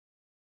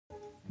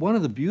one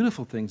of the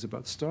beautiful things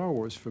about Star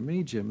Wars for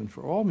me, Jim, and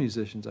for all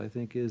musicians, I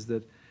think, is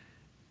that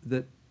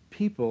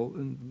people,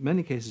 in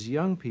many cases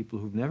young people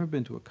who've never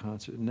been to a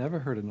concert, never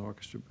heard an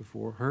orchestra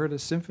before, heard a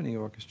symphony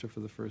orchestra for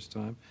the first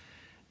time,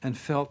 and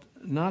felt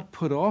not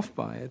put off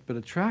by it, but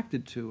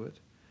attracted to it,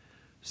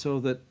 so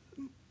that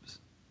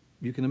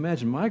you can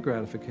imagine my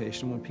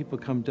gratification when people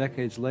come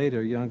decades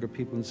later, younger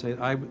people, and say,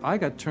 I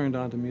got turned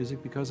on to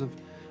music because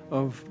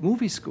of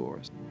movie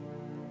scores.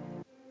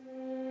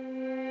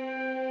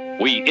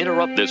 We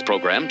interrupt this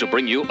program to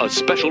bring you a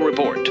special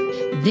report.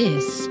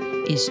 This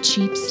is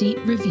Cheap Seat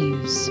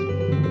Reviews.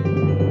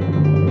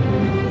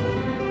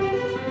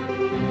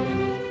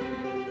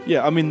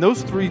 Yeah, I mean,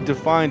 those three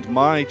defined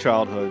my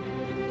childhood.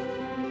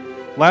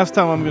 Last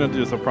time I'm going to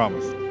do this, I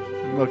promise.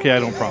 Okay, I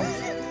don't promise.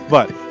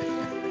 But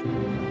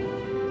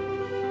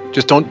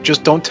Just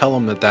don't tell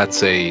them that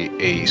that's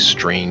a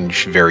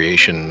strange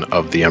variation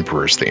of the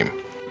Emperor's theme.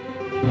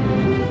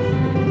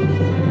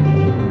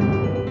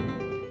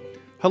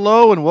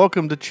 hello and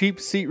welcome to Cheap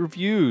Seat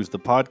Reviews, the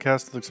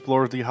podcast that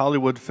explores the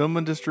Hollywood film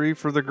industry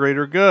for the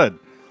greater good.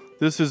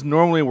 This is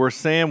normally where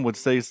Sam would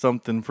say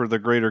something for the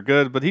greater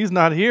good, but he's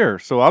not here,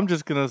 so I'm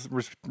just going to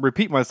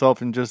repeat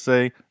myself and just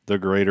say the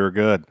greater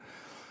good.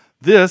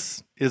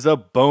 This is a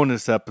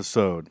bonus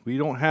episode. We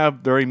don't have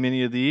very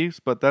many of these,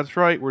 but that's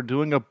right, we're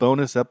doing a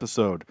bonus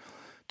episode.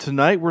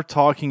 Tonight we're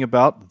talking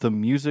about the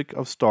music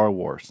of Star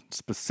Wars,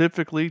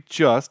 specifically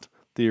just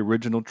the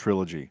original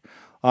trilogy.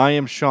 I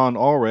am Sean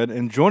Allred,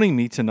 and joining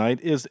me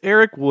tonight is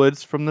Eric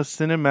Woods from the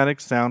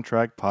Cinematic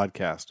Soundtrack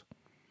Podcast.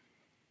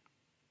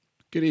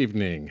 Good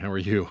evening. How are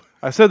you?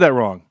 I said that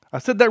wrong.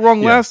 Last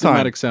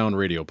time. Cinematic Sound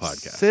Radio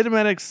Podcast.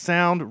 Cinematic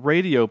Sound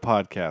Radio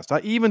Podcast.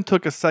 I even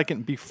took a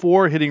second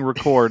before hitting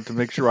record to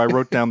make sure I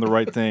wrote down the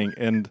right thing.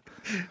 And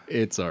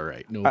it's all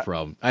right. No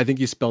problem. I think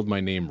you spelled my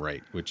name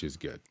right, which is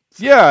good.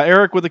 So. Yeah,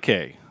 Eric with a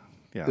K.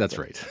 Yeah, that's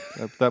right.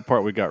 That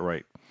part we got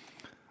right.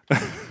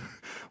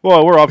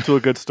 Well, we're off to a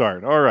good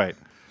start. All right.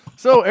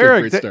 So,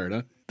 Eric, great start,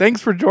 huh?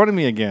 Thanks for joining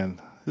me again.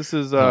 This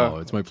is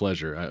it's my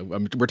pleasure.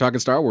 We're talking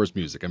Star Wars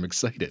music. I'm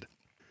excited.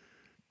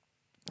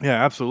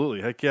 Yeah,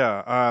 absolutely. Heck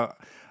yeah.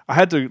 I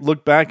had to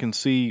look back and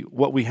see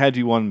what we had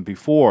you on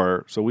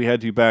before. So we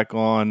had you back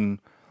on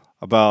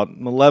about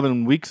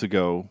 11 weeks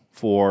ago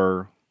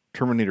for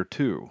Terminator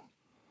 2.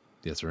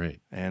 That's right.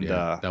 And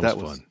yeah, that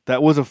was fun.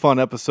 That was a fun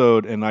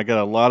episode, and I got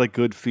a lot of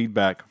good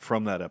feedback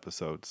from that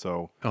episode.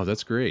 So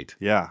that's great.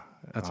 Yeah.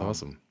 That's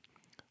awesome.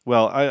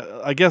 Well,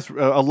 I guess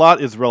a lot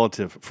is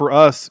relative. For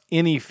us,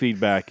 any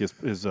feedback is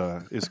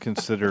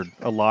considered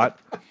a lot.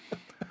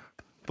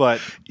 But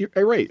you're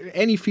right.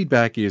 Any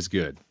feedback is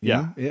good.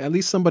 Yeah. At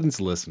least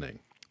somebody's listening.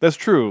 That's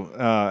true.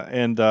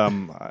 And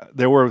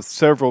there were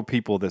several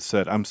people that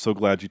said, "I'm so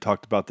glad you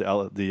talked about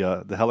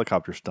the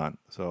helicopter stunt."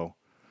 So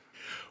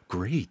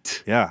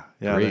great. Yeah.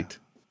 Great.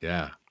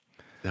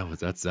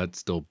 That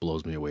still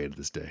blows me away to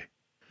this day.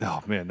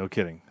 Oh man, no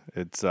kidding.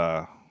 It's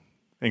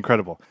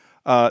incredible.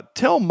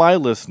 Tell my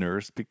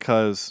listeners,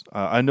 because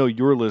I know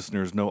your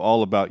listeners know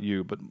all about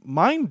you, but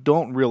mine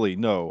don't really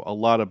know a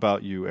lot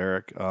about you,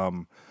 Eric.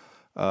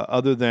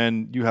 Other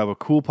than you have a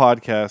cool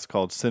podcast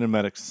called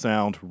Cinematic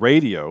Sound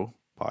Radio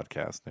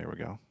Podcast. There we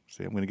go.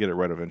 See, I'm going to get it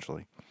right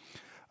eventually.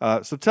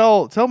 So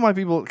tell my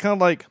people, kind of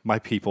like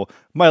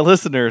my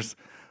listeners,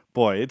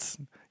 boy,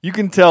 you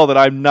can tell that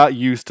I'm not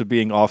used to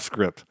being off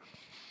script.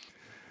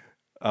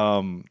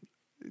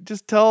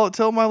 Just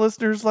tell my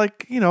listeners,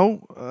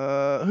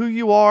 who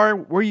you are,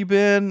 where you've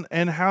been,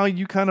 and how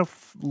you kind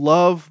of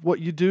love what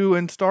you do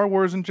and Star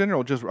Wars in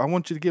general. I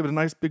want you to give it a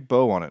nice big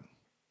bow on it.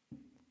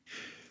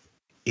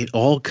 It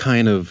all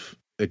kind of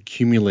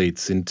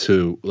accumulates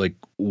into like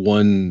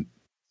one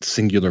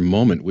singular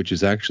moment, which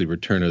is actually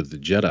Return of the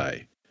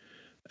Jedi.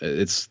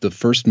 It's the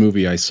first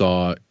movie I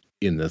saw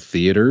in the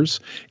theaters,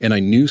 and I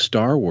knew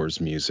Star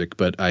Wars music,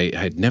 but I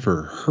had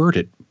never heard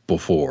it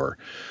before.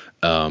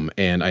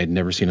 And I had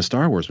never seen a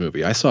Star Wars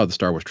movie. I saw the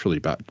Star Wars trilogy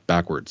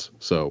backwards.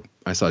 So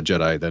I saw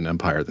Jedi, then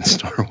Empire, then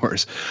Star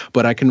Wars.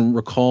 But I can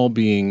recall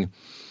being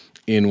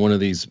in one of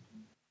these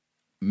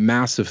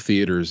massive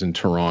theaters in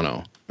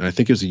Toronto. And I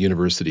think it was a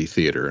university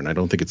theater, and I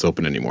don't think it's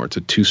open anymore. It's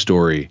a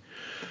 2-story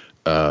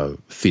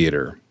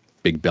theater,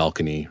 big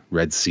balcony,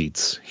 red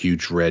seats,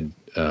 huge red,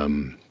 what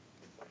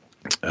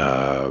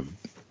are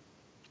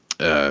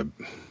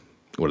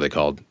they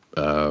called?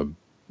 Open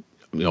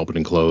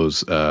and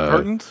close.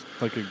 Curtains?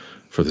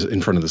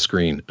 In front of the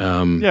screen.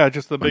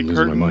 Just the big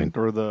curtain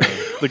or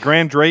the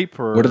grand drape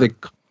or what are they?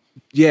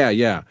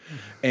 Yeah.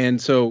 And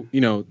so,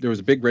 there was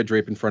a big red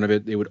drape in front of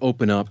it. They would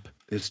open up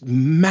this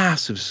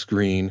massive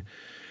screen.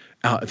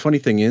 The funny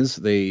thing is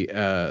they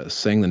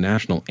sang the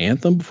national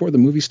anthem before the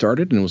movie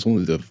started, and it was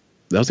that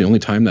was the only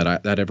time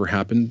that ever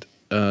happened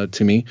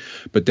to me.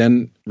 But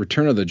then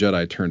Return of the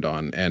Jedi turned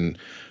on, and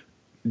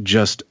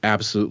just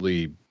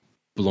absolutely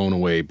blown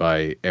away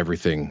by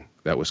everything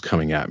that was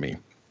coming at me.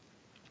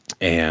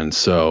 And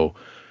so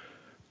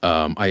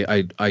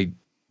I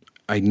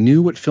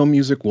knew what film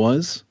music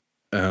was,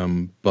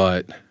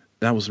 but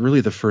that was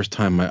really the first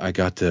time I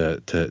got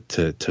to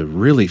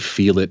really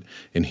feel it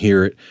and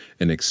hear it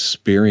and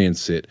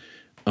experience it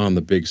on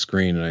the big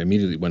screen. And I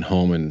immediately went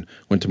home and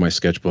went to my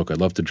sketchbook. I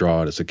loved to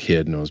draw it as a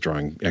kid, and I was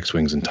drawing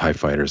X-Wings and TIE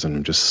Fighters, and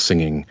I'm just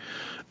singing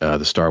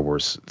the Star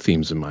Wars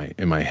themes in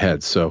my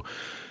head. So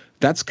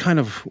that's kind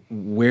of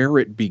where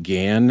it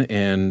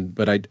began.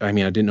 But I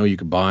mean, I didn't know you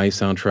could buy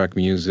soundtrack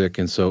music.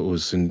 And so it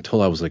was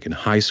until I was like in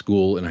high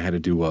school and I had to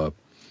do a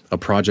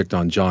project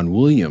on John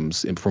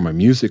Williams for my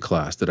music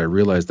class that I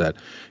realized that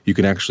you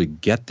can actually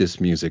get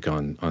this music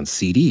on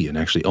CD and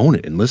actually own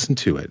it and listen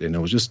to it. And it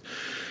was just,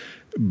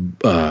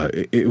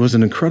 it was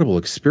an incredible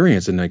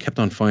experience. And I kept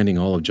on finding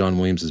all of John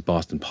Williams's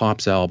Boston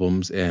Pops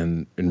albums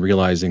and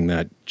realizing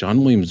that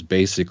John Williams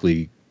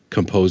basically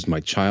composed my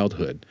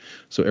childhood.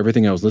 So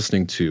everything I was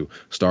listening to,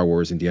 Star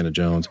Wars, Indiana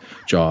Jones,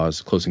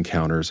 Jaws, Close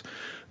Encounters,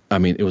 I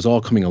mean, it was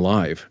all coming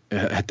alive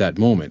at that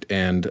moment.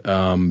 And,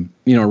 in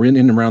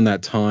and around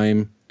that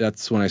time,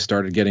 that's when I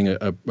started getting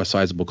a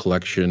sizable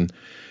collection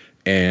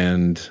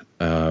and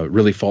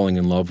really falling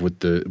in love with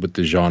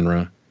the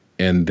genre.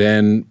 And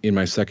then in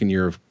my second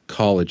year of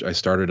college, I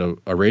started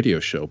a radio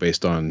show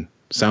based on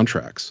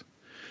soundtracks.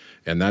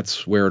 And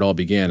that's where it all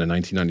began in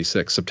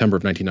 1996, September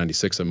of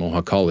 1996 at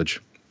Mohawk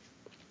College.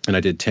 And I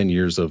did 10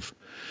 years of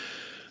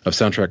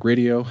soundtrack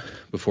radio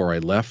before I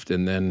left,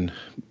 and then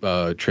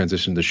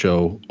transitioned the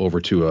show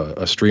over to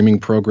a streaming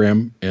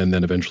program and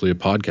then eventually a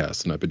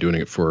podcast. And I've been doing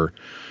it for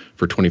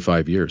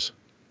 25 years.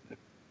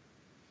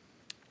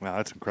 Wow,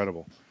 that's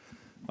incredible.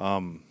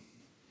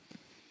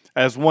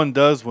 As one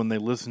does when they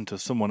listen to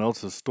someone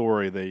else's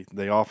story,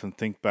 they often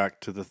think back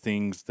to the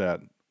things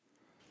that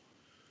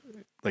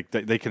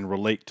they can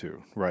relate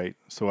to, right?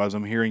 So as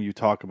I'm hearing you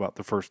talk about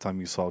the first time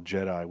you saw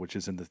Jedi, which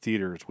is in the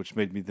theaters, which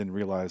made me then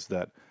realize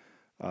that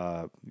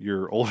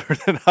you're older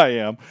than I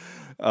am.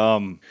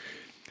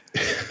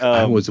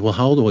 I was,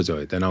 how old was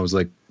I? Then I was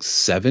like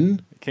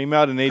 7. It came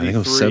out in 83. I think I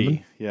was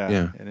 7.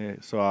 Yeah.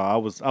 And so I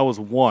was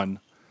 1.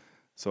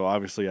 So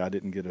obviously I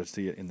didn't get to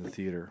see it in the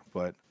theater,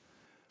 but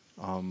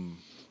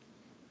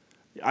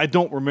I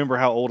don't remember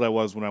how old I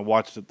was when I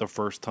watched it the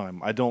first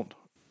time. I don't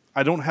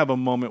have a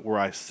moment where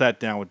I sat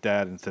down with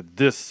Dad and said,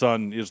 "This,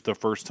 son, is the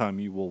first time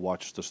you will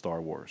watch the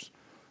Star Wars,"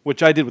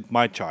 which I did with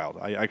my child.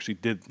 I actually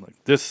did, like,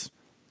 this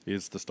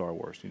is the Star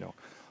Wars,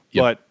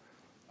 Yep.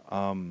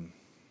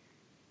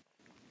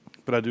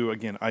 But I do,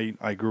 again,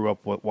 I grew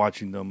up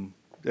watching them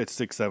at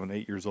 6, 7,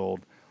 8 years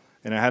old,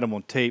 and I had them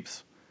on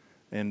tapes.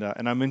 And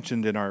I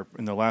mentioned over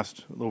the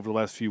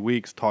last few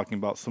weeks, talking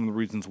about some of the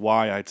reasons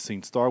why I'd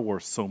seen Star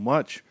Wars so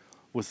much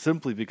was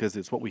simply because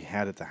it's what we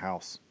had at the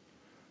house.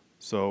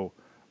 So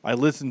I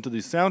listened to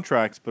these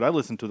soundtracks, but I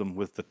listened to them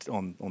with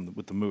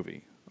the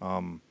movie.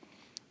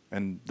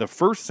 And the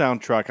first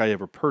soundtrack I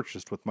ever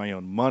purchased with my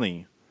own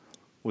money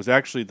was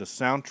actually the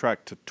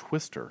soundtrack to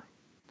Twister.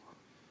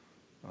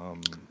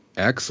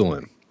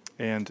 Excellent.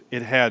 And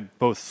it had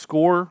both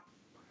score,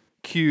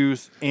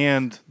 cues,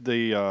 and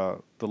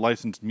the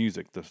licensed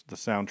music, the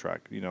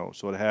soundtrack.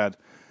 So it had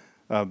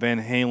Van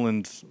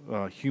Halen's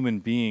 "Human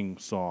Being"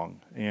 song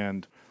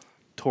and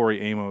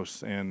Tori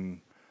Amos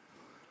and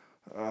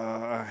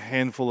a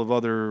handful of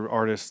other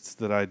artists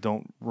that I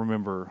don't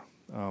remember.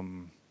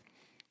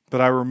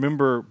 But I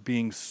remember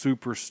being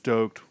super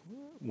stoked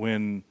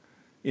when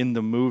in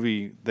the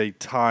movie they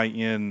tie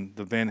in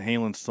the Van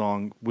Halen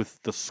song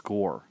with the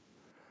score.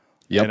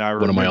 Yep,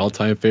 one of my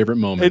all-time favorite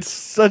moments. It's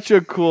such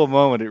a cool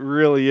moment. It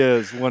really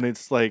is, when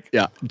it's like...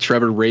 Yeah,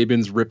 Trevor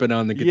Rabin's ripping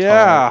on the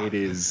guitar. Yeah.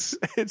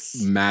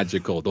 It's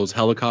magical. Those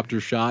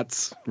helicopter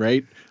shots,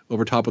 right?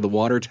 Over top of the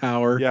water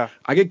tower. Yeah.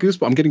 I get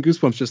goosebumps. I'm getting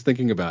goosebumps just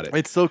thinking about it.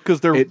 It's so...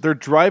 Because they're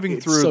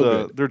driving through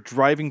so They're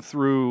driving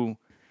through...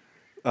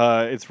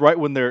 it's right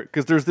when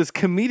because there's this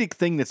comedic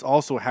thing that's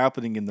also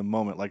happening in the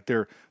moment. Like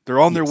they're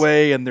on their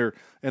way and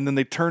then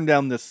they turn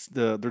down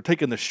they're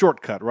taking the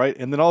shortcut, right?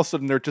 And then all of a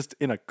sudden they're just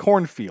in a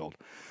cornfield,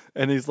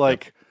 and he's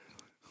like,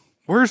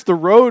 "Where's the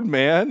road,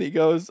 man?" He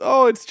goes,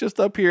 "Oh, it's just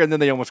up here." And then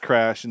they almost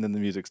crash, and then the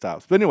music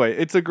stops. But anyway,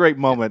 it's a great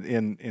moment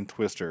in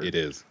Twister. It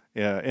is.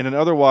 Yeah, in an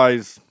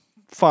otherwise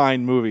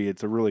fine movie,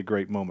 it's a really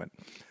great moment.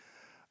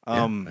 I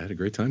had a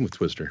great time with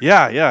Twister.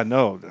 Yeah,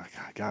 no,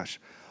 gosh.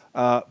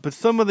 But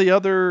some of the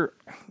other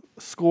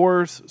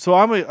scores. So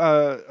I'm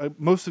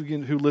most of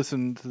you who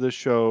listen to this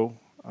show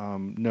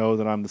know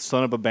that I'm the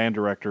son of a band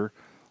director.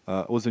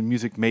 I was a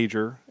music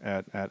major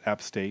at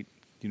App State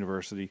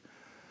University,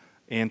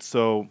 and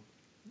so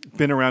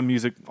been around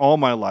music all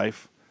my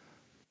life.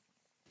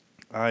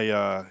 I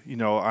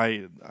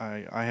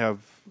have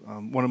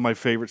one of my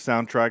favorite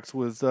soundtracks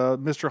was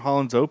Mr.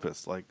 Holland's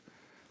Opus. Like,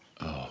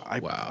 wow.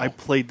 I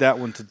played that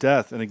one to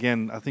death. And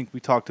again, I think we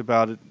talked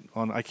about it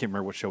on, I can't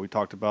remember what show we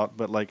talked about,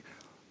 but like,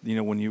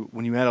 when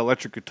you add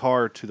electric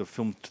guitar to the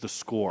film, to the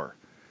score,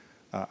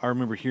 I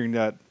remember hearing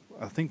that.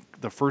 I think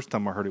the first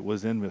time I heard it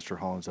was in Mr.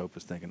 Holland's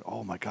Opus, thinking,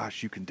 "Oh my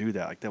gosh, you can do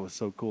that!" Like, that was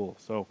so cool.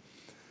 So,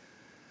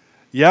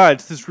 yeah,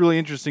 it's this really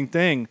interesting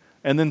thing.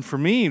 And then for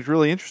me, it's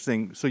really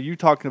interesting. So you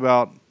talking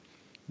about,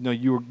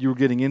 you were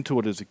getting into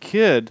it as a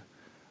kid.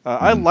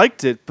 I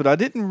liked it, but I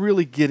didn't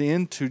really get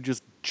into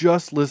just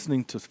just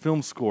listening to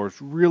film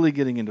scores, really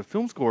getting into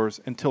film scores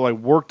until I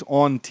worked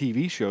on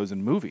TV shows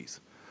and movies.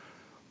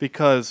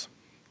 Because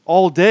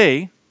all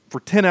day, for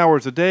 10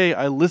 hours a day,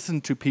 I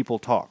listened to people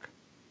talk.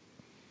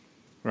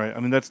 Right? I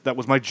mean, that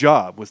was my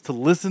job, was to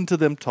listen to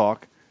them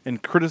talk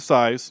and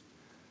criticize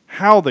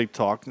how they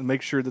talked and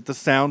make sure that the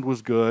sound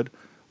was good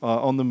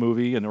on the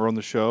movie or on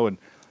the show. And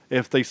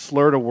if they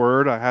slurred a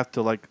word, I have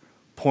to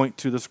point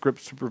to the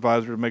script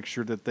supervisor to make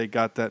sure that they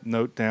got that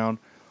note down.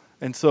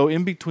 And so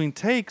in between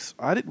takes,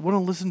 I didn't want to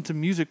listen to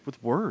music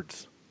with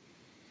words.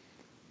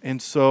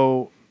 And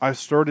so I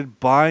started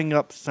buying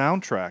up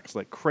soundtracks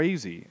like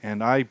crazy.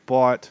 And I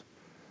bought,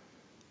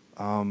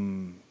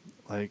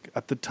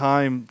 at the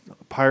time,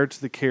 Pirates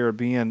of the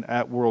Caribbean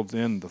at World's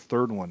End, the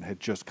third one, had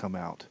just come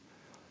out.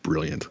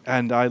 Brilliant.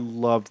 And I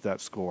loved that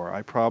score.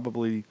 I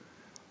probably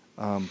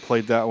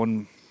played that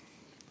one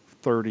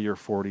 30 or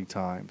 40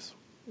 times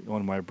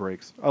on my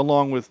breaks.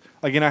 Along with,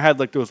 again, I had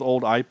those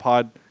old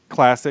iPod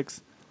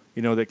classics,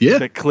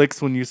 that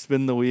clicks when you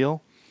spin the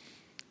wheel.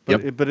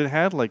 But it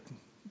had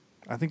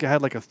I think I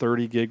had a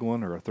 30 gig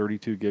one or a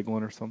 32 gig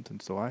one or something.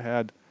 So I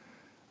had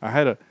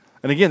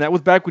and again, that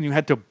was back when you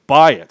had to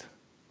buy it,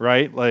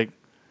 right? Like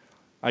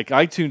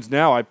iTunes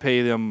now, I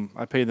pay them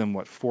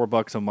what,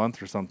 $4 a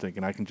month or something,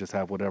 and I can just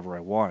have whatever I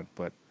want.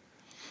 But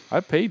I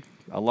paid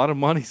a lot of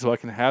money so I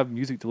can have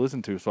music to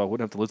listen to, so I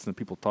wouldn't have to listen to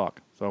people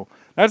talk. So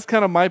that's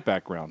kind of my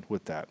background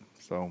with that.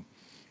 So,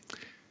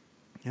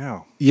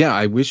 yeah. Yeah,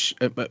 I wish,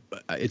 but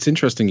it's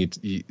interesting.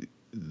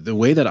 The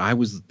way that I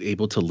was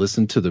able to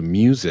listen to the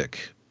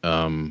music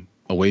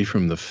away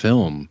from the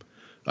film,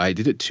 I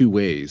did it two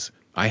ways.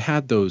 I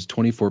had those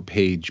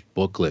 24-page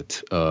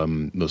booklet,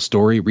 those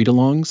story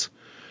read-alongs.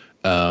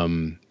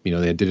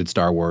 They did it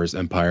Star Wars,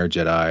 Empire,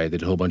 Jedi. They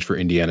did a whole bunch for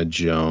Indiana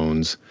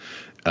Jones.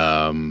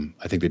 I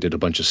think they did a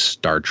bunch of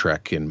Star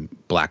Trek and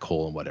Black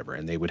Hole and whatever.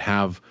 And they would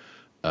have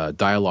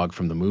dialogue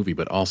from the movie,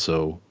 but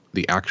also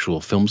the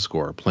actual film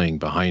score playing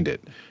behind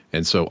it.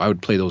 And so I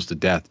would play those to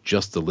death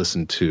just to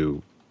listen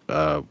to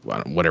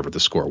whatever the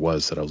score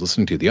was that I was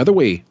listening to. The other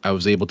way I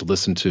was able to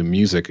listen to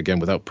music, again,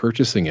 without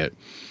purchasing it,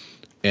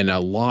 and a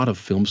lot of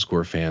film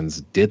score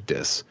fans did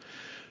this,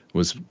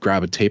 was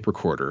grab a tape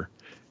recorder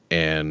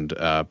and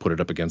put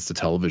it up against the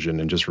television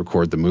and just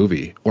record the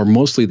movie, or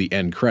mostly the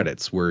end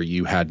credits where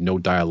you had no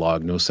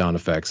dialogue, no sound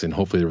effects, and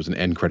hopefully there was an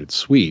end credit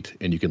suite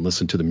and you can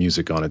listen to the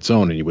music on its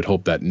own, and you would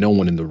hope that no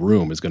one in the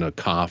room is going to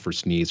cough or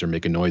sneeze or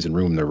make a noise in the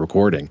room they're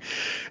recording.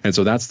 And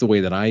so that's the way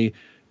that I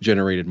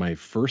generated my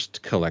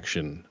first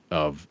collection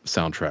of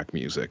soundtrack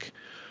music.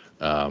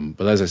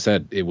 But as I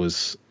said, it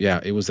was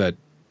that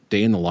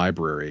day in the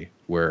library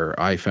where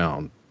I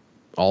found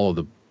all of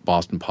the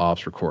Boston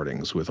Pops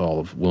recordings with all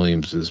of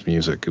Williams's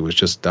music.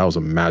 That was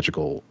a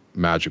magical,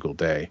 magical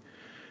day.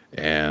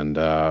 And,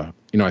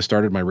 I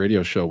started my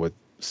radio show with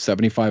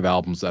 75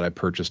 albums that I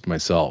purchased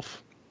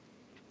myself.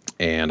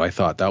 And I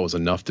thought that was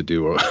enough to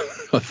do a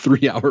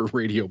 3-hour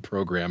radio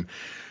program.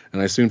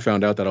 And I soon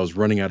found out that I was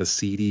running out of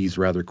CDs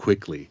rather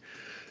quickly.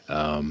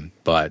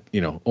 But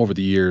over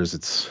the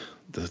years,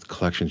 the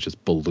collection's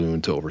just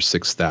ballooned to over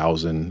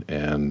 6,000,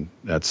 and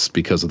that's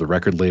because of the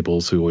record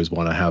labels who always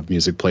want to have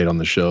music played on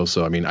the show.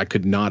 So, I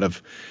could not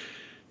have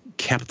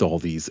kept all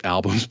these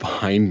albums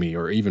behind me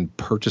or even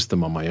purchased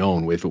them on my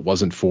own if it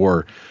wasn't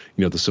for,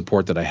 the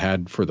support that I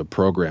had for the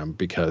program,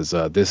 because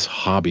this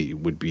hobby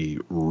would be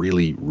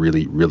really,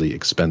 really, really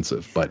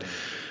expensive. But,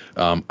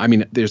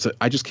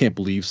 I just can't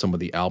believe some of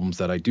the albums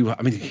that I do.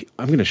 I'm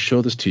going to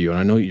show this to you, and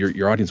I know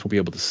your audience won't be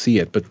able to see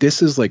it, but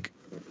this is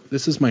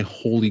my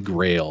holy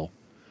grail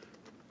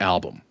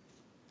album.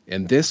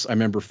 And this I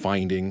remember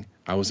finding,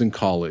 I was in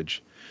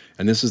college,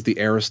 and this is the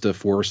Arista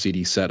 4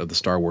 CD set of the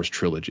Star Wars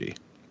trilogy.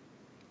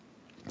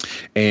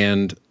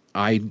 And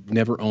I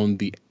never owned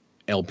the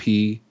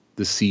LP,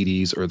 the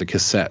CDs, or the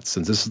cassettes,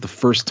 and this is the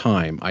first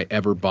time I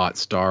ever bought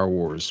Star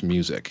Wars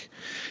music.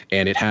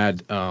 And it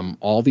had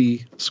all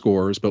the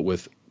scores, but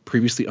with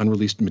previously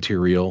unreleased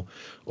material,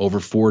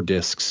 over 4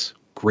 discs,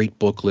 great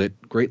booklet,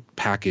 great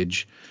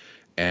package.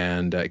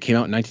 And it came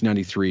out in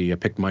 1993. I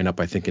picked mine up,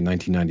 I think, in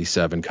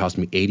 1997. Cost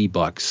me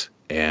 $80,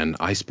 and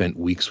I spent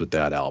weeks with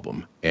that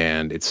album.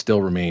 And it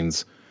still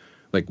remains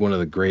like one of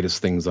the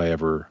greatest things I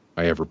ever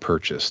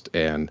purchased.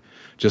 And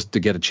just to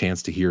get a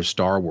chance to hear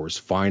Star Wars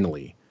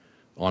finally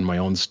on my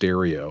own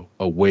stereo,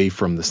 away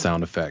from the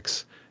sound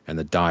effects and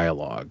the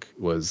dialogue,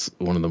 was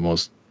one of the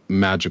most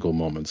magical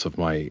moments of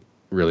my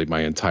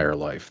entire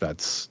life.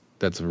 That's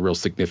a real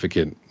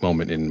significant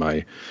moment in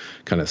my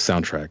kind of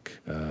soundtrack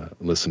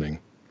listening.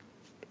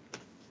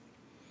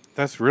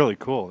 That's really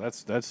cool.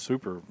 That's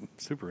super,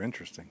 super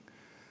interesting.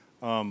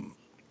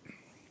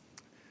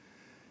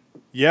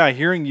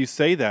 Hearing you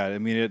say that,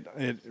 it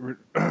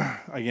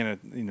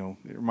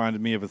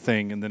reminded me of a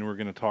thing, and then we're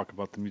going to talk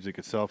about the music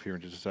itself here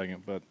in just a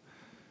second. But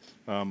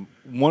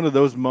one of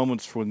those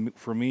moments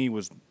for me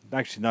was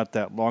actually not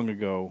that long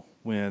ago,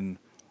 when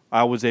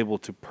I was able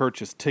to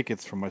purchase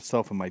tickets for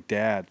myself and my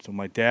dad. So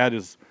my dad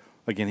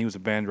he was a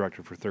band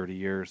director for 30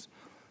 years,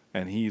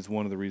 and he's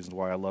one of the reasons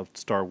why I loved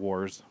Star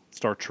Wars,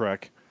 Star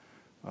Trek.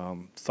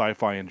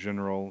 sci-fi in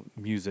general,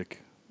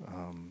 music.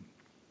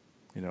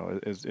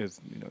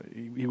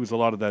 He was a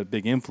lot of that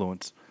big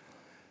influence,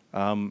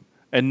 and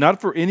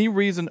not for any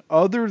reason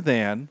other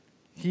than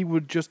he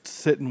would just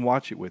sit and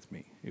watch it with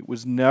me. It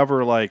was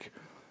never like,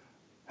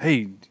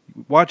 "Hey,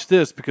 watch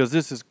this because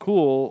this is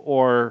cool,"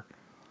 or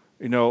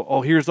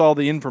 "Oh, here's all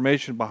the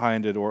information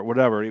behind it," or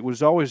whatever. It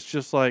was always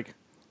just like,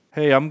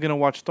 "Hey, I'm gonna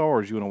watch Star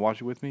Wars. You want to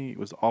watch it with me?" It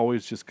was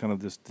always just kind of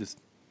this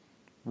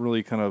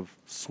really kind of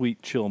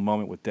sweet, chill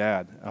moment with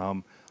Dad.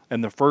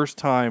 And the first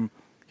time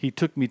he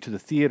took me to the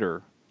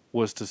theater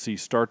was to see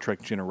Star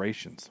Trek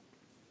Generations.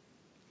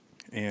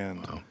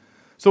 And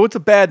so it's a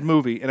bad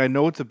movie, and I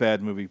know it's a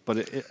bad movie,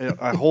 but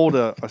I hold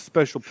a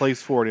special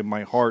place for it in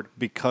my heart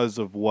because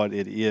of what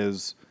it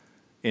is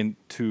in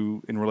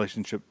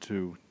relationship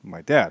to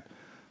my dad.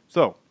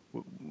 So,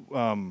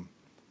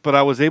 but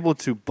I was able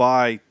to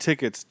buy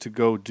tickets to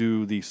go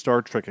do the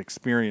Star Trek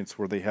experience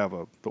where they have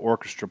the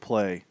orchestra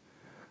play,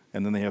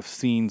 and then they have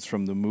scenes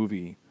from the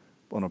movie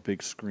on a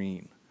big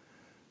screen.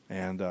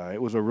 And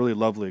it was a really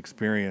lovely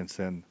experience,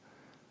 and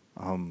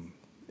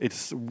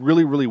it's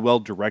really, really well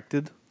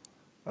directed,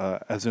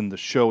 as in the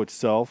show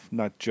itself,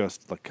 not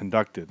just like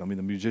conducted. I mean,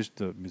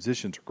 the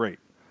musicians are great,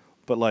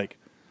 but like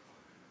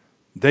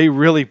they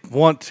really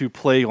want to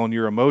play on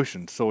your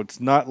emotions. So it's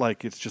not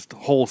like it's just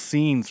whole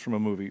scenes from a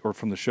movie or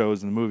from the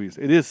shows and the movies.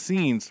 It is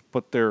scenes,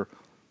 but they're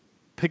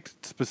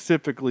picked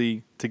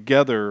specifically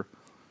together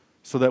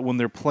so that when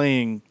they're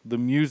playing the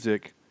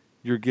music,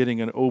 you're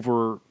getting an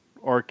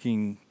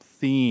overarching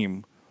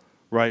theme,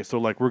 right? So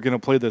like we're going to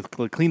play the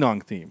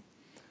Klingon theme.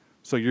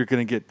 So you're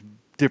going to get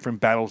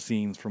different battle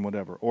scenes from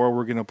whatever. Or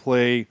we're going to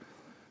play,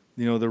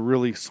 the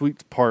really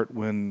sweet part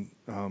when,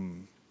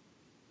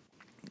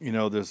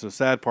 there's a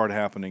sad part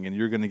happening, and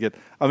you're going to get...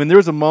 I mean, there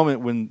was a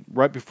moment when,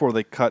 right before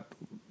they cut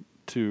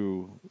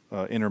to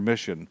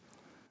intermission,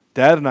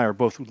 Dad and I are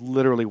both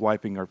literally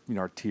wiping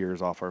our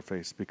tears off our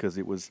face because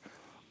it was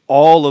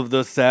all of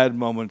the sad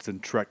moments in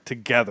Trek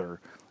together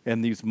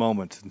in these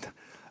moments. And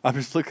I'm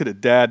just looking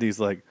at Dad, and he's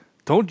like,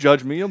 "Don't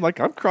judge me." I'm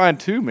like, "I'm crying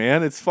too,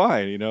 man. It's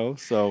fine,"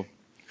 So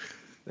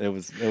it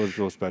was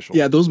real special.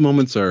 Yeah, those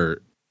moments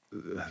are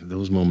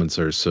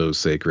so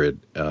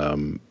sacred.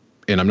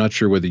 And I'm not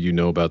sure whether you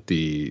know about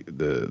the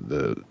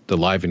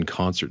live in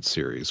concert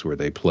series where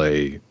they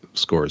play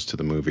scores to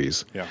the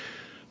movies. Yeah.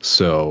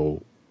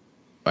 So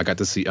I got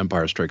to see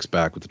Empire Strikes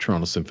Back with the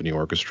Toronto Symphony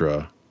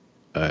Orchestra.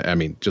 I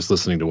mean, just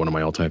listening to one of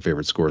my all-time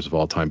favorite scores of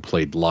all time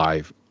played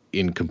live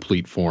in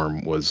complete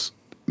form was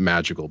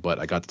magical. But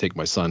I got to take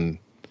my son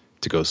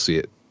to go see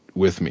it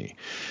with me.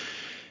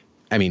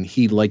 I mean,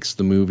 he likes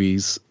the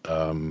movies.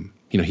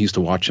 He used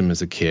to watch them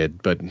as a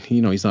kid, but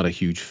he's not a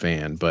huge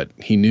fan. But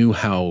he knew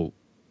how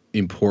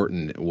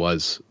important it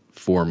was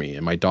for me.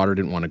 And my daughter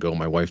didn't want to go.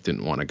 My wife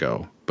didn't want to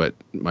go. But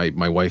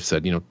my wife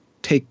said,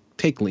 take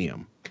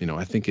Liam.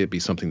 I think it'd be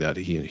something that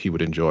he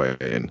would enjoy.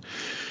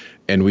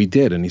 And we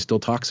did, and he still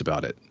talks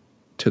about it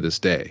to this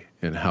day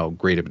and how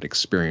great of an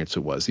experience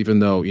it was. Even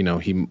though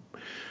he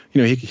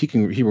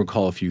can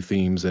recall a few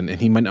themes, and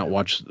he might not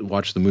watch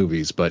the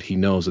movies, but he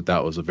knows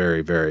that was a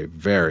very, very,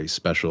 very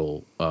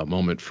special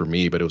moment for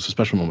me. But it was a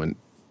special moment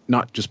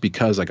not just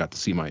because I got to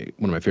see one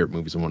of my favorite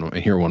movies and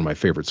hear one of my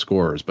favorite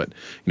scores, but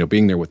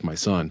being there with my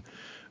son.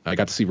 I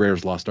got to see Raiders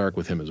of the Lost Ark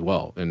with him as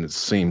well, and it's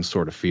the same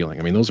sort of feeling.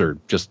 I mean, those are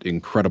just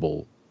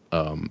incredible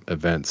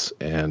events,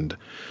 and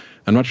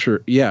I'm not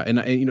sure. Yeah,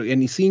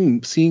 and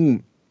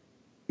seeing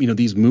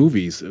these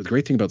movies. The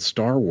great thing about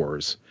Star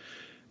Wars,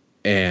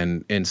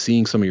 and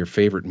seeing some of your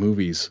favorite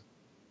movies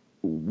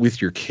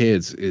with your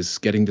kids is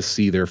getting to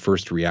see their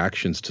first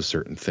reactions to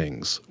certain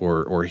things,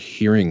 or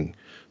hearing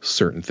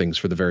certain things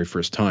for the very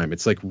first time.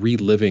 It's like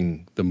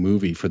reliving the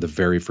movie for the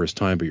very first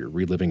time, but you're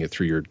reliving it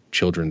through your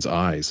children's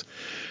eyes.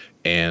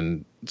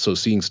 And so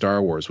seeing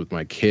Star Wars with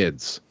my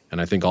kids, and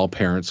I think all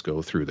parents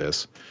go through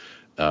this,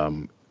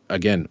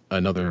 again,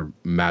 another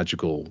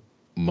magical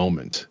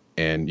moment.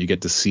 And you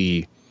get to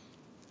see,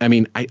 I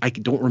mean, I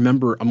don't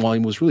remember, while it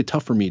was really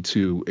tough for me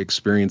to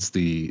experience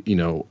the,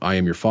 I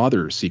Am Your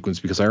Father sequence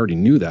because I already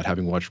knew that,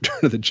 having watched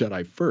Return of the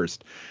Jedi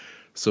first.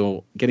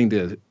 So getting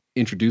to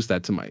introduce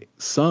that to my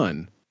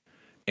son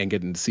and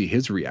getting to see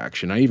his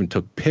reaction, I even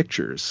took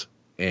pictures,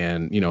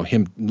 and,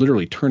 him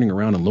literally turning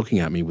around and looking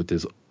at me with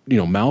his,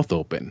 mouth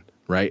open,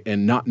 right?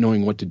 And not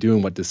knowing what to do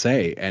and what to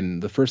say.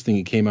 And the first thing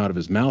he came out of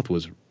his mouth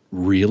was,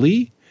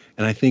 "Really?"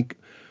 And I think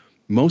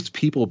most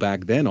people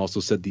back then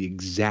also said the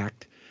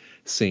exact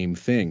same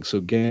thing. So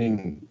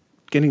getting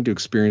to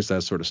experience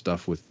that sort of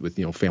stuff with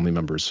family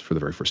members for the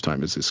very first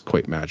time is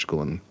quite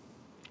magical.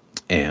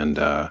 And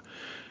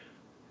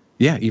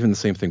yeah, even the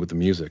same thing with the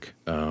music.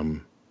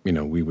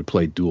 We would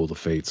play Duel of the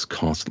Fates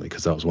constantly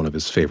because that was one of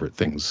his favorite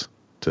things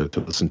to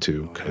listen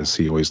to, because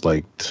he always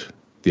liked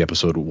the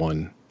episode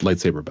 1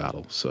 lightsaber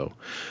battle. So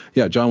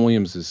yeah, John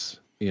Williams is,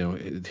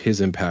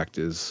 his impact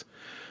is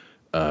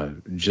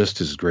just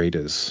as great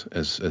as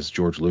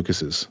George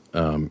Lucas's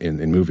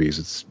in movies.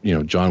 It's,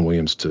 John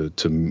Williams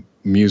to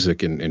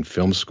music and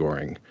film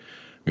scoring.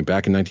 I mean,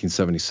 back in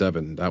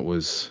 1977, that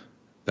was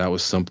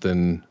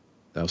something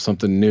That was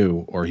something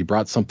new, or he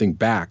brought something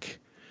back,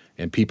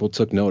 and people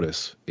took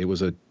notice. It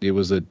was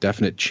a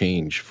definite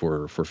change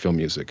for film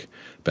music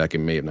back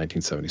in May of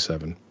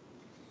 1977.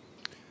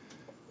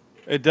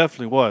 It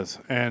definitely was,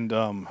 and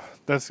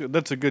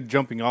that's a good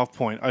jumping off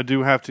point. I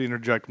do have to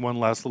interject one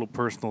last little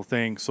personal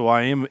thing. So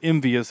I am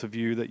envious of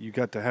you that you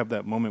got to have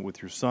that moment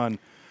with your son.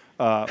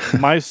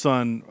 My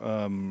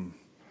son,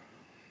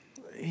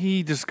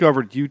 he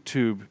discovered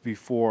YouTube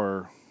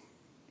before.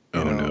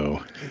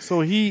 No.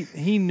 So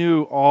he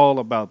knew all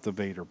about the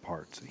Vader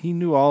parts. He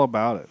knew all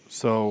about it.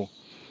 So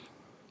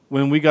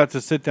when we got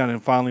to sit down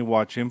and finally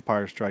watch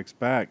Empire Strikes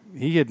Back,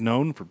 he had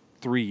known for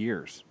 3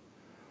 years.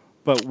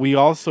 But we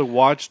also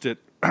watched it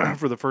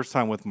for the first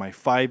time with my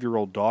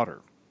 5-year-old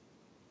daughter,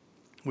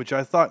 which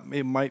I thought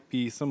it might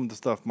be, some of the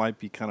stuff might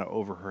be kind of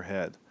over her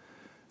head.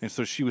 And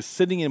so she was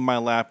sitting in my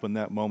lap when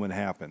that moment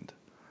happened.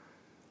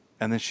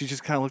 And then she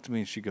just kind of looked at me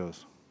and she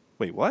goes,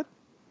 "Wait, what?"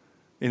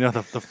 The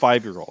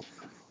 5-year-old.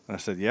 And I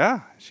said,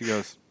 "Yeah." She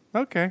goes,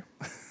 "Okay."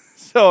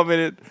 So, I mean,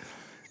 it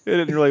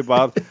didn't really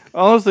bother.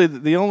 Honestly,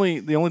 the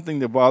only thing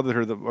that bothered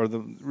her,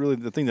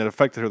 the thing that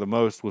affected her the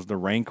most was the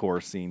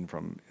Rancor scene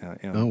from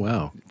Oh,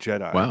 wow.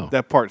 Jedi. Wow.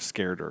 That part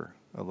scared her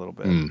a little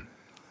bit.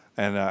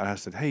 And I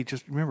said, "Hey,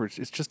 just remember,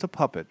 it's just a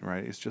puppet,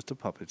 right? It's just a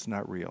puppet. It's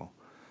not real."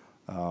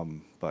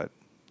 But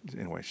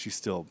anyway, she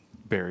still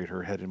buried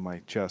her head in my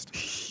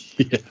chest.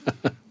 Yeah.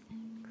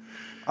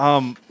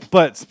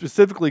 But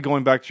specifically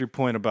going back to your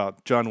point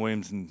about John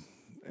Williams and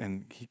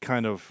he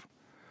kind of,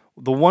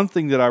 the one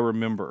thing that I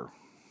remember,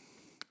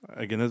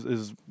 again,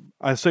 is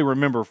I say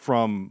remember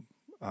from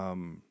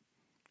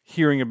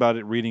hearing about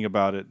it, reading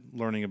about it,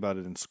 learning about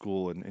it in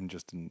school and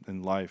just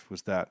in life,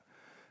 was that,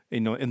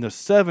 in the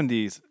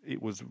 70s,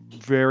 it was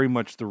very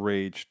much the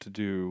rage to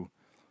do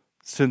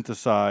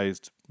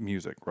synthesized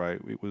music, right?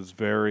 It was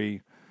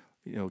very,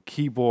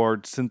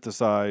 keyboard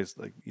synthesized,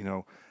 like,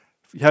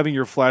 having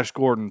your Flash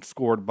Gordon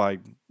scored by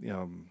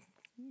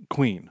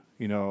Queen,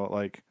 it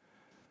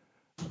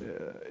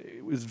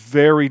was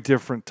very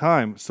different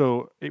time.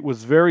 So it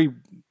was very,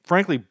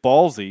 frankly,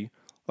 ballsy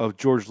of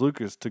George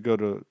Lucas to go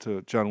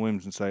to John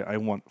Williams and say, "I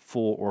want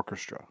full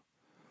orchestra."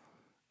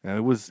 And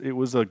it was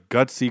a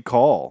gutsy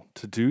call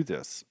to do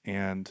this.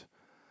 And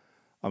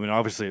I mean,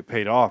 obviously it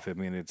paid off. I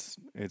mean, it's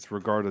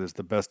regarded as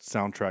the best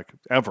soundtrack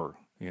ever.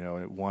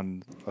 It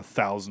won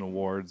 1,000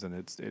 awards, and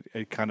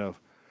it kind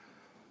of,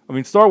 I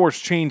mean, Star Wars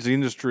changed the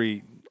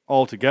industry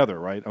altogether,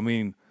 right? I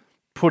mean,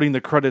 putting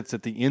the credits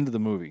at the end of the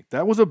movie,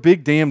 that was a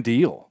big damn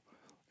deal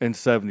in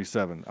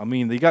 77. I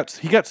mean, he got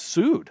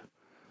sued,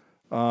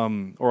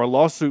 or a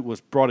lawsuit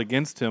was brought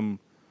against him,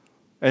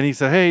 and he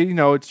said, "Hey,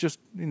 it's just,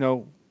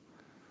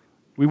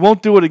 we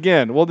won't do it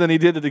again." Well, then he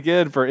did it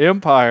again for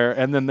Empire,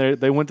 and then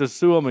they went to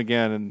sue him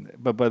again,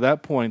 but by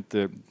that point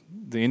the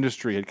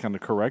industry had kind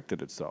of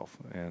corrected itself,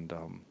 and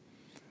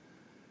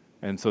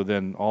so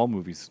then all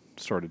movies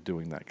started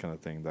doing that kind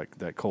of thing,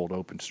 that cold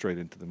open straight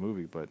into the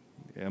movie. But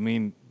I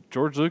mean,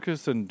 George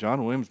Lucas and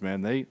John Williams,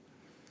 man, they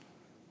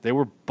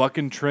were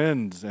bucking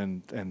trends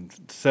and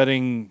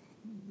setting,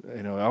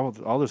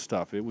 all this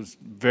stuff. It was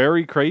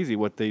very crazy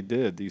what they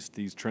did, these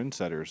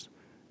trendsetters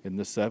in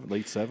the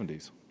late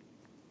 70s.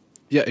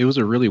 Yeah, it was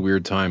a really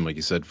weird time, like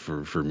you said,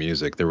 for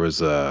music. There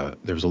was a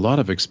lot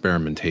of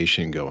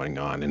experimentation going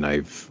on, and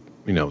I've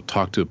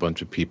talked to a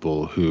bunch of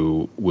people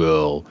who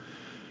will,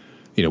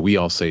 we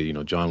all say,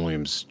 John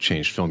Williams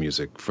changed film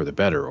music for the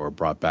better, or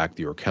brought back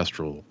the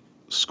orchestral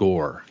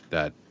score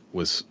that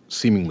was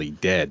seemingly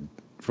dead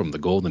from the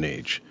golden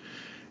age.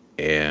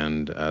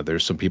 And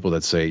there's some people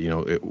that say,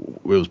 it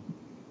was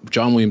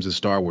John Williams'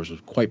 Star Wars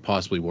was quite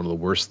possibly one of the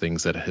worst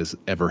things that has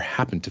ever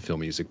happened to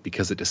film music,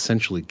 because it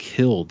essentially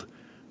killed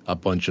a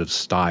bunch of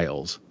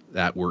styles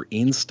that were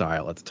in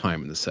style at the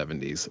time in the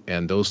 70s,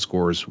 and those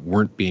scores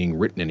weren't being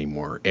written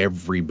anymore.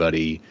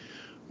 Everybody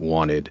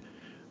wanted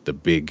the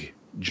big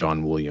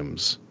John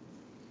Williams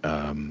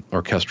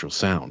orchestral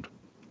sound,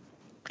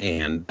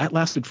 and that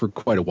lasted for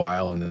quite a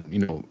while. And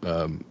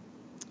then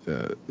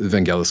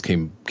Vangelis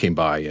came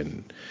by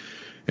and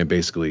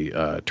basically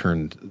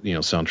turned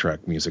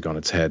soundtrack music on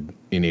its head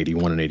in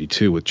 81 and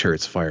 82 with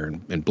Chariots of Fire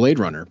and Blade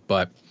Runner.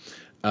 But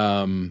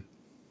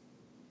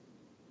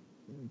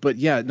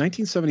yeah,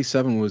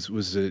 1977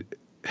 was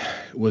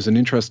an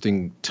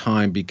interesting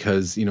time,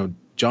 because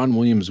John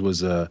Williams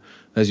was,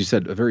 as you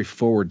said, a very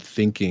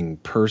forward-thinking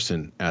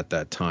person at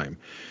that time,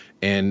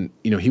 and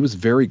he was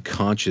very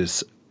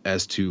conscious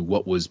as to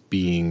what was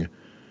being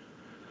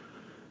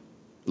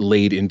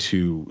laid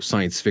into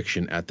science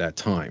fiction at that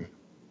time,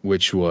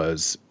 which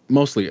was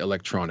mostly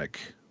electronic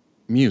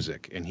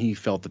music, and he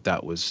felt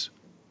that was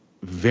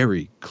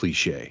very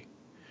cliche,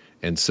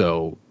 and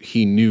so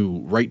he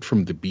knew right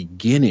from the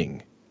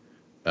beginning,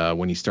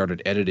 when he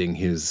started editing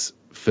his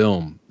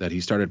film, that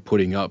he started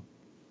putting up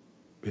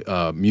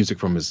music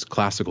from his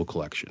classical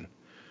collection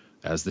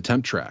as the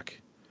temp track.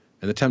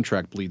 And the temp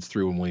track bleeds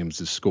through in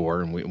Williams'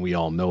 score, and we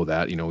all know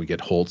that. We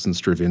get Holtz and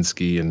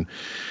Stravinsky, and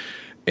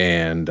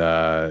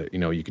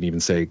you can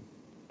even say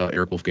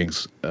Eric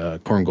Wolfgang's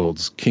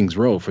Korngold's King's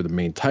Row for the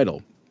main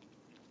title.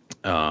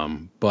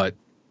 But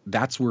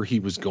that's where he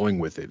was going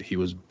with it. He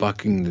was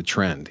bucking the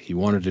trend. He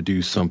wanted to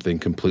do something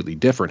completely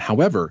different.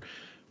 However,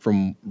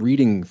 from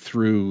reading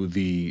through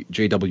the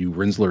J.W.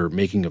 Rinsler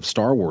Making of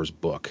Star Wars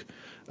book,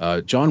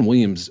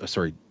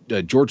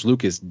 George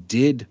Lucas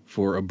did,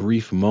 for a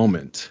brief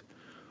moment,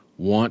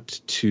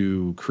 want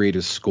to create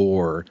a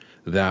score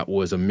that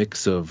was a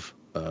mix of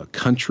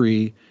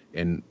country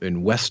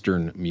and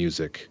Western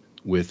music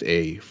with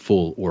a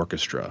full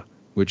orchestra,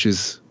 which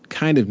is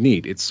kind of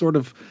neat. It's sort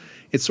of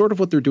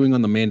what they're doing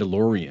on The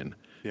Mandalorian,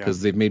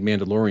 because they've made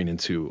Mandalorian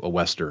into a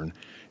Western,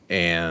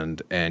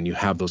 and you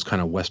have those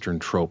kind of Western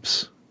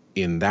tropes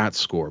in that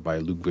score by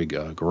Ludwig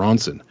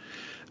Göransson.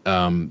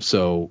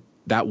 So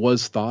that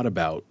was thought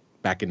about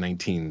back in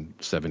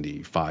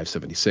 1975,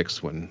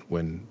 76,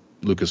 when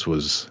Lucas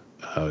was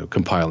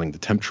compiling the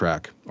temp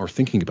track or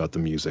thinking about the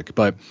music.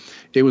 But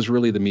it was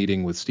really the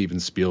meeting with Steven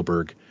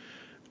Spielberg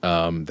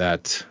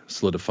that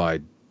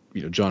solidified,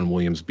 John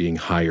Williams being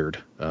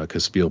hired,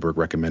 because Spielberg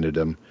recommended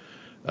him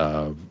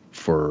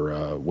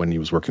for when he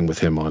was working with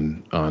him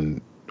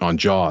on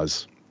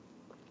Jaws,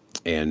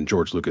 and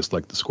George Lucas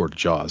liked the score to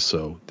Jaws,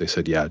 so they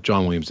said, "Yeah,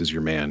 John Williams is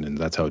your man," and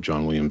that's how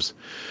John Williams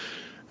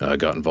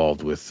got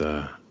involved with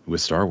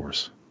Star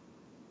Wars.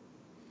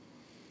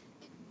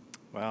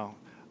 Wow,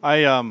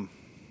 I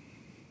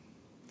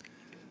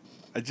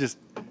just,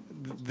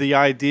 the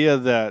idea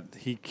that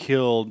he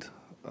killed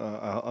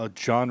a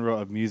genre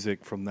of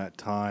music from that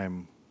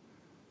time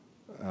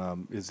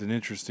is an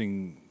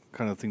interesting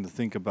kind of thing to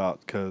think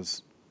about,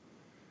 because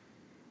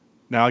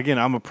now again,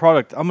 I'm a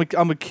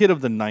kid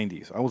of the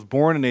 90s. I was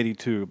born in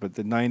 82, but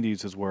the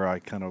 90s is where I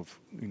kind of,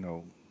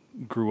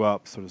 grew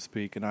up, so to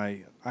speak, and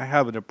I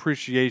have an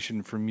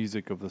appreciation for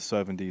music of the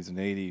 70s and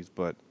 80s,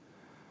 but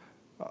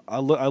I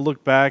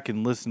look back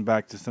and listen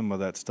back to some of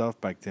that stuff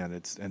back then.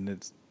 It's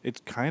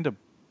kind of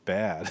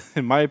bad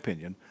in my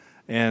opinion,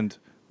 and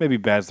maybe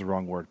bad's the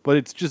wrong word, but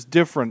it's just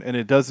different, and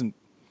it doesn't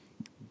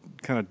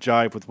kind of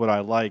jive with what I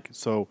like.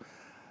 So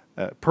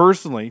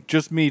personally,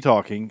 just me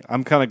talking,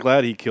 I'm kind of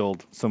glad he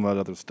killed some of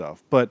that other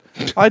stuff. But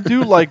I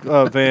do like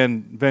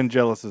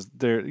Vangelis's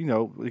there,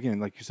 again,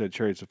 like you said,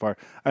 Chariots of Fire,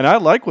 and I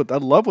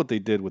love what they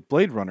did with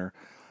Blade Runner,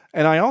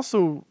 and I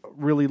also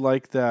really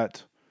like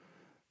that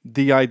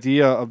the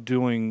idea of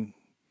doing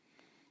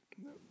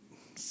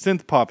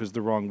synth pop is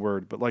the wrong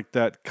word, but like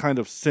that kind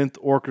of synth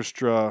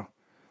orchestra.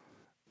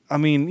 I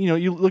mean,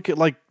 you look at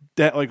like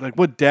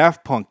what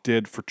Daft Punk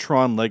did for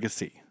Tron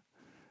Legacy.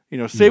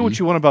 Say what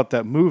you want about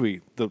that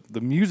movie.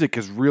 The music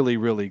is really,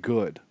 really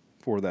good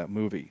for that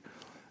movie,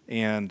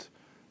 and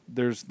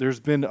there's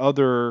been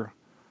other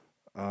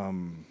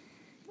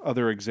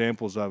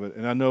examples of it.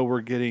 And I know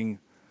we're getting.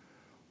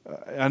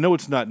 I know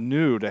it's not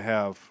new to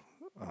have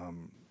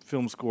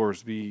film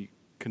scores be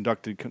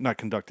not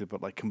conducted, but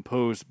like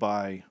composed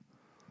by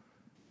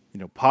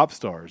pop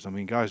stars. I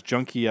mean, guys,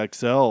 Junkie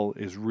XL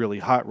is really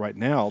hot right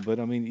now,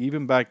 but I mean,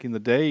 even back in the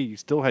day, you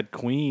still had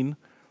Queen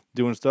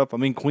doing stuff. I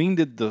mean, Queen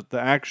did the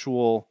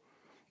actual.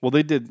 Well,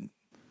 they did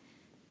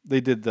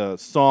the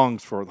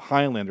songs for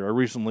Highlander. I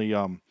recently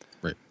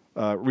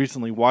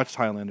recently watched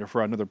Highlander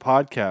for another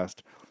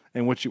podcast,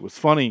 and which it was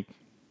funny.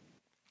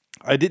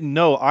 I didn't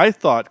know. I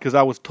thought, because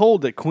I was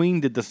told that Queen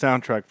did the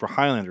soundtrack for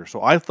Highlander,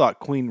 so I thought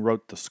Queen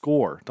wrote the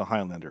score to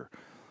Highlander,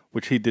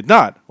 which he did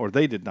not, or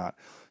they did not.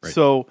 Right.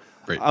 So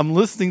I'm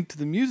listening to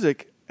the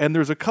music, and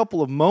there's a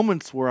couple of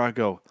moments where I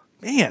go,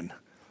 man,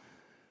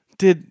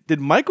 Did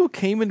Michael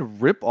Kamen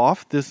rip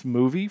off this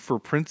movie for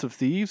Prince of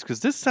Thieves? Because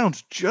this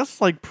sounds just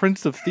like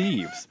Prince of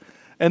Thieves.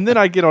 And then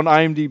I get on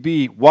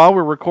IMDb while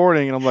we're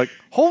recording, and I'm like,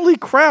 holy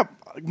crap,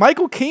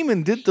 Michael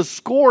Kamen did the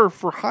score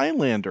for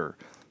Highlander.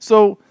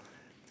 So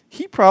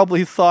he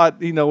probably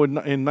thought,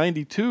 in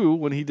 92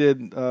 when he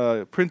did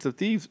Prince of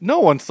Thieves,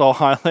 no one saw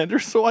Highlander,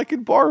 so I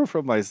could borrow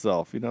from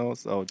myself,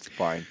 so it's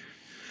fine.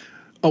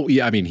 Oh,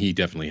 yeah, I mean, he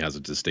definitely has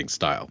a distinct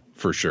style,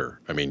 for sure.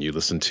 I mean, you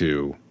listen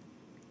to,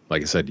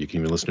 like I said, you can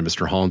even listen to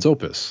Mr. Holland's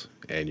Opus,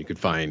 and you could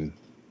find,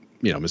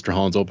 Mr.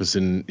 Holland's Opus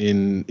in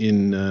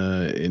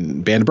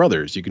Band of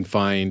Brothers. You can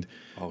find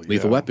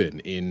Lethal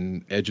Weapon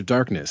in Edge of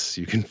Darkness.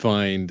 You can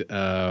find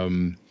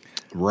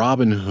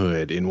Robin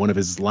Hood in one of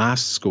his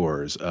last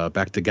scores,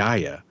 Back to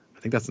Gaia. I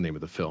think that's the name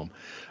of the film.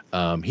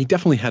 He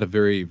definitely had a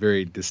very,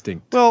 very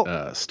distinct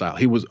style.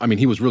 He was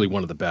really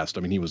one of the best.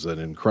 I mean, he was an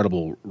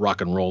incredible rock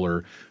and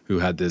roller who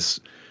had this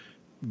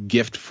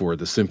gift for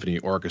the symphony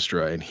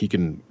orchestra, and he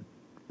can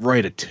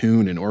write a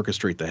tune and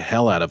orchestrate the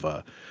hell out of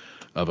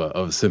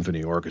a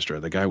symphony orchestra.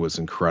 The guy was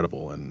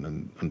incredible,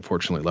 and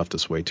unfortunately left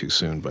us way too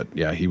soon. But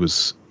yeah, he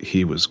was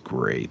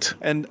great.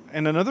 And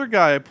another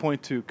guy I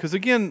point to, because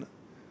again,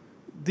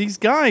 these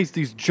guys,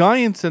 these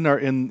giants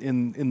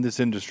in this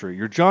industry,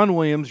 your John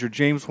Williams, your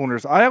James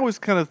Horners. I always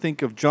kind of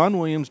think of John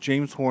Williams,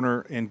 James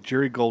Horner, and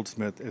Jerry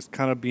Goldsmith as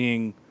kind of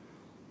being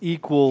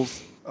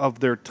equals of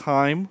their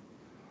time,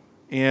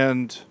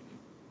 and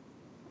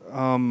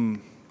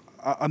I'm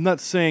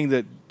not saying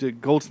that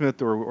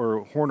Goldsmith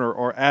or Horner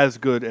are as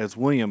good as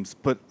Williams,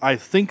 but I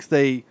think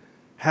they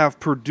have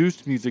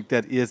produced music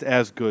that is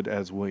as good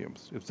as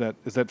Williams.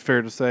 Is that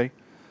fair to say?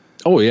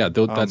 Oh yeah,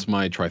 that's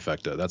my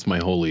trifecta. That's my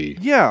holy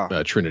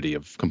trinity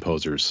of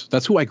composers.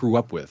 That's who I grew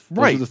up with. Those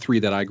Right. are the three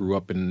that I grew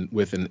up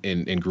with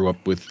and grew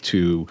up with.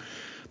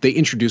 They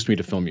introduced me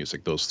to film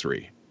music. Those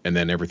three, and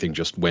then everything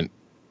just went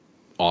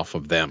off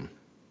of them,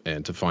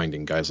 and to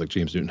finding guys like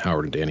James Newton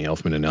Howard and Danny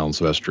Elfman and Alan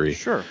Silvestri,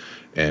 Sure.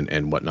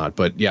 and whatnot.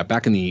 But yeah,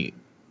 back in the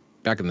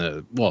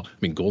well, I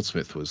mean,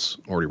 Goldsmith was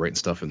already writing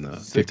stuff in the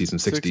 50s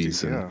and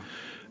 60s and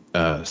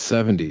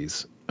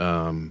 70s.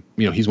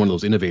 He's one of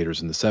those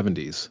innovators in the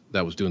 70s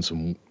that was doing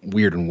some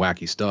weird and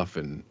wacky stuff,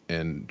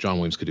 and John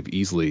Williams could have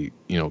easily,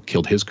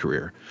 killed his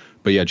career.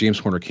 But yeah, James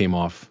Horner came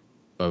off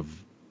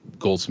of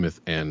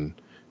Goldsmith and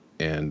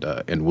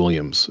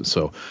Williams.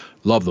 So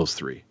love those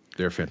three.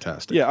 They're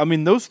fantastic. Yeah, I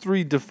mean, those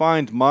three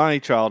defined my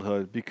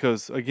childhood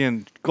because,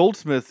 again,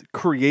 Goldsmith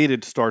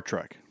created Star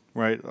Trek,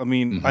 right? I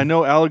mean, I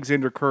know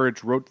Alexander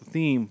Courage wrote the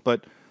theme,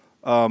 but,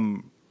 I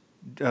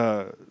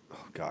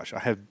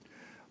have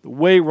the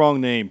way wrong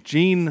name.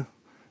 Gene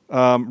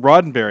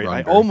Roddenberry.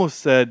 I almost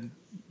said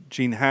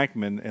Gene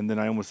Hackman, and then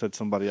I almost said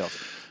somebody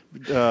else.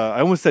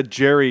 I almost said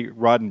Jerry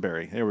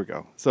Roddenberry. There we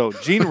go. So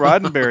Gene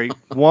Roddenberry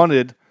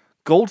wanted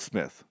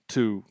Goldsmith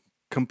to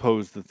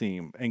compose the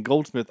theme, and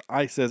Goldsmith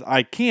says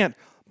I can't,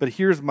 but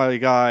here's my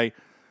guy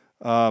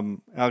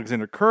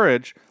Alexander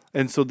Courage,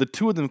 and so the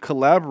two of them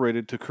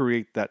collaborated to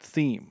create that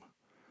theme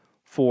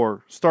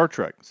for Star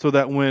Trek, so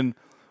that when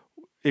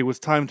it was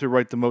time to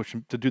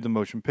do the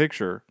motion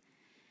picture,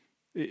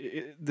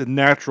 the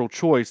natural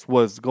choice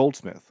was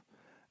Goldsmith,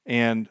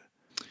 and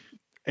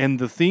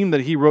the theme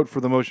that he wrote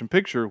for the motion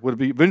picture would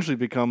eventually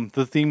become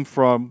the theme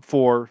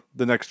for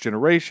The Next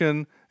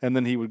Generation. And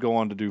then he would go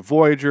on to do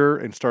Voyager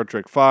and Star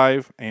Trek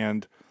 5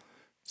 and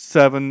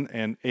 7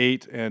 and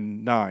 8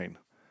 and 9.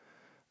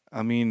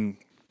 I mean,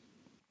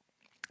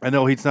 I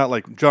know he's not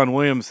like John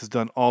Williams has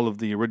done all of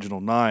the original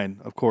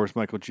 9. Of course,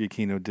 Michael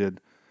Giacchino did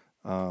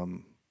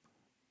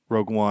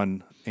Rogue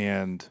One,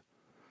 and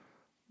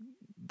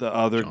the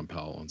other John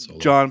Powell on Solo.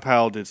 John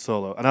Powell did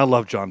Solo, and I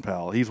love John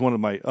Powell. He's one of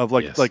my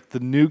like the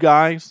new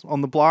guys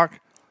on the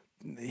block.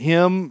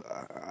 Him,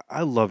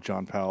 I love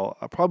John Powell.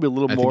 Probably a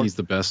little more. I think he's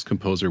the best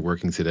composer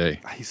working today.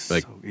 He's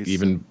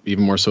even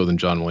more so than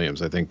John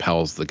Williams. I think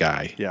Powell's the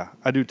guy. Yeah,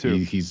 I do too.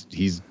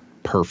 He's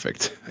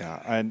perfect.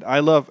 Yeah, and I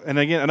love, and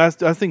again, and I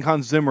think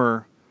Hans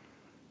Zimmer.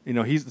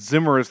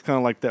 Zimmer is kind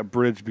of like that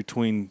bridge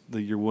between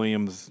your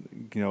Williams,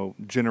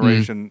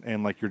 generation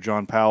and like your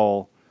John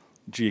Powell,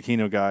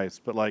 Giacchino guys.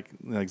 But like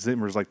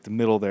Zimmer's like the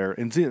middle there,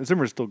 and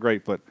Zimmer's still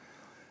great. But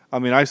I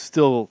mean, I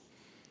still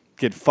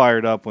get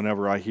fired up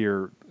whenever I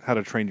hear How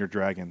to Train Your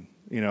Dragon.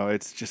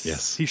 It's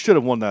just he should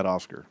have won that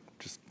Oscar.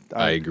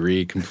 I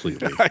agree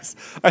completely.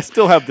 I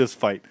still have this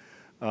fight.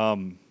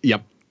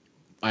 Yep,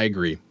 I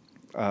agree.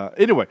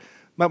 Anyway,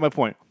 not my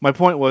point. My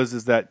point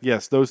is that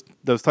yes, those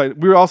titles.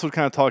 We were also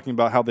kind of talking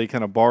about how they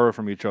kind of borrow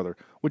from each other,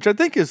 which I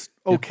think is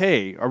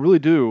okay. I really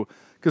do,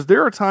 because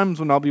there are times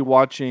when I'll be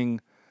watching,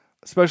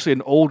 especially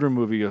an older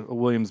movie, a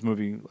Williams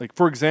movie. Like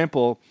for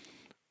example,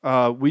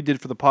 we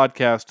did for the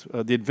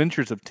podcast The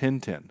Adventures of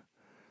Tintin,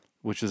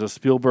 which is a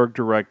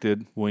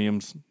Spielberg-directed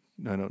Williams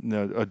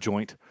a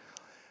joint.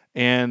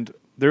 And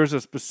there's a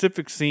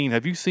specific scene.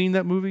 Have you seen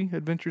that movie,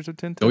 Adventures of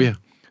Tintin? Oh, yeah.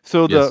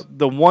 So Yes.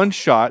 the one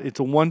shot, it's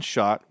a one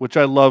shot, which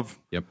I love.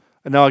 Yep.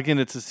 And now, again,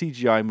 it's a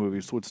CGI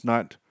movie, so it's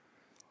not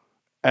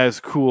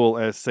as cool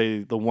as,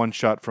 say, the one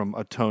shot from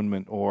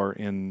Atonement or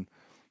in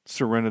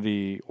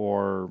Serenity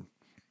or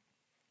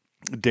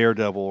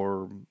Daredevil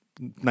or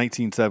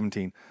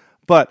 1917.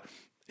 But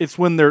it's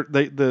when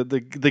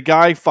the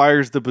guy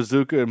fires the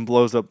bazooka and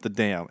blows up the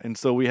dam. And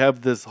so we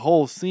have this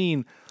whole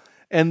scene,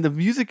 and the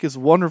music is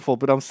wonderful,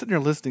 but I'm sitting there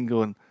listening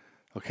going,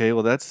 okay,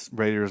 well, that's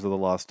Raiders of the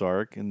Lost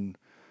Ark, and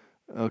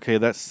okay,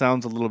 that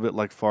sounds a little bit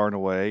like Far and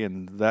Away,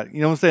 and that,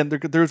 what I'm saying?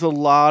 There's a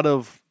lot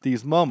of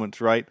these moments,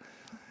 right?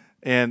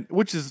 And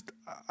which is,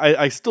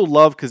 I still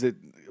love because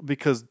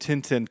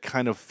Tintin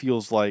kind of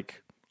feels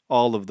like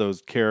all of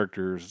those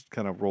characters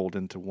kind of rolled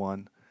into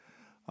one.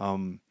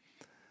 And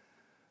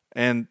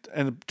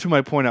to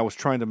my point, I was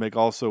trying to make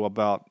also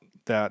about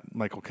that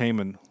Michael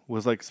Kamen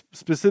was like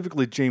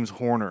specifically James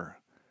Horner.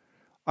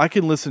 I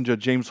can listen to a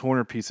James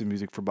Horner piece of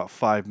music for about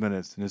 5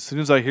 minutes, and as soon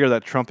as I hear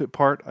that trumpet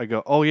part, I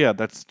go, "Oh yeah,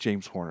 that's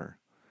James Horner."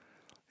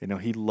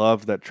 He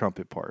loved that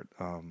trumpet part.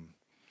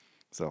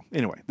 So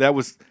anyway, that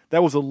was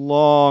a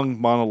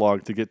long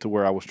monologue to get to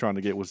where I was trying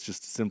to get. Was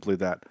just simply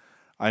that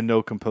I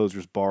know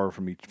composers borrow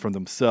from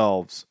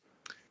themselves.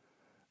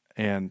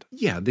 And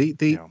yeah,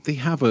 they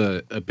have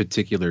a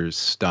particular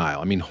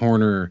style. I mean,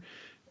 Horner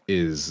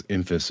is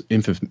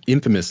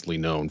infamously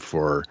known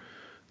for,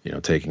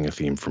 taking a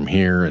theme from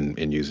here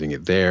and using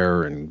it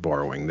there and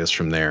borrowing this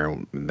from there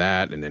and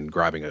that, and then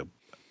grabbing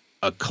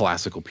a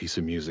classical piece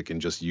of music and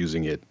just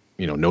using it,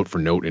 note for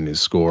note in his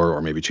score,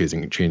 or maybe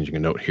changing a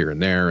note here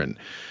and there. And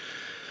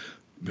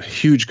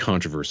huge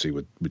controversy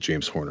with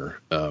James Horner,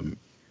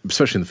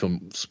 especially in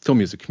the film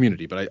music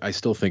community. But I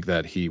still think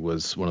that he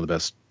was one of the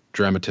best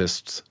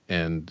dramatists,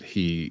 and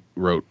he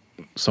wrote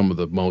some of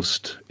the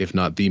most, if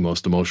not the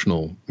most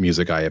emotional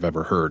music I have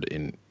ever heard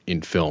in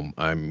in film.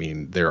 I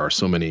mean, there are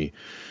so many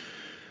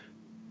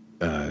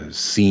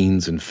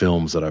scenes and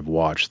films that I've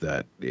watched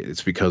that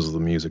it's because of the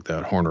music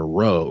that Horner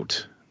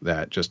wrote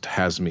that just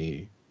has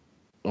me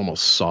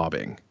almost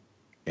sobbing.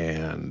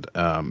 And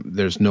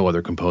there's no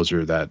other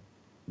composer that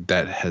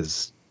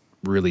has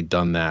really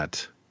done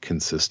that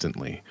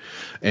consistently.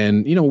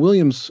 And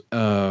Williams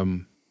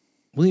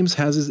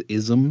has his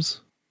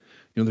isms.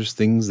 There's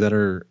things that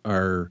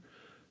are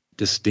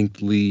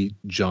distinctly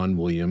John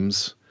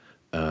Williams.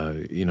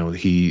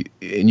 He,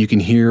 and you can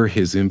hear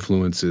his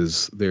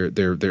influences.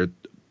 They're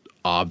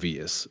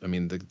obvious. I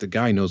mean, the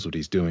guy knows what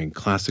he's doing.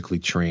 Classically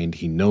trained.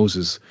 He knows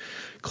his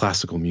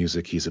classical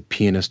music. He's a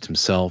pianist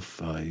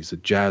himself. He's a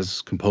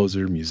jazz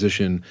composer,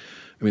 musician.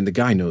 I mean, the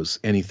guy knows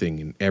anything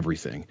and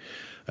everything.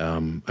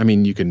 I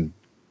mean, you can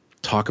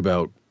talk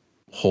about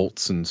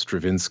Holtz and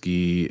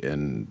Stravinsky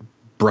and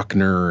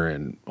Bruckner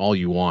and all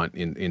you want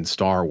in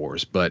Star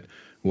Wars, but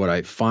what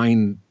I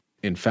found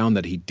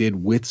that he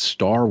did with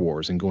Star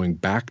Wars and going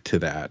back to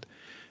that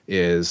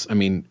is, I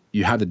mean,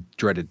 you have the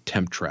dreaded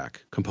temp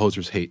track.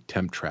 Composers hate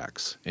temp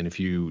tracks. And if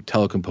you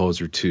tell a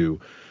composer to,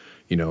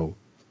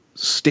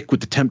 stick with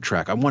the temp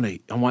track, I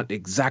want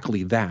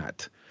exactly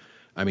that.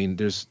 I mean,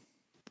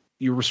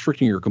 you're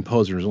restricting your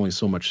composer. There's only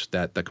so much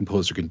that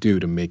composer can do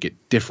to make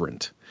it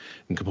different.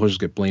 And composers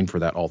get blamed for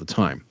that all the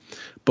time.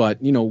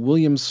 But,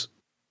 Williams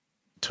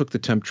took the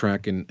temp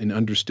track and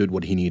understood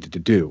what he needed to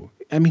do.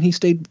 I mean, he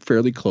stayed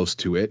fairly close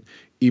to it,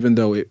 even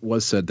though it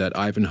was said that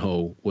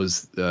Ivanhoe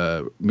was,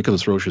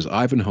 Nicholas Roche's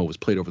Ivanhoe was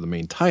played over the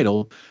main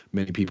title.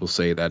 Many people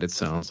say that it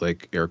sounds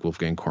like Eric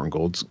Wolfgang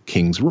Korngold's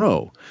King's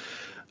Row.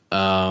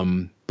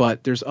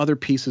 But there's other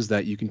pieces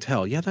that you can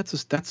tell. Yeah,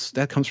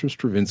 that comes from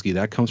Stravinsky,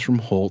 that comes from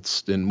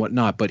Holst and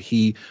whatnot. But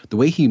the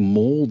way he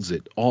molds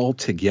it all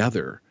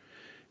together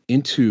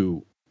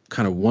into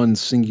kind of one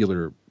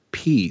singular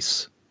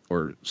piece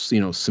or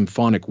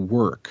symphonic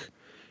work,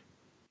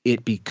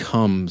 it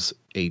becomes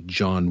a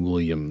John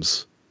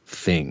Williams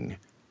thing.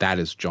 That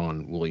is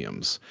John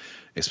Williams,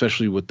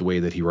 especially with the way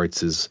that he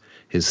writes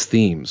his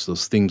themes.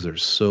 Those themes are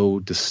so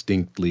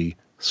distinctly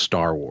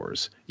Star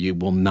Wars. You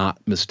will not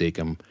mistake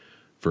them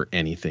for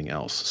anything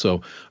else.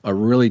 So a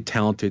really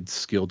talented,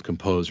 skilled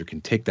composer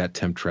can take that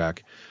temp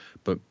track,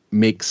 but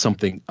make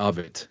something of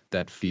it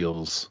that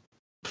feels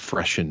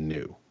fresh and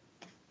new.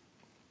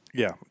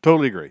 Yeah,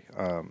 totally agree.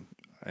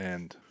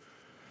 And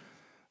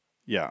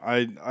yeah,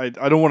 I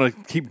don't want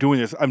to keep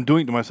doing this. I'm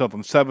doing it to myself.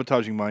 I'm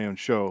sabotaging my own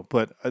show.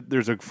 But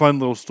there's a fun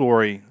little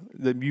story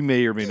that you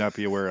may or may not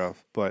be aware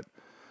of. But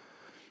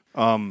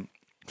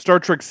Star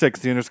Trek VI: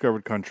 The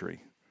Undiscovered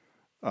Country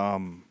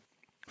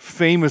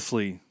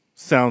famously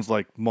sounds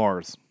like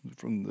Mars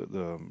from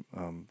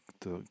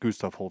the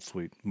Gustav Holst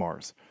suite,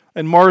 Mars.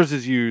 And Mars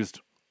is used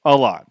a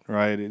lot,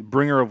 right?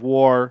 Bringer of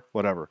War,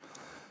 whatever.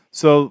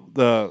 So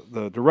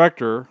the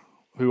director,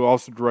 who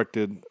also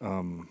directed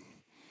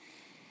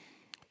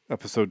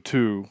Episode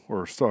 2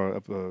 or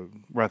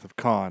Wrath of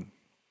Khan,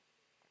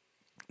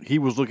 he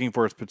was looking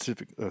for a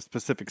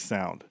specific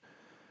sound,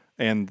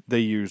 and they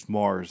used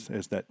Mars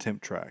as that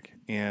temp track.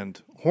 And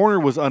Horner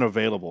was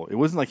unavailable. It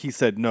wasn't like he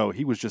said no;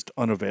 he was just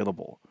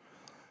unavailable.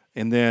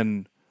 And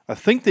then I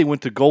think they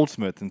went to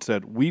Goldsmith and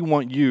said, "We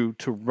want you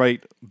to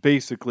write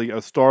basically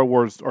a Star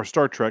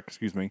Trek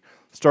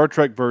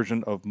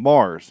version of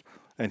Mars."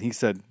 And he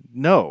said,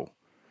 "No,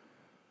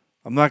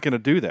 I'm not going to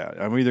do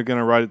that. I'm either going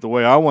to write it the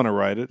way I want to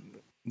write it,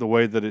 the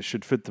way that it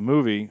should fit the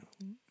movie,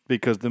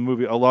 because a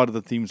lot of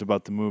the themes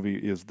about the movie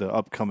is the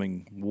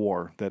upcoming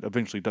war that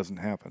eventually doesn't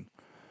happen."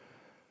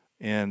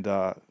 And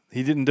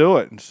he didn't do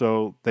it. And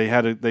so they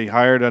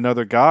hired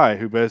another guy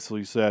who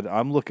basically said,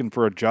 "I'm looking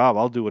for a job.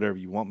 I'll do whatever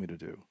you want me to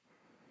do."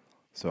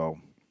 So,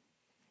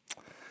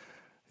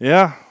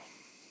 yeah.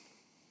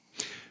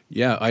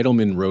 Yeah,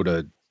 Eidelman wrote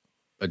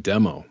a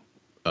demo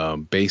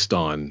based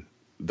on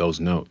those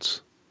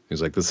notes.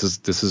 He's like, this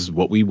is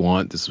what we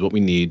want. This is what we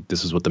need.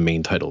 This is what the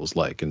main title is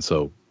like. And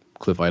so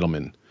Cliff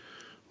Eidelman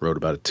wrote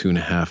about a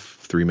 2.5,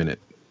 3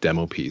 minute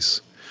demo piece.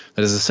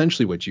 That is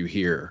essentially what you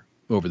hear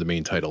over the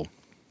main title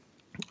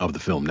of the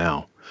film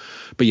now.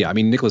 But yeah, I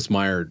mean, Nicholas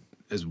Meyer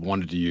has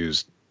wanted to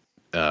use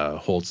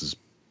Holtz's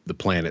The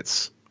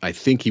Planets. I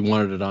think he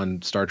wanted it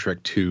on Star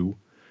Trek 2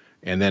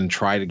 and then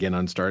tried again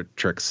on Star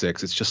Trek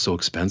 6. It's just so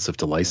expensive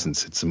to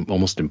license. It's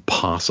almost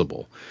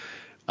impossible.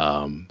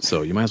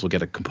 So you might as well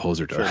get a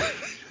composer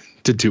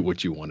to do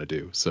what you want to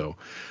do. So,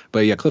 but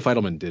yeah, Cliff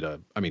Eidelman did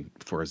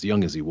for as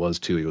young as he was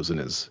too, he was in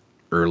his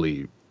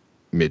early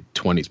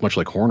mid-20s, much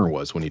like Horner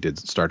was when he did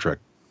Star Trek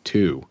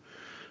 2.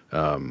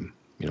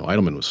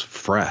 Eidelman was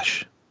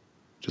fresh,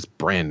 just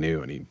brand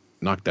new, and he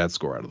knocked that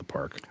score out of the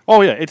park.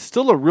 Oh yeah, it's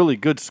still a really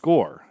good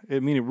score. I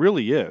mean, it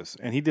really is,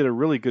 and he did a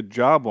really good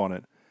job on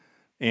it.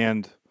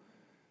 And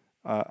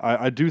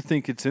I do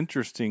think it's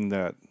interesting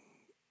that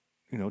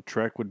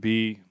Trek would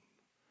be,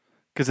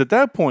 because at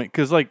that point,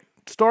 like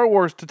Star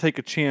Wars, to take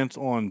a chance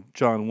on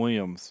John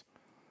Williams,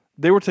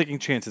 they were taking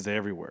chances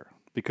everywhere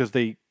because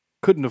they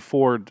couldn't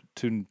afford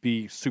to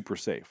be super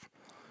safe.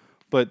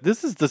 But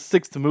this is the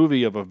 6th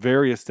movie of a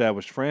very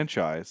established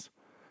franchise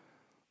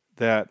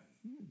that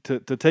to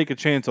take a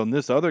chance on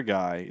this other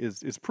guy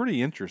is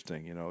pretty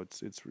interesting. You know,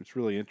 it's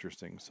really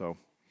interesting. So,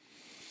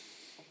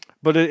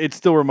 but it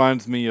still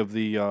reminds me of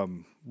the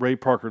Ray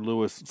Parker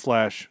Lewis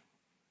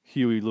 /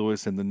 Huey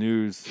Lewis in the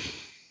News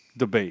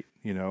debate.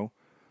 You know,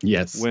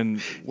 Yes.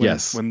 when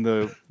Yes. when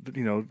the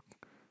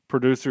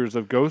producers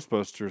of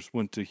Ghostbusters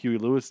went to Huey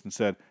Lewis and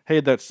said,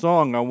 "Hey, that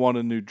song, I Want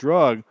a New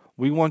Drug,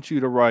 we want you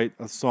to write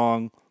a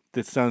song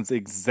that sounds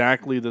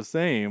exactly the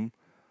same,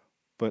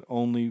 but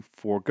only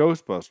for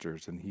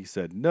Ghostbusters." And he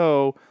said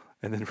no.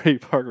 And then Ray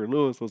Parker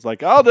Lewis was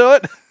like, "I'll do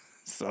it."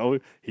 So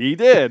he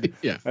did.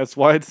 Yeah. That's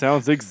why it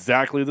sounds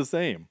exactly the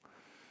same.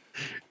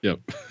 Yep.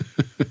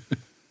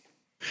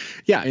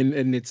 Yeah,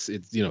 and it's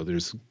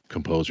there's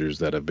composers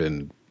that have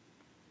been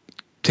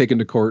taken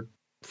to court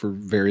for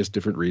various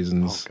different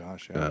reasons. Oh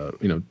gosh,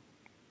 yeah.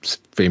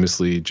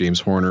 Famously James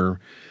Horner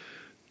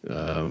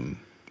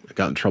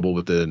got in trouble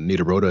with the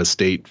Nita Rota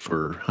estate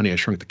for Honey, I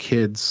Shrunk the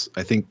Kids.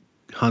 I think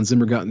Hans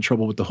Zimmer got in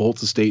trouble with the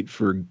Holtz estate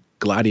for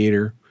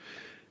Gladiator.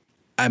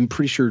 I'm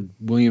pretty sure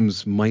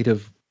Williams might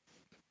have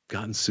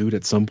gotten sued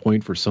at some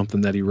point for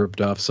something that he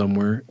ripped off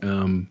somewhere.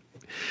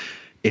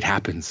 It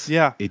happens.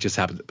 Yeah. It just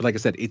happens. But like I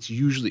said, it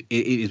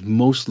is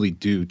mostly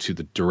due to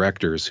the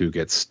directors who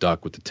get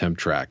stuck with the temp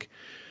track,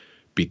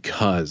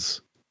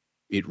 because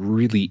it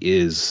really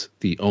is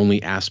the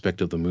only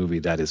aspect of the movie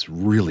that is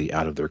really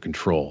out of their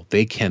control.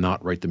 They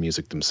cannot write the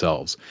music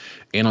themselves.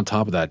 And on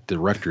top of that,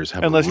 directors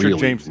have Unless a you're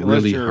really, James- really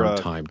unless you're, hard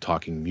time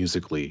talking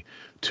musically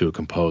to a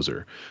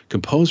composer.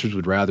 Composers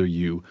would rather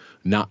you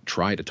not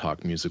try to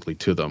talk musically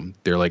to them.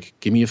 They're like,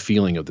 give me a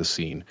feeling of the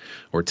scene,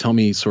 or tell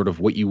me sort of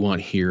what you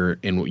want here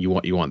and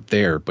what you want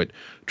there, but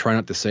try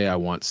not to say I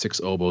want 6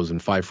 oboes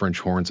and 5 French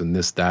horns and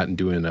this, that, and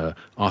doing a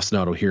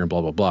ostinato here and blah,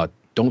 blah, blah.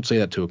 Don't say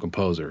that to a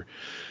composer.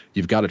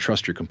 You've got to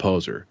trust your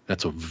composer.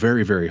 That's a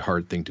very, very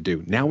hard thing to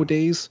do.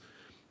 Nowadays,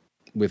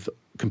 with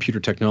computer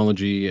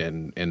technology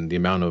and the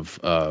amount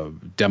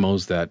of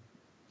demos that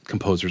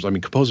composers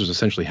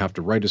essentially have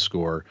to write a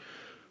score,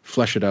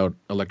 flesh it out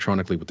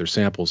electronically with their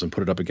samples, and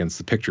put it up against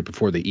the picture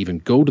before they even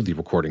go to the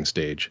recording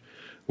stage.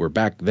 Where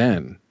back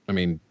then,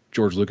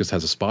 George Lucas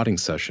has a spotting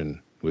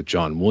session with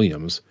John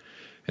Williams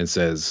and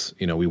says,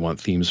 we want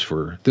themes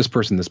for this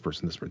person, this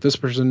person, this person, this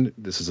person.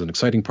 This is an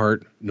exciting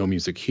part. No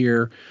music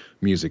here,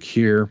 music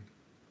here.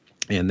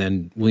 And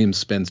then Williams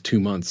spends 2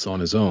 months on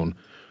his own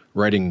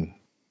writing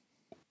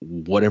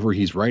whatever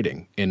he's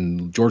writing.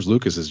 And George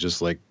Lucas is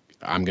just like,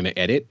 I'm going to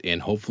edit.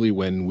 And hopefully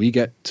when we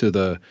get to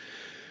the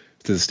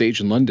stage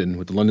in London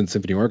with the London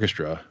Symphony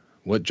Orchestra,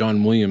 what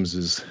John Williams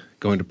is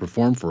going to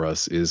perform for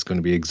us is going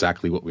to be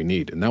exactly what we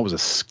need. And that's a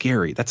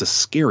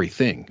scary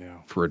thing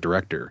for a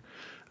director.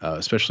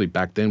 Especially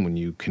back then when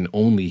you can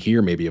only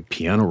hear maybe a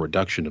piano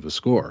reduction of a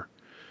score.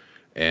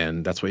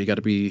 And that's why you got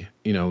to be,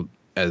 you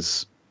got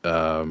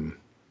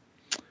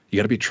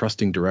to be a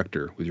trusting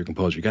director with your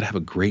composer. You got to have a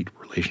great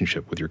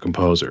relationship with your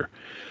composer.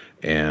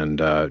 And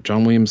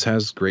John Williams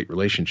has great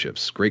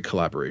relationships, great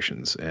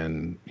collaborations.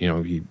 And,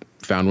 he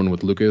found one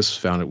with Lucas,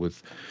 found it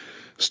with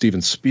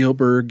Steven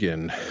Spielberg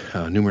and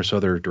numerous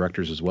other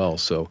directors as well.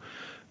 So,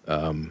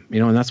 and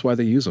that's why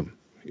they use him.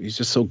 He's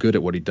just so good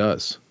at what he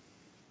does.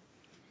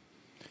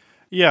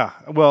 Yeah,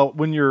 well,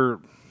 when you're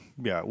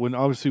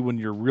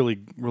really,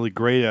 really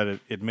great at it,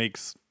 it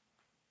makes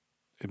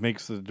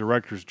the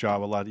director's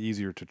job a lot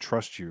easier to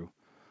trust you,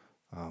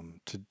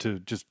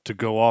 to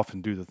go off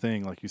and do the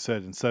thing. Like you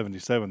said, in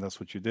 77, that's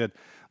what you did.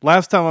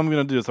 Last time I'm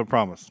going to do this, I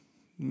promise.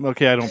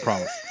 Okay, I don't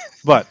promise.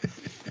 But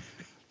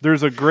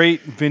there's a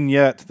great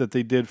vignette that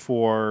they did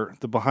for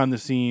the behind the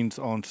scenes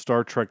on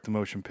Star Trek: The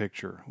Motion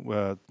Picture.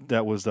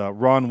 That was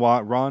Ron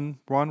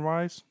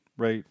Wise?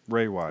 Ray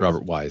Wise.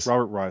 Robert Wise.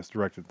 Robert Wise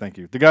directed. Thank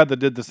you. The guy that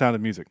did The Sound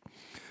of Music.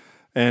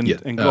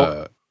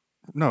 No,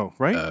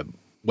 right?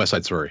 West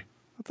Side Story.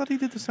 I thought he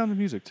did The Sound of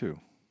Music too.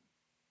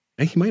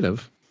 He might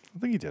have. I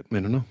think he did. I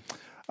don't know.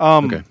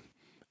 Okay.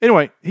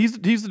 Anyway, he's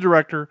the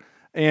director,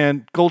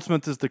 and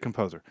Goldsmith is the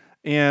composer.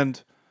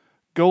 And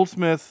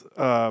Goldsmith,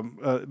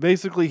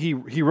 basically,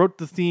 he wrote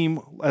the theme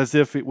as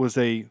if it was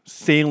a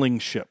sailing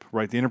ship,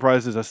 right? The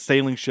Enterprise is a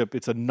sailing ship.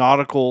 It's a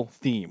nautical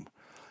theme,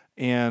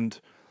 and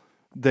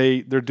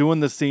they're doing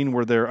the scene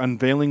where they're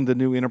unveiling the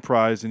new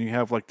Enterprise, and you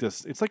have like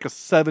this. It's like a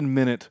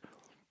 7-minute,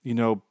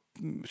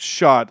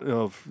 shot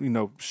of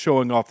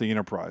showing off the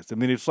Enterprise. I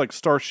mean, it's like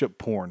Starship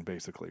porn,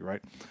 basically,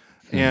 right?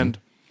 Mm-hmm.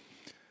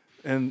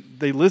 And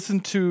they listen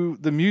to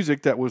the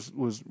music that was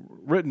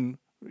written,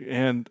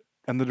 and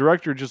the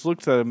director just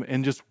looks at him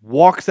and just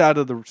walks out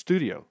of the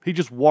studio. He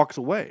just walks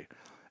away,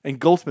 and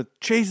Goldsmith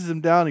chases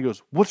him down. And he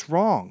goes, "What's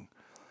wrong?"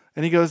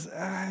 And he goes,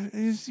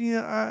 he's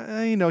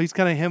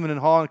kind of hemming and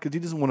hawing because he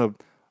doesn't want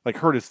to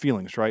hurt his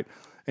feelings, right?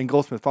 And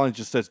Goldsmith finally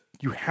just says,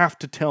 "You have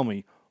to tell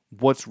me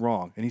what's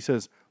wrong." And he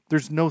says,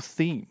 "There's no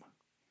theme.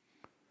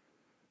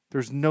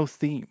 There's no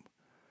theme."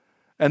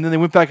 And then they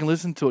went back and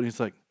listened to it, and he's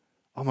like,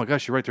 "Oh my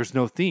gosh, you're right. There's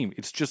no theme.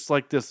 It's just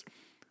like this,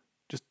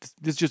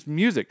 just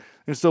music."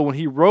 And so when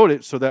he wrote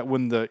it, so that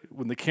when the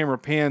camera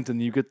pans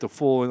and you get the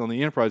full on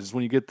the Enterprise, is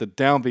when you get the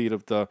downbeat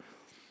of the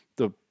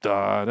the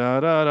da da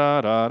da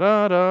da da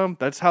da da.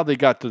 That's how they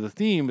got to the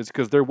theme, is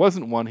because there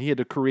wasn't one. He had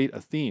to create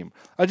a theme.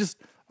 I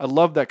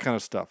love that kind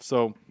of stuff.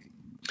 So,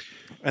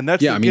 and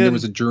that's Yeah, I mean, there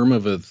was again, a germ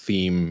of a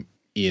theme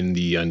in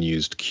the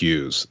unused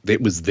cues.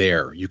 It was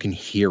there. You can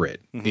hear it.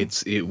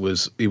 It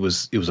was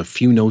a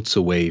few notes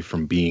away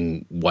from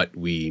being what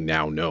we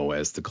now know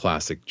as the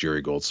classic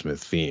Jerry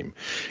Goldsmith theme.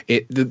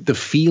 The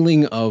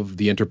feeling of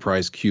the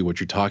Enterprise cue, what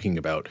you're talking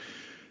about,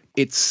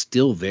 it's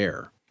still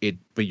there.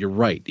 But you're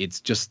right. It's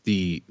just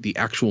the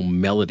actual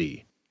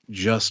melody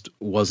just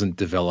wasn't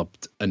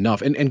developed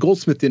enough. And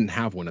Goldsmith didn't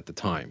have one at the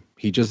time.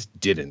 He just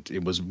didn't.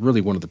 It was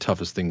really one of the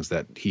toughest things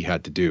that he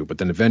had to do. But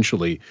then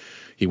eventually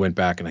he went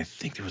back, and I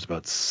think there was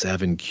about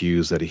 7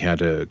 cues that he had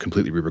to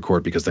completely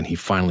re-record, because then he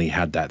finally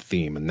had that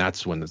theme, and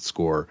that's when the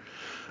score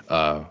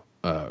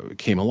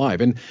came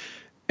alive. And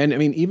I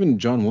mean, even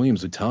John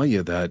Williams would tell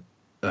you that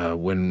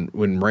when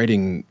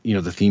writing,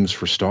 the themes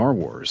for Star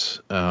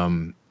Wars,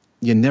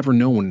 you never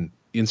know when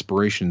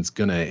inspiration's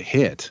gonna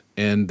hit.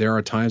 And there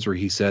are times where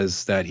he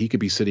says that he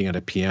could be sitting at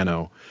a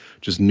piano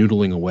just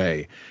noodling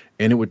away,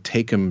 and it would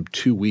take him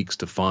 2 weeks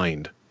to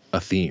find a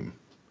theme.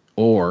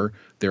 Or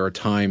there are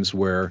times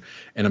where,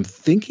 and I'm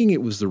thinking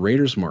it was the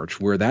Raiders March,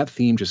 where that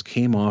theme just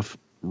came off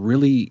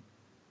really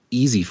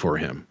easy for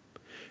him,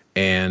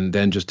 and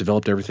then just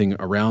developed everything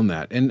around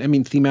that. And I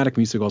mean, thematic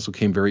music also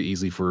came very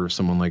easily for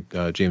someone like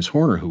James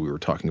Horner, who we were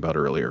talking about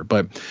earlier.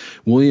 But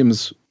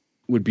Williams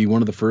would be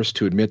one of the first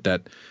to admit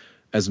that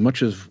as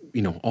much as,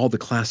 all the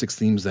classics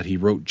themes that he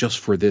wrote just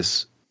for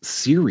this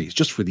series,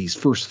 just for these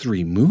first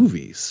 3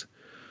 movies,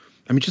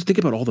 I mean, just think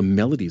about all the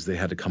melodies they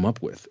had to come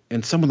up with.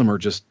 And some of them are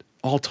just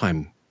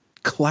all-time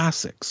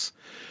classics.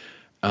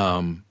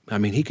 I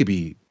mean, he could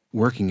be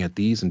working at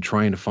these and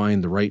trying to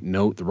find the right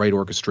note, the right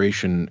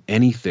orchestration,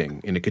 anything,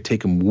 and it could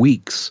take him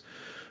weeks.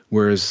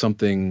 Whereas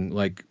something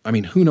like, I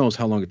mean, who knows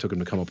how long it took him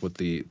to come up with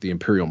the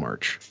Imperial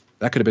March?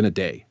 That could have been a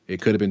day.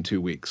 It could have been 2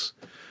 weeks.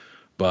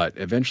 But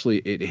eventually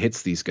it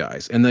hits these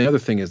guys. And the other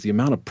thing is the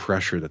amount of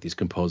pressure that these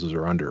composers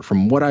are under.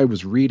 From what I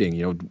was reading,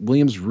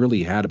 Williams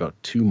really had about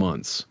 2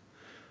 months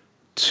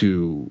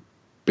to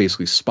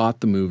basically spot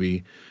the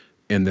movie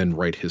and then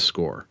write his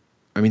score.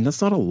 I mean,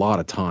 that's not a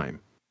lot of time.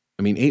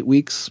 I mean, 8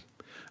 weeks,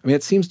 I mean,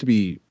 it seems to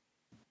be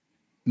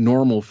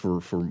normal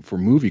for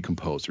movie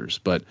composers.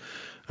 But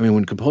I mean,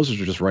 when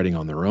composers are just writing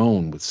on their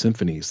own with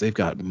symphonies, they've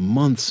got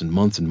months and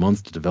months and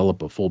months to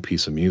develop a full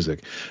piece of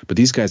music. But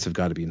these guys have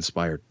got to be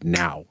inspired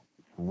now,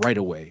 right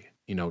away.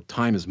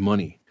 Time is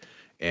money,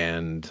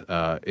 and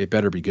it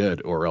better be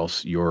good, or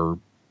else you're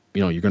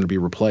going to be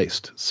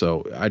replaced.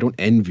 So I don't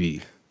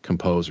envy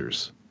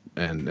composers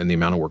and the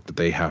amount of work that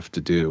they have to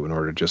do in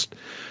order to just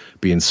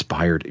be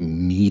inspired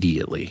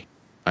immediately.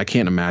 I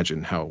can't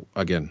imagine how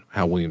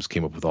Williams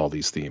came up with all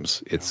these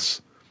themes.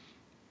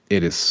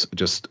 It is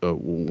just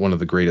one of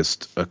the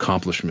greatest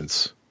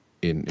accomplishments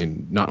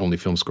in not only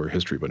film score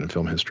history, but in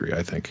film history,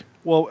 I think.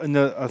 well, and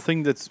a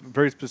thing that's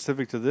very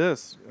specific to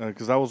this,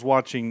 because I was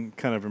watching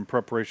kind of in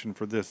preparation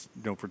for this,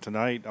 for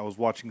tonight, I was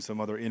watching some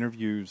other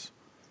interviews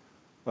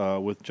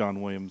with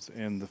John Williams,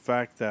 and the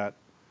fact that,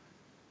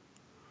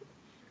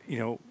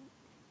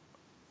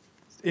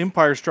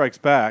 Empire Strikes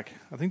Back,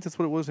 I think that's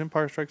what it was,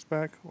 Empire Strikes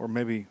Back, or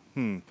maybe,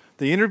 the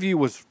interview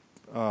was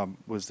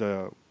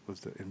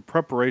in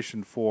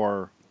preparation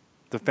for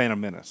The Phantom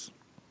Menace.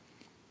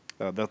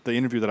 The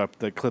interview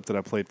the clip that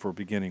I played for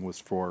beginning was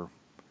for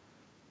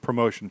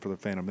promotion for The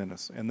Phantom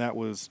Menace, and that's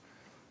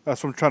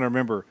what I'm trying to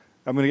remember.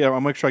 I'm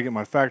gonna make sure I get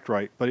my fact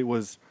right, but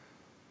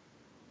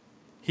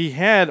he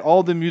had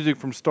all the music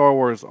from Star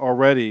Wars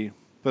already,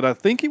 but I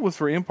think it was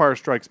for Empire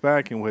Strikes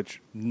Back, in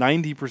which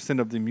 90%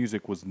 of the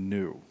music was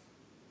new.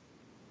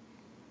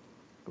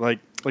 Like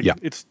Yeah.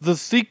 It's the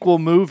sequel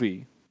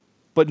movie,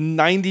 but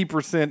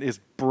 90% is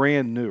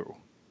brand new.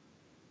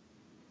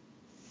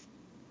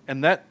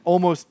 And that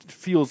almost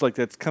feels like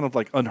that's kind of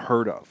like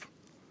unheard of.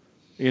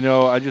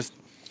 I just,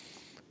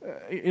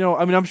 I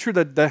mean, I'm sure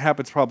that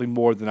happens probably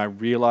more than I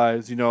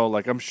realize.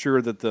 I'm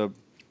sure that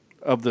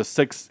of the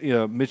 6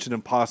 Mission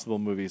Impossible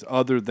movies,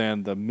 other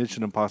than the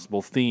Mission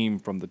Impossible theme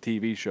from the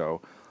TV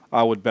show,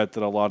 I would bet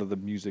that a lot of the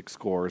music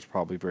score is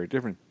probably very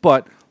different.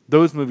 But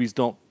those movies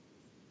don't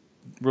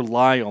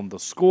rely on the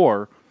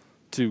score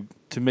to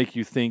make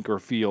you think or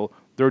feel.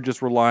 They're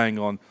just relying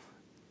on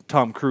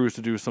Tom Cruise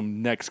to do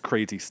some next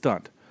crazy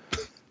stunt.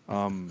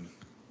 But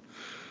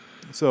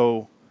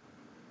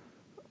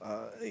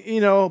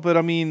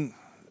I mean,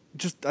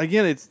 just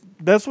again,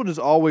 that's what has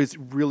always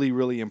really,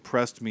 really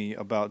impressed me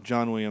about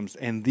John Williams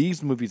and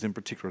these movies in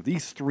particular,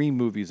 these 3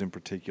 movies in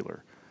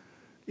particular,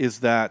 is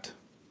that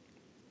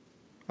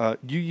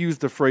you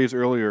used the phrase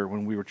earlier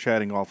when we were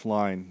chatting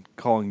offline,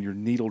 calling your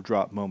needle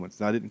drop moments.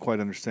 And I didn't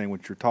quite understand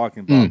what you're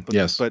talking about.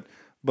 Yes.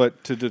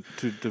 But to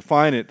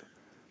define it,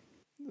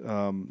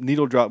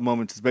 needle drop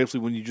moments is basically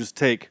when you just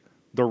take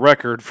the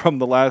record from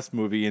the last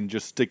movie and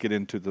just stick it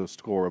into the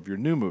score of your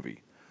new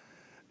movie.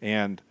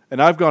 And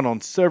I've gone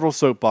on several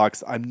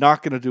soapboxes. I'm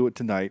not going to do it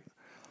tonight.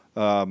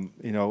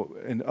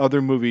 in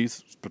other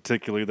movies,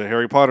 particularly the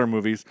Harry Potter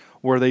movies,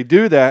 where they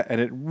do that,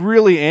 and it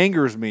really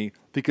angers me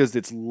because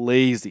it's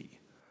lazy.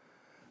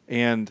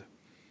 And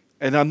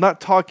I'm not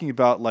talking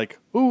about like,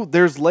 ooh,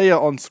 there's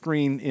Leia on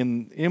screen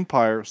in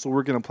Empire, so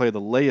we're going to play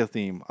the Leia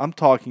theme. I'm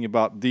talking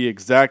about the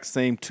exact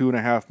same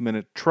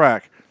 2.5-minute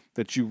track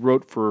that you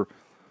wrote for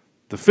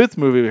the 5th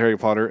movie of Harry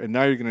Potter, and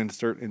now you're going to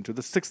insert into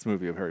the 6th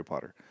movie of Harry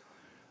Potter.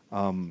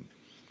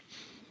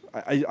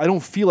 I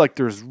don't feel like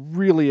there's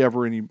really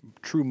ever any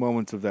true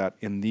moments of that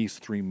in these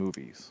 3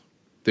 movies.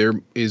 There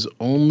is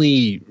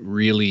only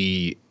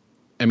really,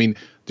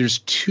 there's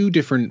 2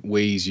 different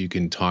ways you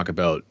can talk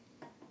about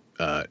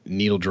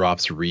needle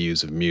drops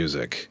reuse of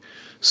music.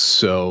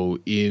 So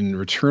in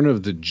Return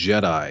of the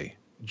Jedi,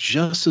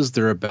 just as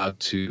they're about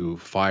to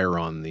fire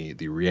on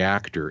the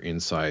reactor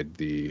inside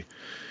the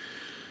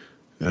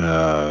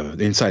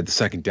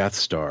second Death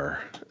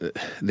Star,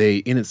 they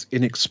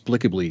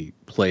inexplicably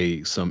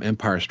play some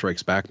Empire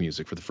Strikes Back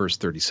music for the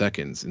first 30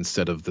 seconds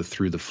instead of the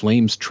Through the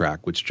Flames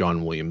track, which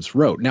John Williams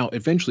wrote. Now,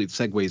 eventually it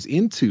segues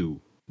into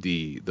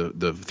the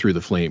Through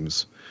the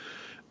Flames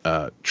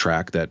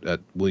track that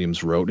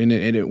Williams wrote, and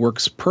it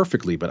works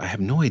perfectly, but I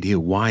have no idea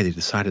why they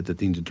decided that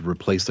they needed to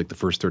replace like the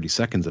first 30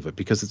 seconds of it,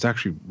 because it's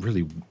actually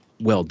really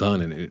well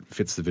done and it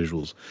fits the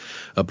visuals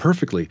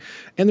perfectly.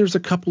 And there's a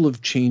couple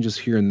of changes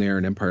here and there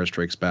in Empire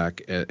Strikes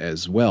Back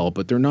as well,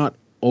 but they're not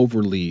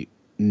overly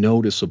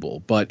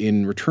noticeable. But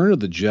in Return of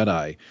the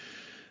Jedi,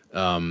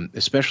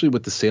 especially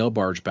with the sail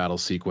barge battle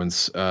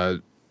sequence,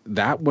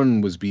 that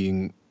one was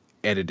being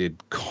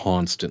edited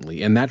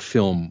constantly, and that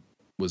film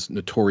was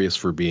notorious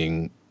for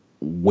being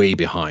way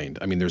behind.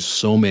 I mean, there's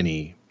so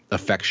many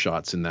effect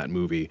shots in that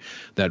movie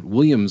that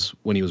Williams,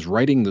 when he was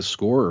writing the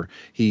score,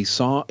 he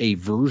saw a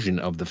version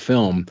of the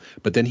film,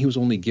 but then he was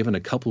only given a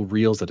couple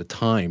reels at a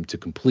time to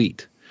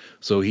complete.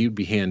 So he would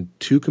be handed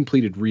 2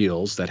 completed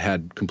reels that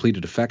had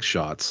completed effect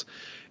shots,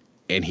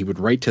 and he would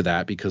write to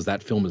that because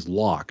that film is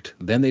locked.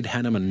 Then they'd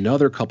hand him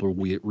another couple of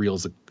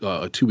reels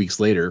 2 weeks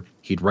later.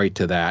 He'd write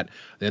to that.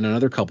 Then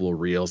another couple of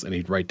reels, and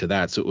he'd write to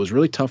that. So it was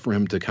really tough for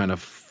him to kind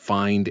of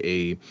find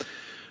an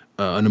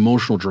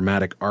emotional,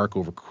 dramatic arc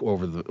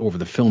over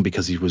the film,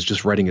 because he was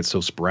just writing it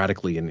so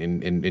sporadically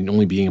and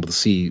only being able to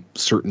see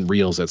certain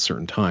reels at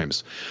certain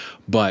times.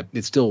 But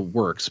it still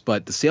works.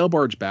 But the sail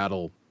barge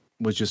battle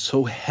was just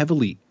so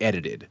heavily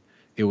edited.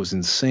 It was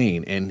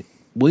insane. And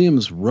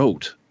Williams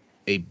wrote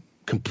a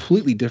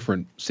completely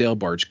different sail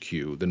barge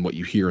cue than what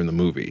you hear in the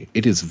movie.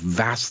 It is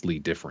vastly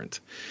different.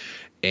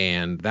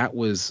 And that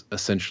was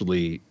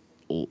essentially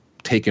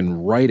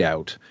taken right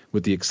out,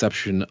 with the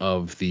exception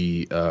of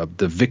the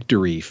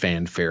victory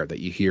fanfare that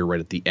you hear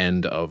right at the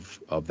end of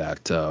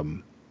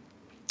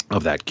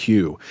that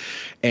cue.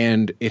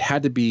 And it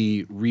had to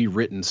be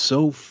rewritten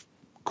so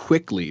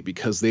quickly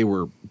because they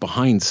were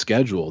behind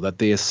schedule that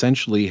they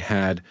essentially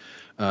had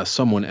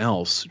someone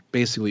else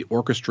basically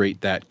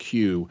orchestrate that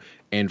cue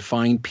and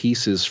find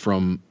pieces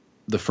from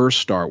the first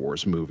Star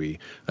Wars movie,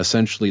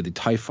 essentially the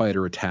TIE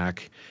fighter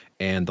attack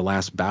and the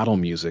last battle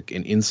music,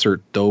 and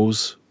insert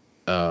those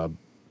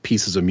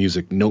pieces of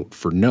music note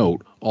for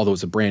note, although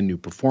it's a brand new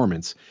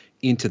performance,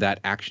 into that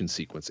action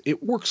sequence.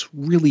 It works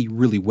really,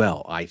 really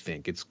well, I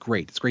think. It's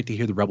great. It's great to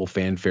hear the Rebel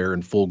fanfare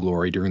in full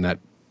glory during that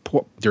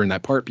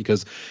part,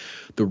 because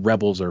the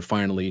Rebels are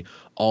finally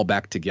all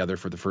back together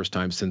for the first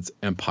time since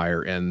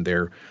Empire, and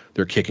they're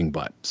kicking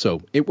butt.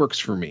 So it works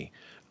for me.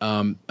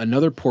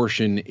 Another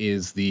portion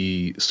is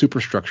the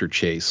superstructure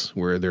chase,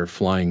 where they're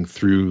flying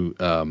through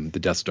the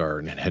Death Star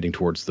and heading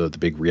towards the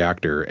big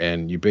reactor,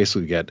 and you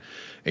basically get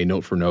a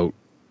note-for-note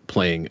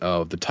playing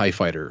of the TIE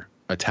fighter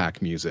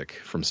attack music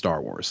from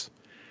Star Wars.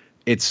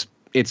 It's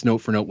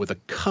note-for-note with a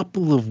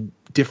couple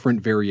of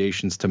different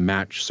variations to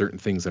match certain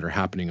things that are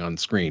happening on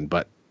screen,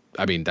 but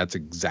I mean, that's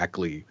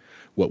exactly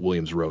what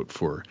Williams wrote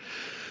for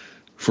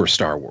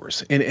Star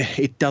Wars, and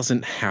it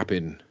doesn't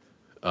happen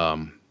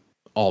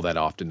all that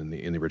often in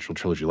the original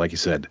trilogy. Like you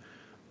said,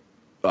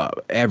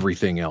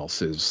 everything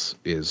else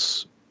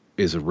is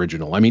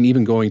original. I mean,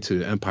 even going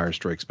to Empire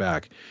Strikes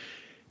Back,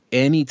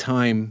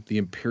 anytime the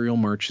Imperial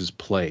March is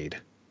played,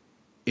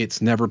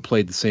 it's never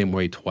played the same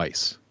way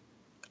twice.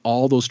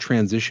 All those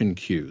transition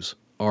cues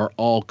are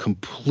all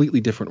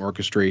completely different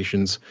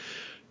orchestrations,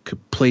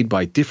 played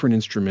by different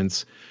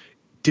instruments,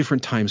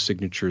 different time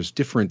signatures,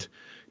 different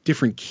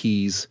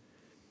keys.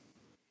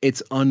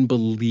 It's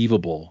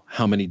unbelievable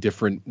how many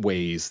different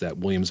ways that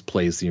Williams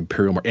plays the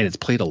Imperial March, and it's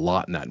played a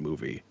lot in that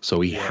movie.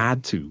 So he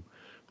had to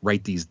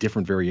write these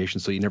different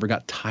variations so you never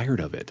got tired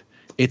of it.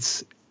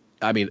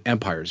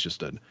 Empire is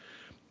just an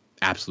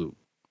absolute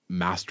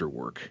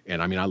masterwork.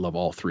 And I mean, I love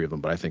all 3 of them,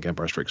 but I think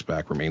Empire Strikes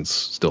Back remains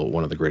still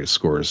one of the greatest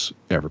scores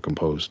ever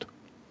composed.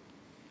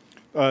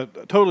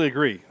 Totally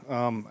agree.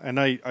 And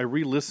I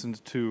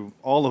re-listened to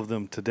all of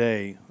them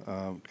today,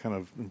 kind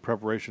of in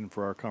preparation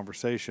for our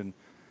conversation.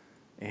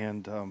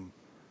 And,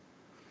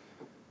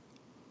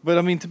 but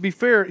I mean, to be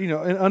fair, and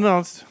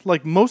unannounced,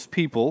 like most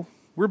people,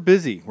 we're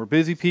busy. We're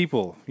busy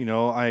people.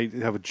 I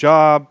have a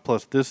job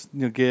plus this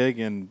gig,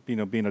 and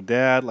being a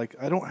dad. Like,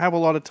 I don't have a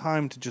lot of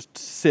time to just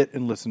sit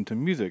and listen to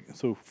music.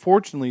 So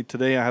fortunately,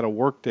 today I had a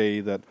work day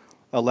that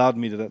allowed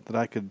me that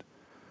I could.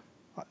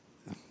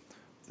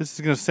 This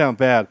is going to sound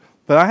bad,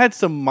 but I had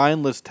some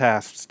mindless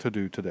tasks to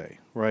do today.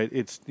 Right?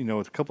 It's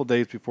it's a couple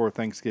days before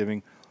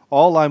Thanksgiving.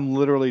 All I'm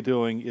literally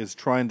doing is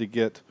trying to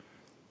get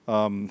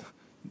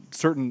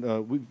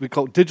certain we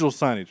call it digital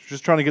signage.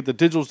 Just trying to get the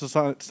digital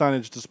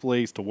signage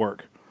displays to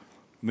work.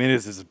 I mean,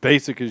 it's as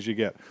basic as you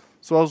get.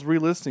 So I was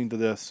re-listening to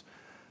this,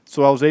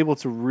 so I was able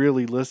to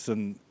really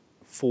listen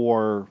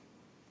for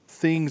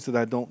things that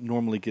I don't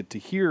normally get to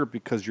hear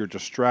because you're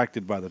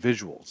distracted by the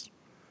visuals,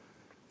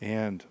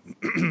 and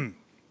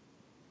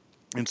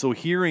and so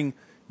hearing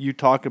you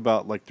talk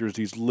about, like, there's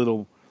these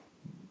little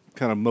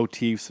kind of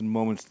motifs and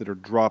moments that are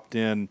dropped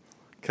in,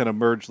 kind of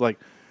merged. Like,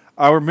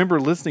 I remember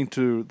listening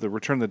to the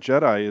Return of the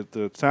Jedi,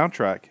 the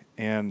soundtrack,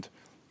 and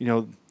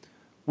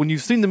when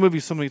you've seen the movie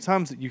so many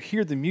times that you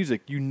hear the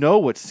music, you know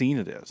what scene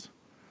it is,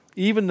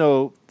 even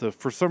though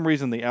for some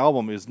reason the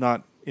album is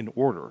not in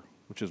order,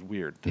 which is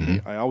weird to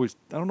me. I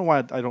don't know why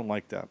I don't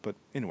like that, but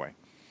anyway.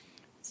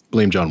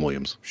 Blame John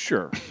Williams.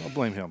 Sure, I'll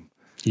blame him.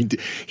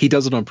 He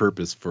does it on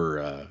purpose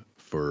for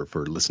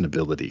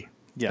listenability.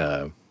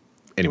 Yeah.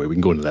 Anyway, we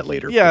can go into that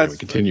later. Yeah, anyway,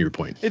 continue your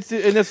point. And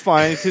it's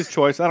fine. It's his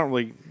choice. I don't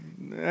really.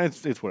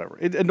 It's whatever.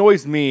 It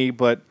annoys me,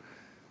 but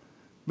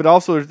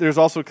also there's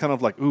also kind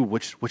of like, ooh,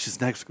 which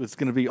is next? It's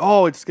going to be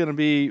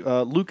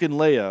Luke and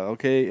Leia,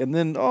 okay, and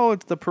then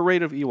it's the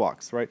parade of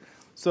Ewoks, right?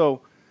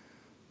 So,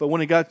 but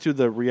when it got to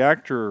the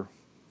reactor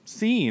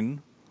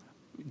scene,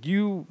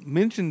 you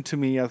mentioned to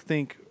me, I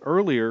think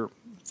earlier,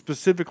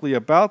 specifically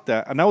about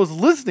that, and I was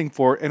listening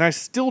for it, and I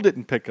still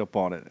didn't pick up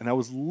on it, and I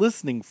was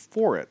listening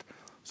for it.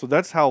 So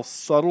that's how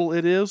subtle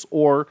it is,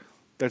 or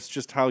that's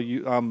just how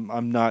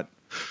I'm not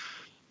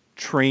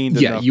trained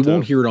enough. Yeah, you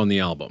won't hear it on the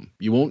album.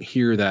 You won't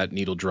hear that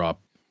needle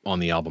drop on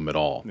the album at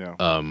all. Yeah.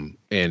 And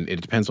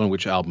it depends on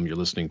which album you're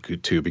listening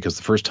to, because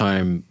the first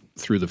time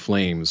Through the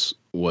Flames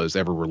was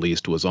ever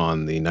released was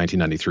on the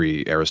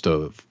 1993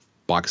 Arista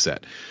box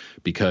set,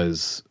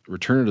 because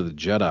Return of the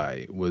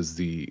Jedi was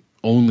the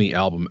only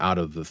album out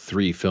of the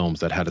 3 films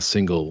that had a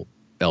single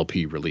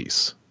LP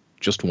release.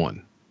 Just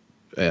one.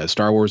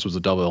 Star Wars was a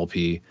double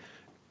LP,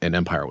 and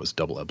Empire was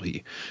double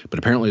LP. But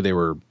apparently they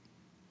were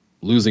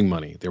losing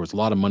money. There was a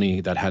lot of money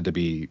that had to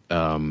be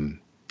given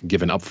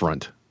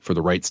upfront for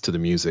the rights to the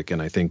music.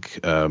 And I think,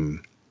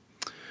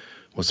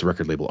 what's the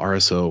record label?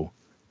 RSO.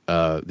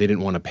 They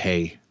didn't want to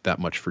pay that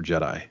much for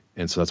Jedi.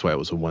 And so that's why it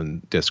was a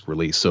 1-disc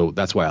release. So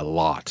that's why a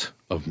lot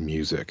of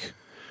music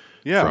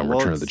from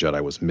Return of the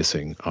Jedi was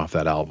missing off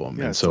that album.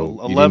 Yeah, and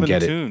so you didn't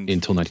get it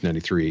until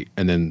 1993.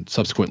 And then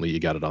subsequently you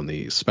got it on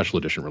the special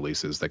edition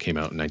releases that came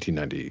out in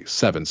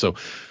 1997. So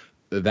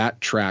that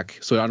track,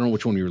 so I don't know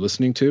which one you were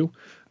listening to,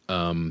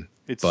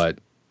 but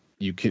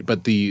you can,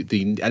 but the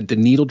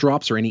needle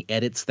drops or any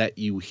edits that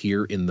you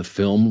hear in the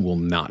film will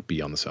not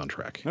be on the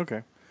soundtrack.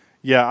 Okay.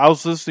 Yeah, I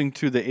was listening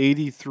to the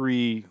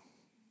 83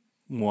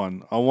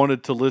 one. I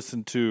wanted to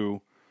listen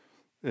to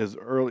as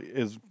early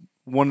as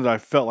one that I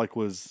felt like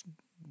was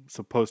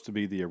supposed to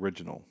be the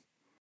original.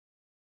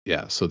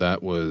 Yeah, so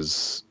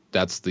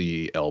that's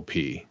the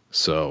LP.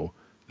 So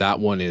that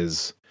one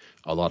is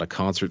a lot of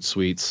concert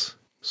suites.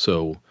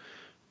 So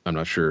I'm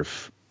not sure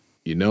if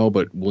you know,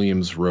 but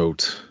Williams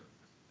wrote,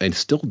 and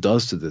still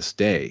does to this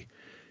day,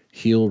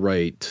 he'll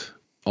write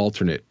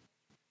alternate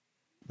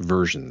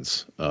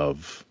versions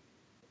of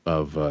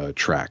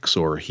tracks,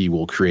 or he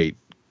will create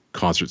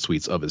concert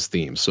suites of his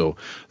themes. So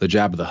the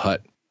Jabba the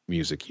Hutt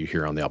music you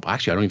hear on the album,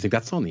 actually I don't even think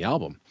that's on the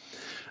album.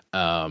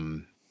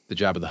 The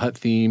Jabba the Hutt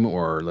theme,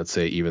 or let's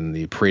say even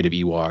the Parade of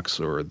Ewoks,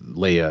 or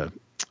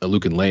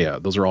Luke and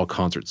Leia, those are all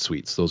concert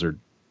suites. Those are,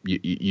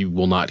 you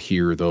will not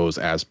hear those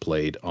as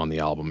played on the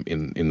album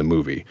in the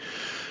movie.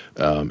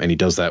 And he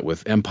does that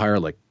with Empire,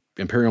 like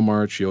Imperial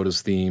March,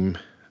 Yoda's theme.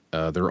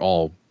 They're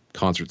all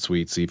concert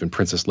suites. Even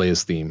Princess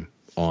Leia's theme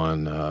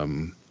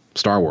on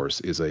Star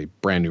Wars is a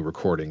brand new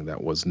recording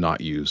that was not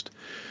used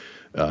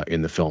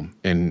in the film.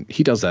 And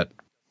he does that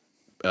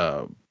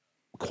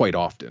quite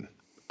often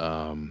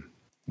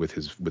with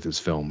his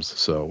films.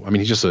 So I mean,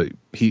 he's just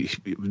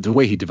the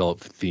way he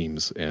developed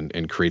themes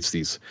and creates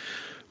these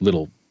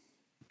little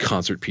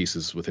concert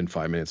pieces within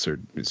 5 minutes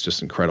it's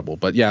just incredible.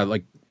 But yeah,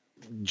 like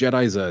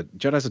Jedi's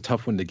a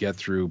tough one to get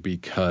through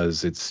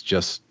because it's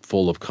just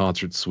full of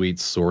concert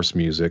suites, source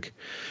music,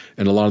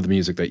 and a lot of the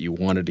music that you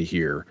wanted to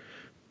hear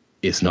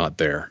is not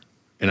there.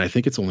 And I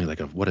think it's only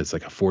like a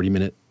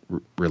 40-minute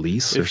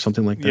release or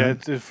something like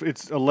that. Yeah,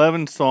 it's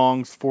 11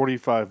 songs,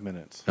 45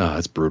 minutes. Oh,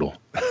 that's brutal.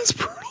 That's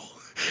brutal.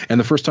 And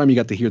the first time you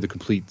got to hear the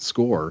complete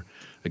score,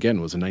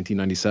 again, was in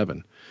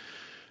 1997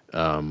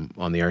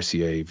 on the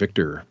RCA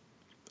Victor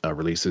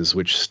releases,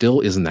 which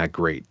still isn't that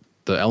great.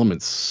 The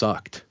elements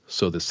sucked,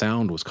 so the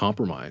sound was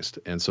compromised.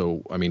 And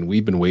so, I mean,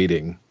 we've been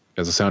waiting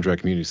as a soundtrack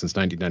community since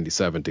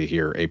 1997 to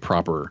hear a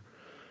proper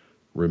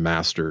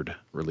remastered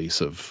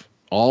release of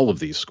all of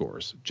these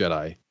scores,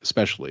 Jedi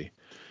especially,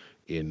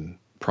 in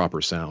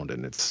proper sound,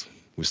 and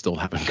we still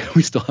haven't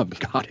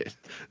got it.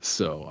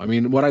 So, I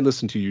mean, what I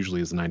listen to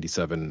usually is the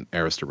 97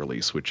 Arista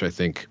release, which I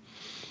think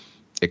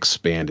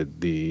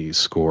expanded the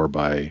score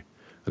by,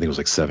 I think it was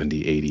like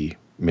 70, 80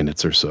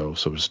 minutes or so.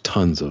 So there's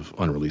tons of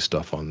unreleased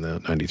stuff on the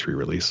 93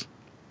 release.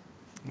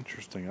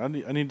 Interesting. I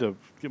need to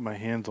get my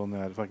hands on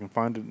that if I can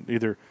find it.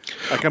 Either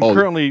like I'm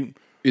currently.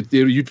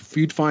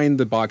 You'd find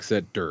the box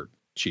set dirt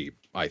cheap,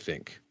 I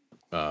think.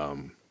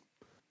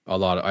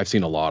 I've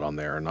seen a lot on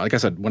there, and like I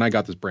said, when I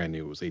got this brand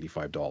new, it was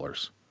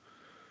 $85.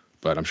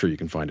 But I'm sure you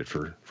can find it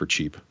for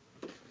cheap.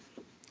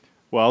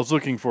 Well, I was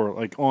looking for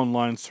like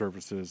online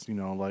services,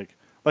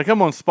 like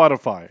I'm on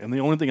Spotify, and the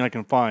only thing I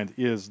can find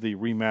is the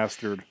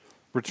remastered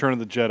Return of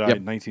the Jedi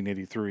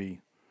 1983.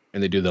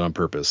 And they do that on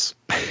purpose.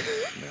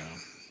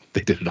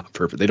 They did it on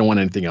purpose. They don't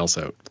want anything else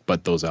out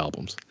but those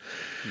albums.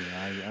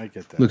 Yeah, I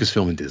get that.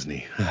 Lucasfilm and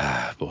Disney.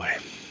 Boy.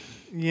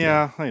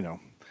 Yeah, I know.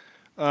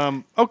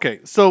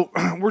 Okay, so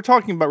we're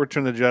talking about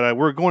Return of the Jedi.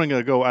 We're going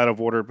to go out of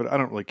order, but I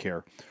don't really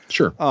care.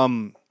 Sure.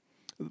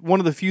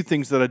 One of the few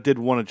things that I did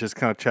want to just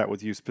kind of chat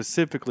with you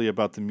specifically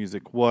about the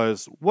music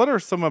was, what are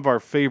some of our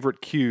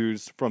favorite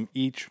cues from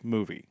each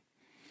movie?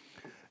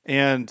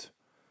 And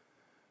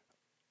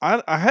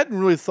I hadn't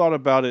really thought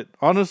about it,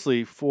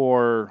 honestly,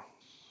 for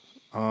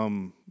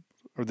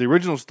the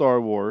original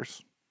Star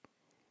Wars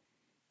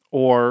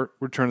or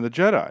Return of the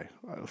Jedi.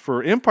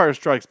 For Empire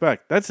Strikes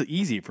Back, that's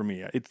easy for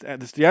me.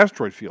 It's the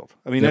asteroid field.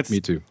 I mean,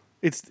 me too.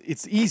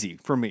 It's easy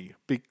for me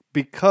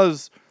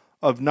because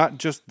of not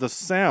just the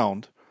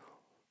sound,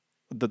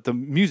 the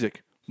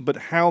music, but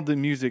how the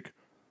music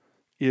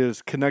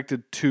is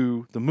connected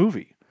to the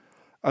movie.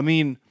 I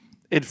mean,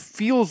 it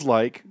feels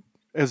like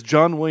as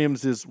John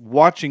Williams is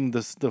watching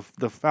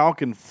the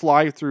Falcon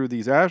fly through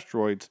these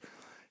asteroids,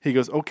 he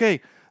goes,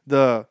 okay,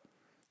 the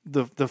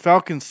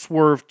Falcon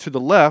swerved to the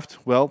left.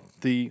 Well,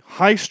 the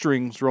high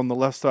strings are on the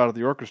left side of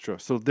the orchestra,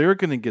 so they're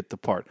going to get the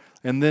part.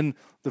 And then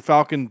the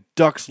Falcon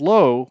ducks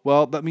low.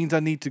 Well, that means I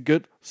need to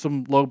get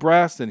some low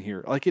brass in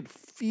here. Like, it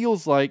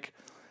feels like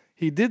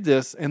he did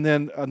this. And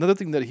then another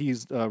thing that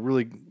he's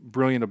really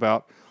brilliant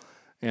about,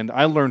 and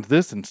I learned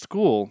this in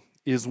school,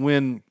 is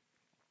when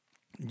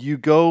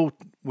the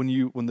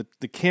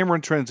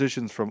camera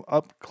transitions from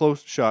up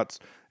close shots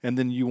and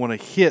then you want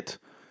to hit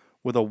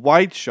with a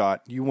wide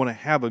shot, you want to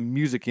have a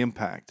music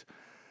impact.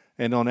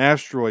 And on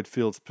Asteroid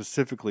Field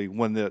specifically,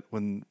 when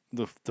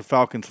the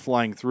Falcon's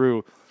flying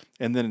through,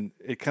 and then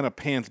it kind of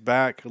pans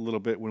back a little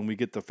bit when we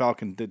get the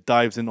Falcon that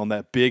dives in on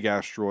that big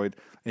asteroid,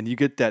 and you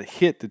get that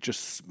hit that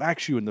just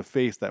smacks you in the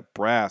face, that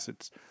brass.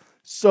 It's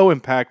so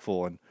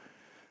impactful, and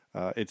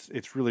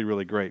it's really,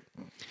 really great.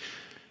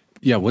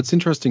 Yeah, what's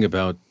interesting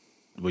about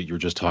what you were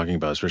just talking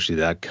about, especially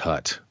that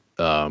cut,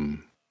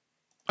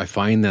 I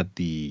find that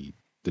the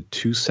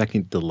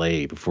 2-second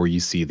delay before you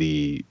see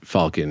the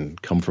Falcon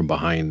come from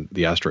behind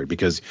the asteroid,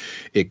 because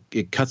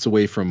it cuts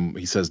away from,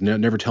 he says,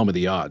 never tell me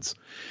the odds.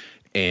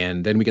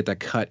 And then we get that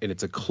cut, and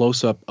it's a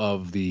close-up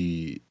of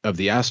the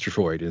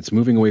asteroid, and it's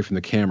moving away from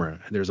the camera.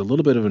 There's a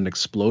little bit of an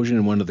explosion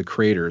in one of the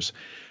craters,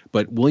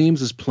 but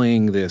Williams is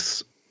playing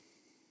this,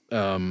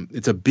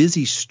 it's a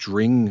busy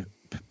string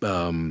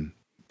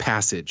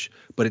passage,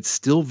 but it's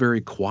still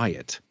very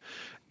quiet.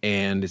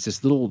 And it's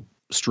this little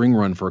string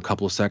run for a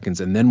couple of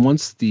seconds, and then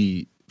once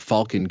the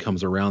Falcon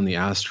comes around the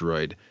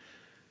asteroid,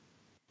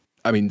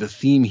 I mean, the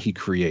theme he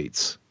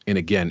creates, and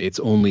again,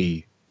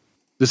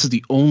 this is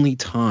the only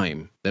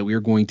time that we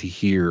are going to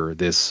hear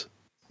this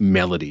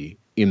melody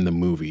in the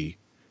movie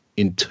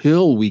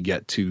until we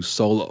get to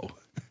Solo,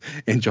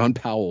 and John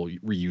Powell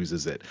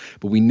reuses it,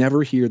 but we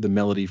never hear the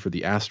melody for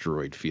the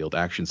asteroid field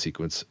action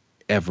sequence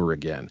ever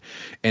again.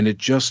 And it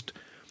just,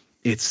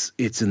 it's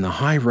in the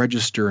high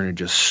register, and it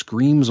just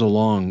screams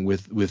along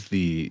with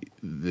the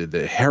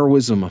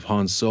heroism of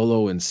Han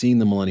Solo and seeing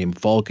the Millennium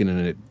Falcon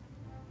and it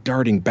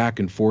darting back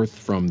and forth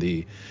from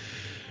the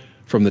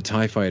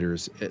TIE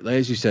fighters.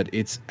 As you said,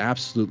 it's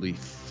absolutely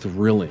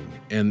thrilling,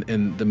 and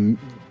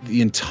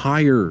the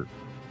entire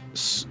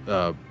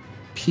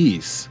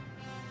piece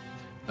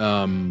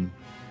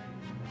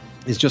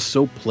is just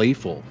so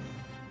playful,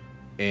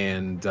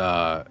 and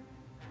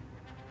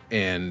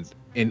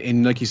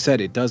like you said,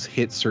 it does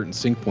hit certain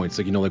sync points.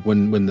 Like, like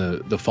when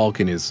the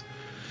Falcon is,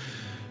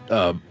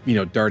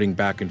 darting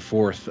back and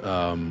forth,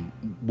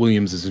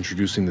 Williams is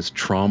introducing these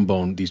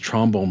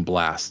trombone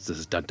blasts,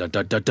 this dun dun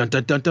dun dun dun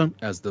dun dun dun,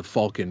 as the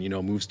Falcon,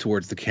 moves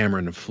towards the camera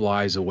and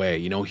flies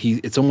away.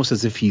 It's almost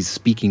as if he's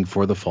speaking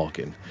for the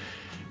Falcon.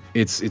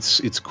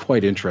 It's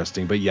quite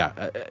interesting. But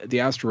yeah,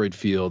 the asteroid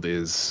field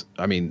is,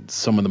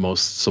 some of the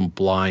most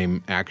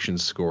sublime action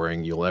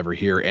scoring you'll ever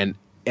hear, and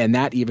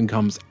that even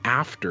comes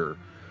after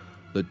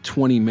the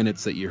 20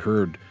 minutes that you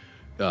heard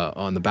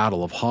on the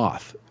Battle of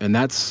Hoth, and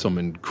that's some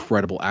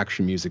incredible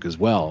action music as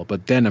well.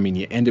 But then,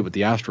 you end it with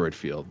the asteroid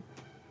field.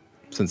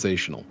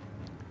 Sensational.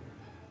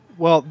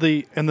 Well,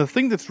 the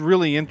thing that's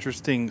really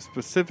interesting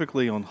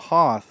specifically on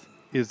Hoth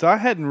is I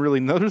hadn't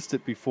really noticed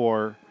it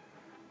before,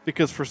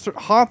 because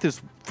Hoth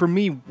is, for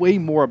me, way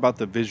more about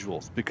the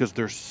visuals, because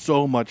there's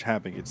so much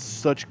happening. It's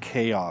such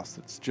chaos.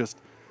 It's just,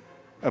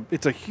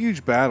 it's a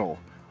huge battle.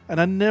 And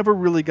I never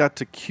really got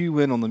to cue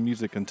in on the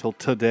music until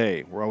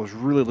today, where I was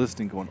really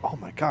listening, going, "Oh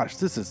my gosh,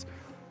 this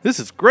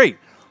is great."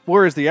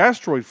 Whereas the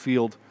asteroid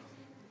field,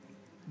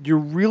 you're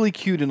really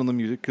cued in on the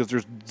music because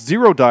there's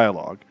zero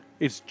dialogue.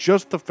 It's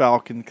just the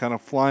Falcon kind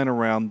of flying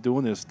around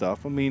doing this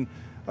stuff. I mean,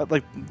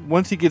 like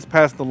once he gets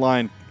past the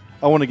line,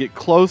 "I want to get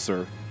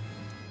closer,"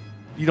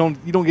 you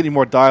don't get any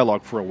more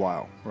dialogue for a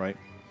while, right?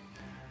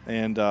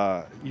 And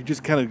you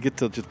just kind of get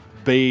to just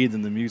bathe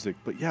in the music.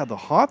 But yeah, the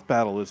Hoth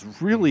battle is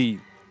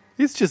really.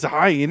 It's just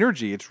high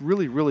energy. It's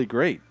really, really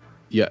great.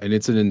 Yeah, and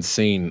it's an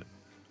insane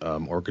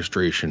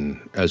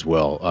orchestration as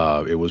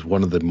well. It was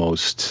one of the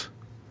most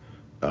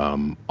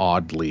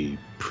oddly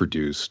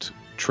produced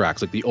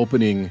tracks, like the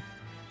opening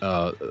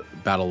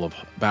Battle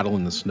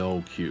in the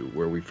Snow cue,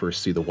 where we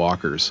first see the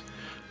Walkers.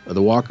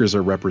 The Walkers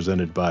are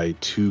represented by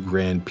 2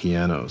 grand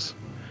pianos,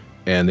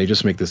 and they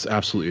just make this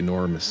absolutely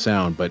enormous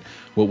sound. But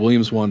what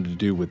Williams wanted to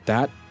do with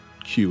that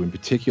cue in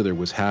particular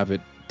was have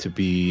it to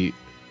be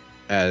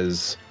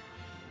as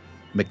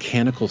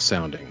mechanical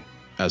sounding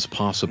as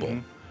possible. Mm-hmm.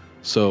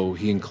 So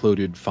he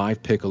included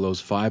 5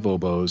 piccolos, 5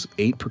 oboes,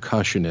 8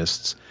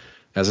 percussionists,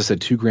 as I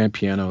said, 2 grand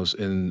pianos,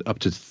 and up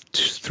to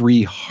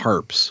 3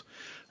 harps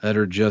that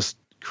are just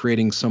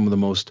creating some of the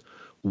most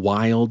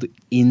wild,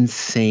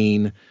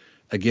 insane,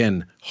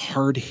 again,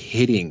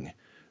 hard-hitting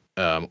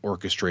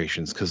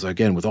orchestrations. Because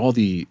again, with all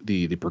the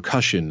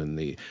percussion and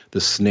the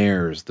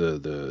snares,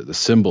 the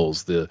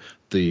cymbals, the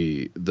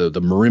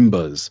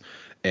marimbas,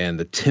 and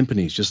the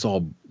timpanis just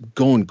all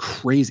going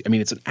crazy. I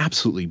mean, it's an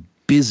absolutely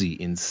busy,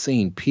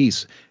 insane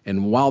piece.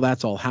 And while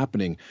that's all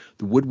happening,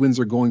 the woodwinds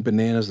are going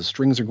bananas, the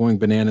strings are going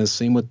bananas,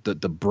 same with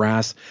the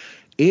brass.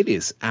 It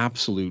is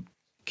absolute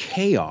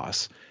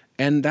chaos.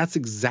 And that's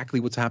exactly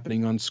what's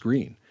happening on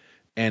screen.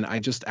 And I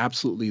just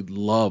absolutely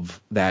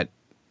love that,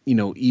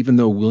 even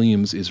though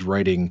Williams is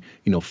writing,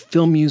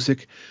 film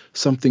music,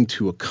 something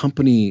to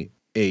accompany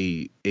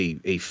a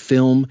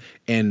film,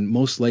 and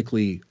most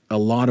likely a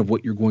lot of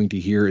what you're going to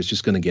hear is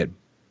just going to get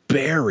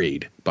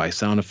buried by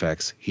sound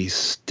effects, he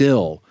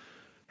still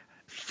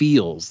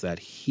feels that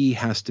he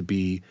has to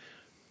be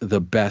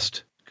the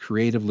best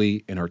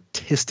creatively and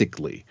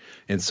artistically.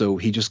 And so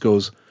he just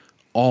goes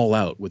all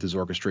out with his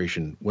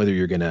orchestration, whether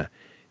you're going to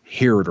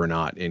hear it or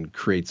not, and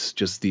creates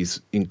just these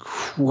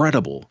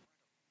incredible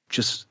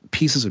just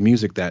pieces of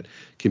music that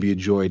can be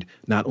enjoyed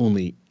not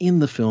only in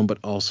the film, but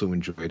also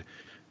enjoyed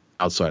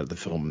outside of the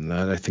film.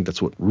 And I think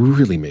that's what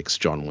really makes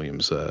John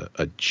Williams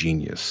a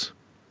genius.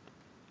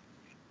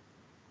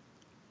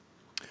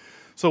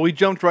 So we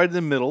jumped right in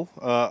the middle.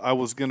 I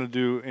was going to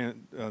do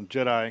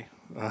Jedi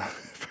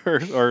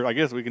first, or I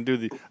guess we can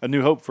do A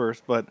New Hope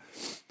first. But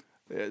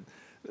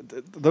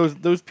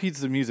those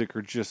pieces of music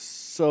are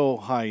just so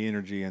high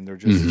energy, and they're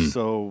just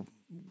so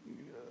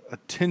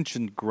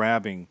attention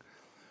grabbing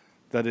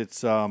that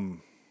it's hard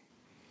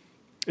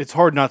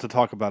not to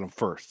talk about them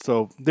first.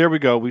 So there we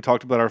go. We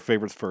talked about our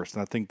favorites first,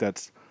 and I think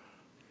that's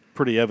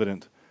pretty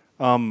evident.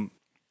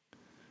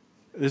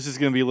 This is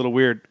going to be a little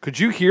weird. Could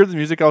you hear the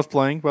music I was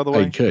playing, by the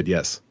way? I could,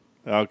 yes.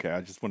 Okay,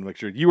 I just want to make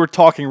sure. You were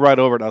talking right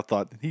over it, and I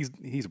thought, he's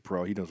a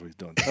pro. He knows what he's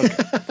doing. Okay.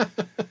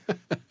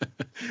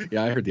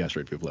 Yeah, I heard the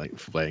asteroid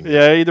playing.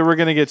 Yeah, either we're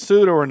going to get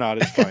sued or we're not.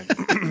 It's fine.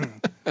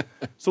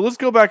 So let's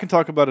go back and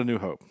talk about A New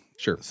Hope.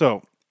 Sure.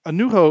 So A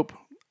New Hope,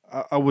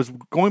 I was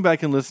going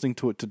back and listening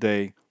to it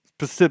today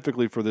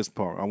specifically for this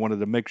part. I wanted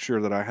to make sure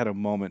that I had a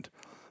moment,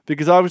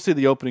 because obviously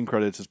the opening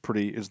credits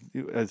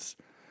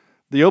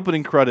the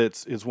opening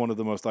credits is one of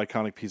the most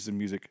iconic pieces of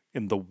music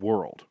in the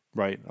world,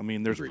 right? I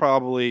mean, there's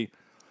probably,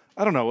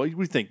 I don't know, what do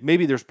you think?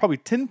 Maybe there's probably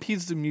 10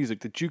 pieces of music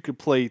that you could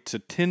play to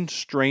 10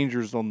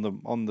 strangers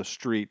on the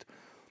street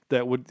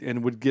that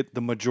would get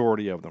the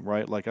majority of them,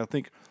 right? Like, I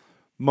think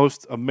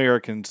most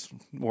Americans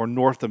or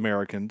North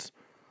Americans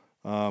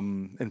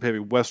and maybe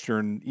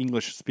Western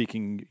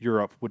English-speaking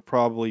Europe would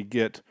probably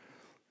get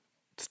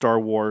Star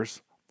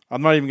Wars.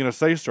 I'm not even going to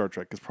say Star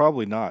Trek, because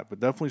probably not, but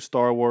definitely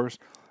Star Wars.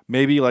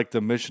 Maybe like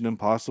the Mission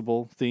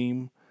Impossible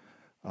theme.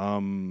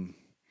 I'm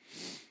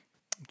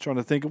trying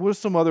to think. What are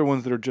some other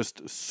ones that are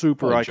just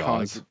super iconic?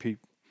 Jaws.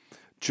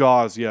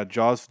 Jaws, yeah.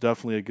 Jaws is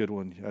definitely a good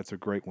one. That's a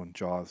great one,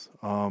 Jaws.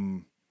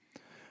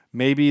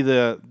 Maybe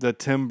the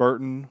Tim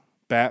Burton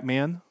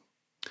Batman.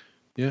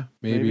 Yeah,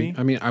 maybe.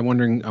 I mean, I'm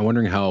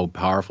wondering how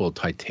powerful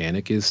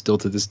Titanic is still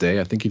to this day.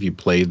 I think if you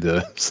played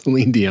the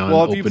Celine Dion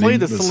opening, if you played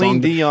the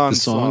Celine Dion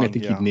song, I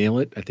think you'd nail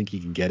it. I think you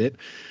can get it.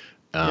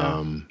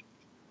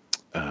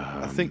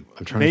 I think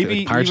I'm trying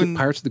maybe to think.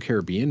 Pirates of the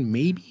Caribbean,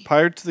 maybe.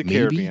 Pirates of the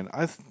Caribbean.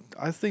 I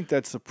think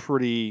that's a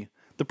pretty.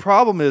 The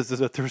problem is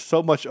that there's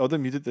so much other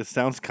music that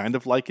sounds kind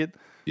of like it.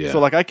 Yeah. So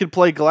like I could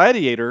play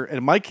Gladiator,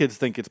 and my kids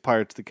think it's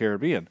Pirates of the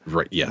Caribbean.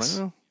 Right. Yes.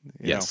 Like,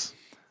 yes.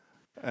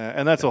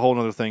 And that's a whole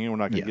other thing, and we're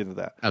not going to get into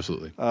that.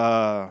 Absolutely.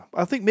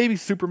 I think maybe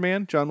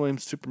Superman, John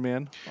Williams'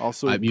 Superman,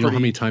 also. You know how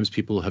many times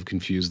people have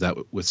confused that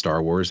with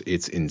Star Wars?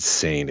 It's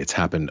insane. It's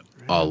happened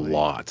a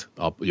lot.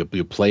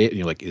 You'll play it, and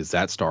you're like, "Is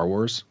that Star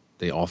Wars?"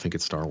 They all think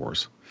it's Star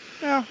Wars.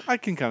 Yeah, I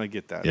can kind of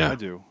get that. Yeah. I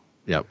do.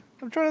 Yep.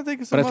 I'm trying to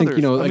think of some But I think,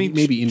 others. like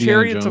maybe Indiana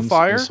Chariots Jones of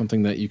Fire. is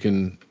something that you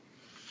can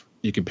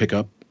pick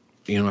up,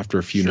 after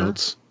a few Sure.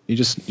 notes. You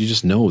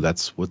just know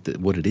that's what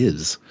it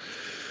is.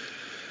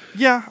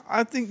 Yeah,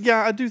 I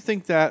do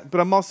think that, but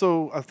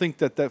I think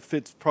that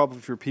fits probably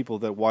for people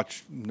that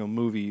watch,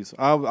 movies.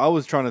 I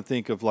was trying to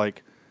think of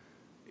like,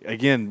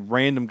 again,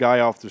 random guy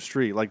off the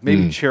street, like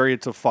maybe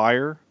Chariots of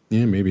Fire.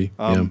 Yeah, maybe.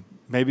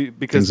 Maybe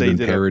because Things have they been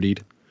did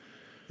parodied.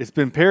 it's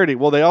been parodied.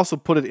 Well, they also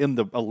put it in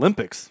the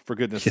Olympics, for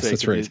goodness Yes, sake.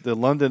 that's right. The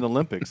London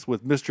Olympics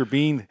with Mr.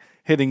 Bean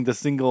hitting the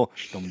single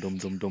dum dum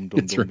dum dum dum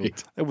That's dum. Dum.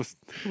 right. It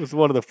was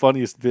one of the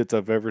funniest bits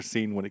I've ever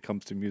seen when it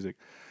comes to music.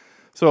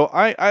 So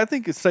I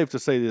think it's safe to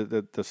say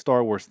that the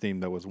Star Wars theme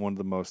that was one of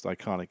the most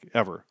iconic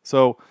ever.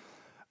 So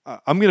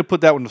I'm going to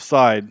put that one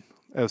aside,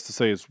 as to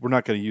say we're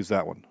not going to use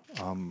that one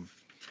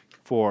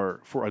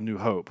for A New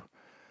Hope.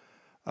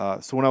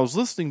 So when I was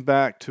listening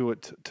back to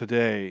it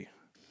today,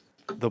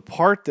 the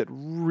part that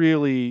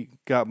really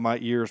got my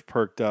ears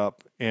perked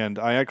up, and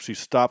I actually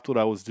stopped what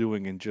I was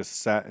doing and just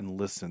sat and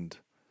listened,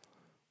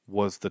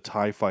 was the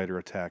TIE Fighter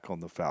attack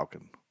on the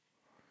Falcon.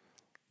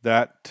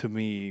 That to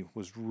me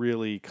was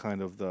really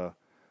kind of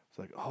it's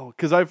like, oh,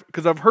 because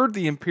I've heard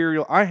the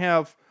Imperial. I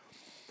have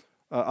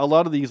a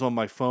lot of these on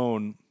my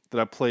phone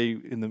that I play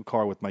in the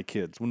car with my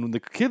kids. When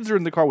the kids are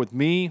in the car with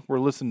me, we're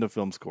listening to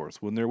film scores.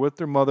 When they're with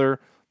their mother,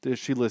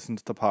 she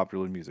listens to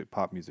popular music,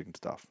 pop music and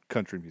stuff,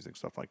 country music,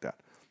 stuff like that.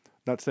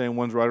 Not saying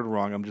one's right or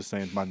wrong. I'm just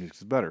saying my music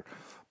is better.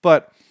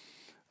 But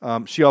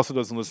she also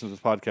doesn't listen to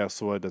this podcast,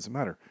 so it doesn't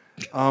matter.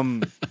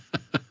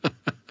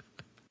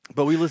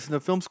 But we listen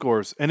to film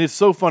scores, and it's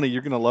so funny.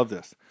 You're going to love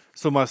this.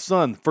 So my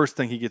son, first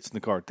thing he gets in the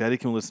car, Daddy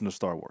can listen to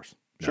Star Wars.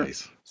 Sure.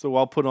 Nice. So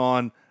I'll put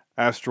on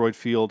Asteroid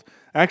Field.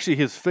 Actually,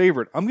 his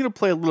favorite, I'm going to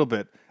play a little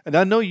bit, and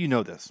I know you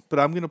know this, but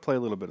I'm going to play a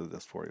little bit of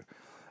this for you.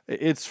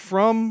 It's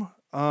from,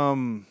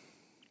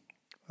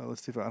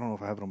 let's see if I don't know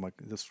if I have it on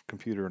this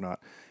computer or not.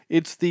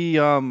 It's the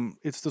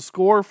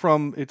score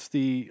from,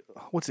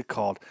 what's it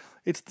called?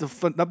 It's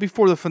not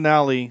before the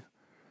finale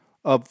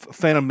of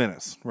Phantom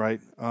Menace, right?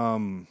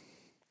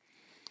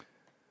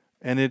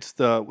 And it's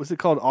what's it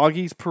called?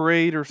 Augie's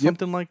Parade or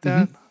something like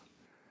that. Mm-hmm.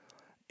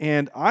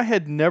 And I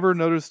had never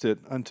noticed it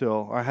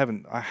until I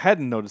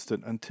hadn't noticed it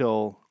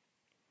until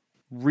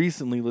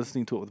recently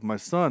listening to it with my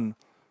son.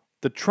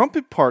 The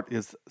trumpet part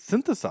is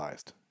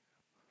synthesized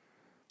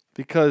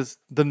because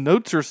the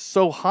notes are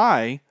so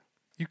high,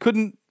 you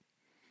couldn't.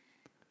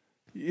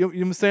 You know what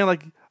I'm saying?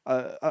 Like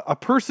a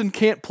person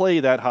can't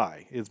play that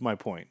high. Is my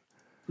point.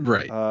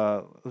 Right.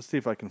 Let's see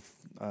if I can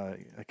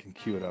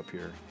cue it up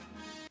here.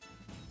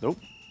 Nope.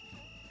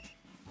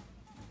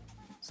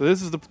 So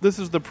this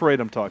is the parade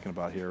I'm talking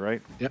about here,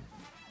 right? Yep.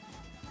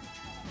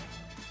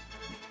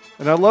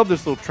 And I love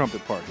this little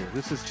trumpet part here.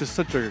 This is just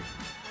such a.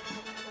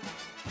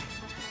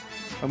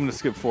 I'm going to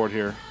skip forward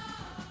here.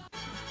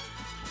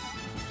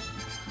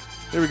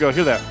 There we go.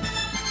 Hear that?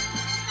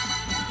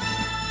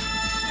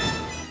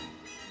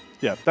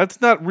 Yeah,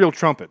 that's not real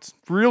trumpets.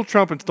 Real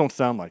trumpets don't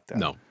sound like that.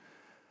 No.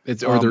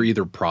 Or they're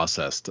either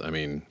processed. I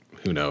mean,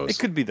 who knows? It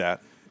could be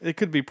that. It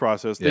could be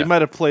processed. Yeah. They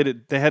might have played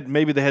it. They had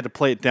to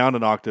play it down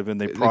an octave, and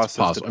they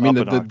processed it. I mean,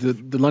 up an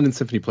octave. the London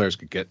Symphony players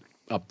could get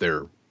up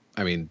there.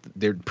 I mean,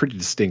 they're pretty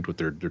distinct with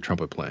their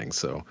trumpet playing.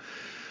 So,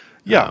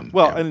 yeah.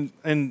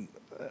 And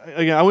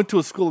again, I went to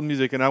a school of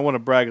music, and I want to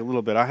brag a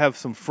little bit. I have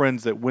some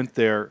friends that went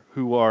there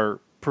who are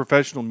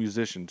professional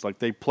musicians. Like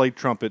they play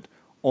trumpet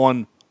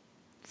on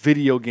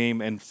video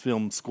game and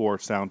film score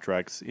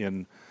soundtracks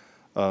in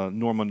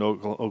Norman,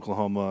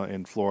 Oklahoma,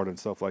 and Florida, and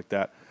stuff like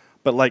that.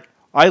 But like.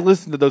 I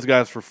listened to those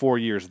guys for 4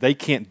 years. They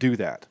can't do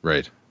that.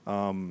 Right.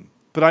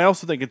 But I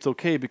also think it's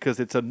okay because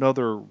it's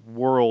another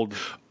world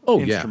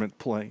instrument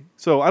playing.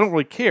 So I don't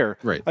really care.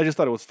 Right. I just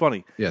thought it was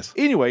funny. Yes.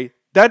 Anyway,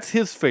 that's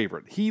his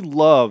favorite. He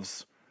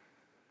loves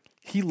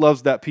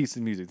that piece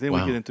of music. Then we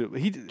get into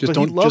it.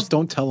 Just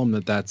don't tell him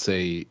that that's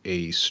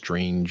a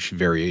strange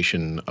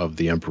variation of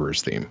the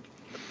Emperor's theme.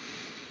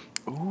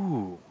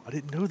 Ooh, I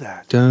didn't know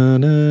that. Da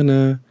na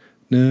na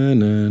na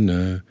na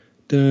na.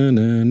 Da,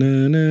 na,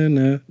 na, na,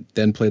 na.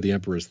 Then play the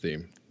Emperor's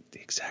theme. The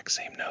exact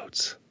same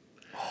notes.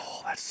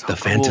 Oh, that's so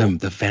cool.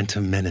 The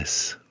Phantom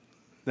Menace.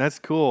 That's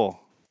cool.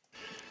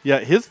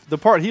 Yeah, the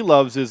part he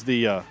loves is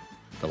the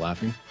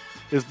laughing?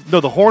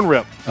 The horn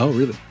rip. Oh,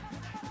 really?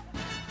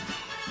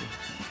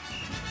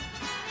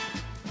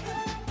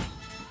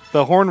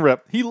 The horn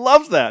rip. He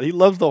loves that. He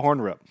loves the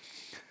horn rip.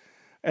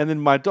 And then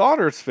my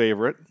daughter's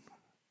favorite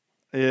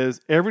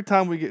is every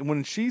time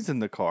when she's in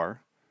the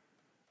car,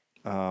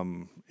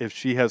 if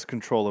she has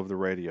control of the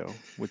radio,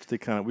 which we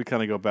kind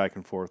of go back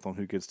and forth on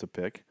who gets to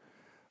pick.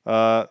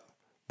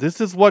 This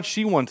is what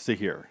she wants to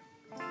hear.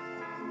 I'm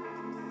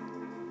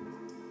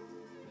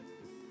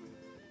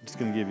just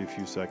going to give you a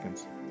few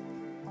seconds.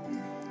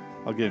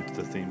 I'll get into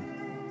the theme.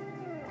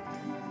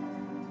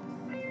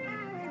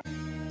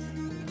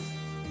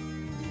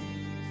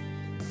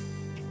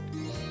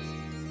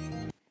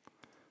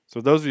 So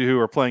those of you who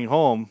are playing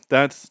home,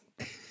 that's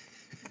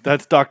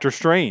Doctor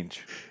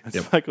Strange.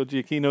 That's Michael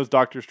Giacchino's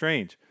Doctor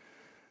Strange.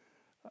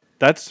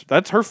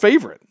 That's her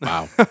favorite.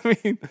 Wow. I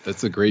mean,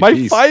 That's a great my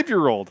piece.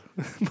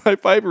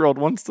 5-year-old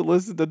wants to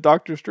listen to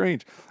Doctor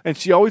Strange, and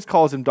she always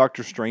calls him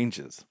Doctor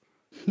Stranges.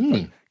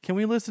 Can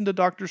we listen to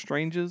Doctor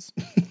Stranges?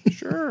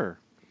 Sure.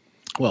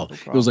 Well,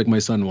 it was like my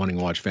son wanting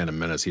to watch Phantom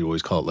Menace. He'd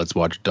always call it, let's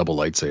watch Double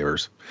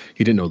Lightsabers.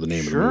 He didn't know the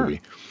name of the movie.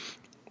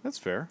 That's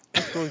fair.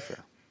 That's really fair.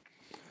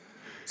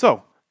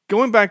 So,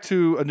 going back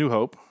to A New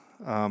Hope,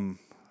 again,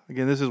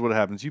 this is what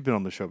happens. You've been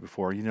on the show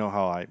before. You know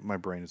how my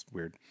brain is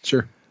weird.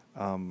 Sure.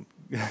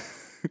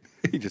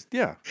 You just,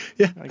 yeah.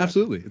 Yeah,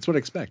 absolutely. It's what I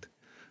expect.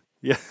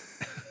 Yeah.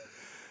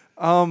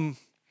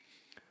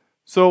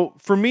 So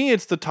for me,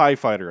 it's the TIE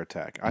fighter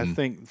attack. I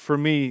think for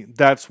me,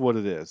 that's what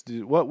it is.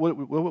 What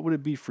would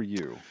it be for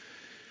you?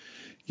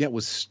 Yeah,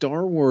 with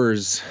Star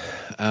Wars,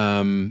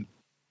 it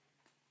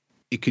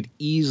could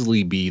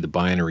easily be the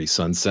Binary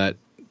Sunset,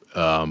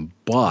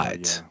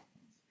 but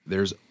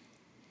there's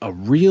a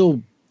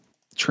real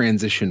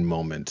transition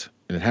moment,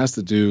 and it has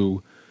to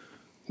do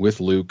with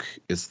Luke.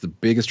 It's the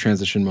biggest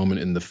transition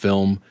moment in the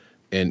film,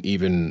 and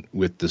even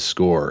with the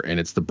score, and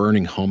it's the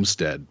burning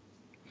homestead.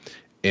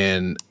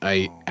 And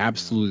I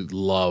absolutely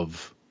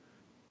love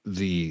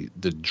the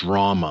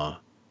drama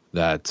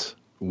that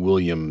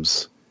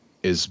Williams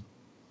is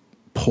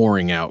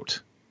pouring out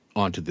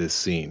onto this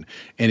scene.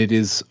 And it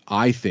is,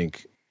 I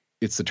think,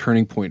 it's the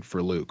turning point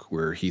for Luke,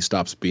 where he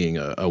stops being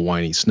a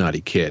whiny,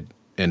 snotty kid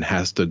and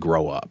has to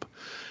grow up.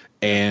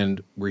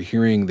 And we're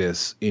hearing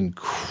this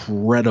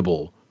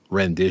incredible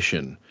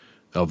rendition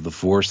of the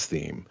Force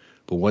theme.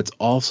 But what's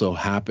also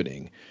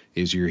happening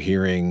is you're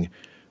hearing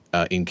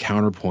in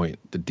counterpoint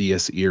the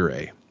Dies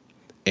Irae,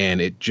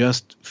 and it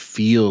just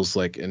feels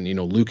like, and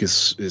Luke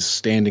is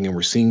standing, and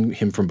we're seeing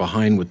him from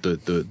behind with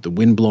the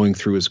wind blowing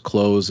through his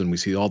clothes, and we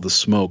see all the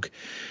smoke,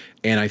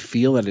 and I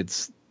feel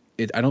that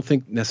I don't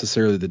think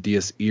necessarily the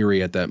Dies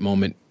Irae at that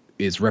moment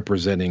is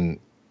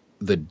representing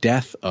the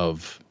death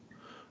of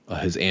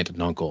his aunt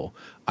and uncle.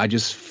 I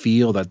just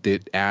feel that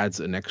it adds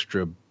an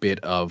extra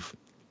bit of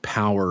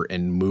power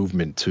and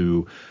movement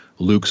to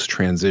Luke's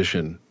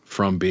transition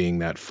from being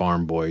that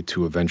farm boy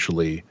to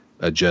eventually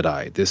a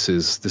Jedi. This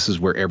is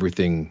where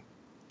everything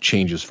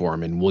changes for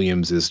him, and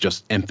Williams is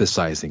just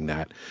emphasizing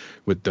that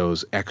with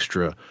those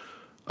extra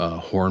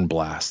horn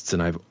blasts.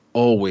 And I've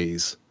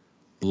always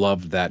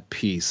loved that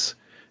piece.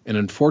 And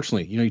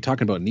unfortunately, you're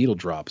talking about needle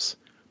drops.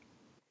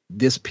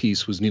 This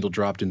piece was needle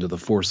dropped into The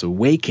Force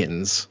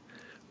Awakens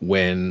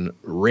when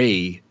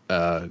Rey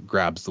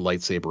grabs the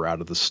lightsaber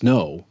out of the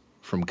snow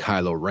from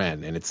Kylo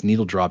Ren, and it's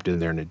needle dropped in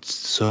there, and it's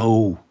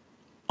so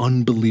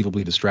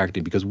unbelievably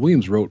distracting because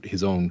Williams wrote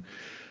his own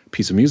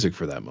piece of music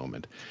for that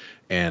moment,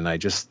 and I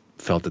just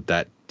felt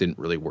that didn't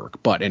really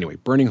work. But anyway,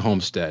 Burning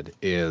Homestead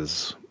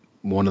is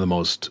one of the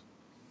most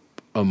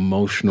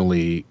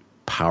emotionally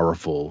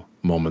powerful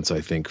moments,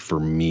 I think,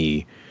 for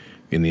me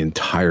in the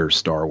entire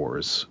Star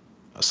Wars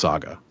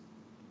saga.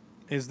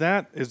 Is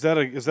that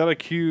a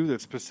cue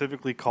that's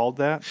specifically called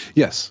that?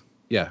 Yes.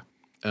 Yeah.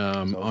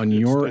 On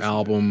your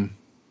album,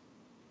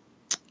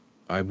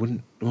 I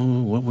wouldn't.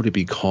 Oh, what would it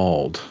be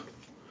called?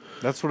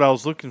 That's what I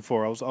was looking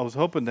for. I was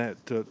hoping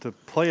to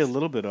play a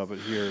little bit of it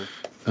here.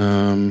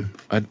 I'm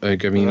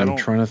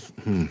trying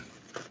to.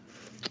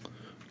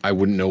 I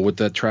wouldn't know what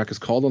that track is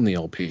called on the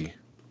LP.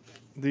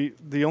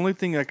 The only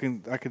thing I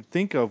could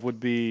think of would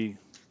be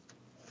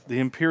the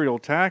Imperial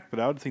Attack, but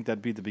I would think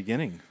that'd be the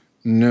beginning.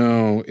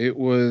 No, it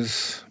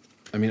was.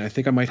 I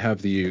think I might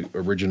have the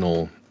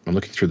original. I'm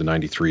looking through the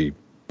 '93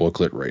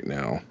 booklet right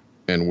now,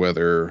 and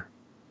whether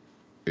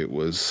it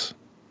was.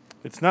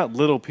 It's not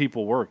Little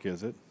People Work,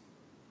 is it?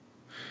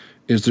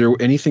 Is there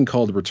anything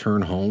called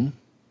Return Home?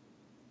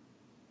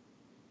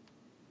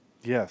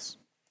 Yes.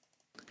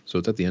 So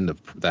it's at the end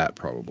of that,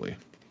 probably.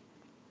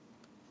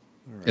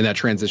 Right. And that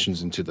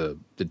transitions into the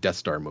Death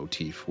Star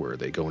motif where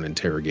they go and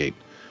interrogate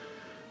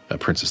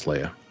Princess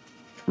Leia.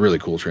 Really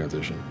cool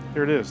transition.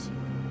 Here it is.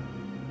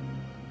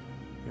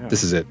 Yeah.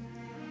 This is it.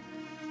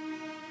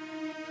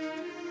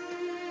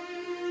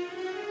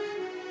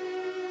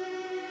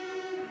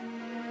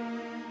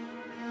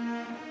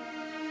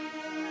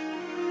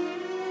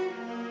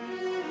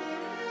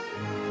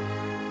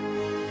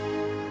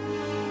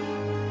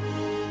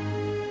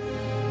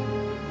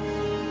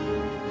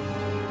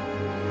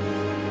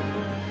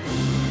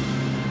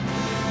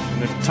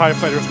 TIE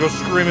fighters go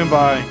screaming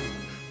by.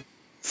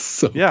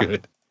 So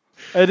good.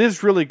 It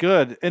is really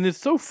good. And it's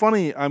so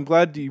funny. I'm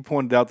glad you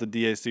pointed out the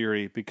Dies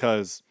Irae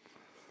because,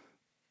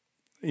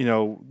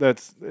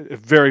 that's a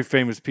very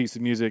famous piece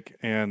of music.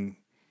 And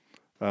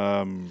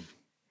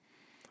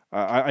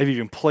I've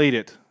even played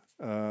it.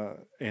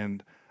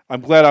 And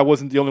I'm glad I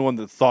wasn't the only one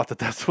that thought that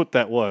that's what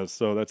that was.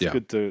 So that's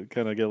good to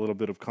kind of get a little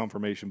bit of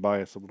confirmation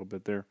bias a little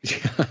bit there.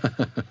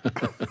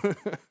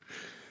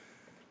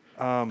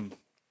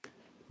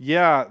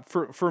 Yeah,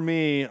 for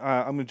me,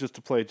 I'm going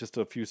to play just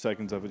a few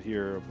seconds of it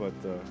here, but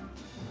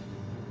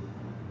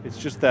it's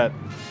just that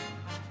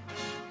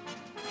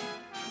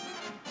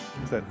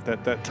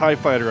TIE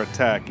fighter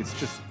attack. It's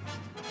just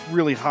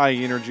really high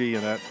energy,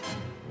 and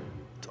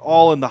it's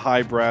all in the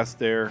high brass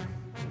there.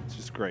 It's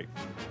just great.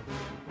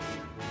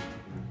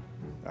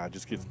 it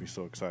just gets me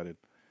so excited.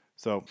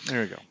 So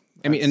there you go.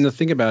 I mean, and the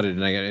thing about it,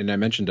 and I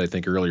mentioned, I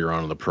think earlier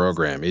on in the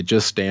program, it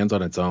just stands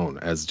on its own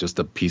as just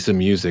a piece of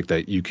music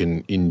that you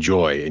can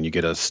enjoy, and you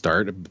get a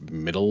start, a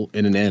middle,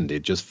 and an end.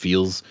 It just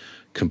feels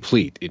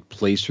complete. It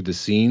plays through the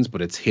scenes,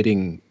 but it's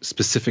hitting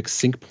specific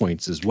sync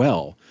points as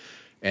well,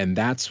 and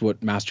that's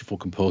what masterful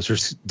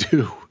composers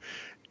do.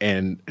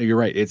 And you're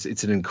right;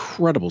 it's an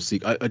incredible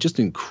just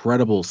an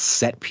incredible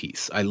set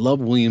piece. I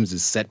love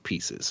Williams' set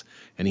pieces,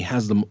 and he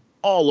has them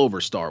all over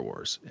Star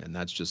Wars, and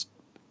that's just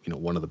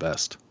one of the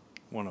best.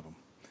 One of them.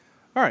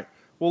 All right.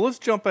 Well, let's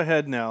jump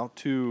ahead now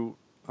to,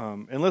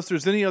 unless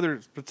there's any other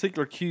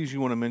particular cues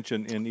you want to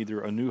mention in either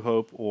A New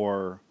Hope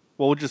or,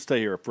 well, we'll just stay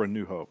here for A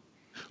New Hope.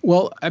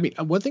 Well, I mean,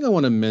 one thing I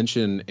want to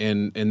mention,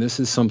 and this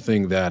is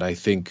something that I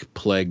think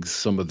plagues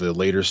some of the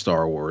later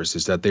Star Wars,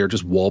 is that they're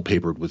just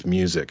wallpapered with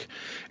music.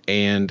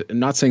 And I'm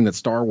not saying that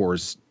Star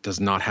Wars does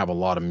not have a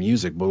lot of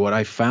music, but what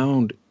I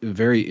found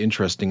very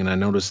interesting, and I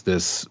noticed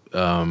this,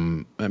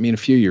 a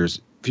few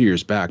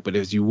years back, but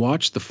as you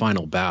watch the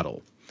final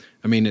battle,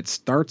 I mean, it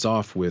starts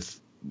off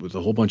with a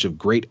whole bunch of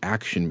great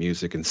action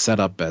music and set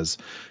up as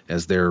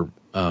they're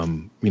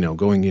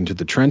going into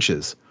the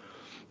trenches.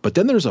 But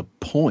then there's a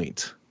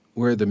point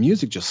where the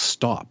music just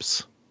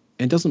stops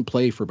and doesn't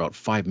play for about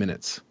 5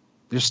 minutes.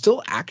 There's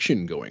still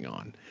action going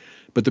on,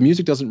 but the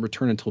music doesn't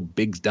return until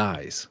Biggs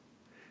dies.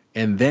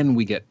 And then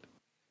we get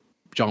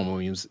John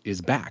Williams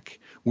is back,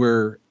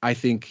 where I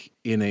think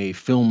in a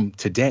film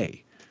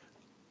today,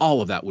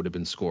 all of that would have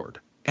been scored.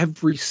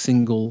 Every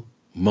single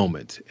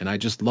moment. And I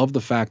just love the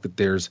fact that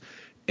there's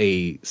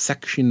a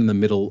section in the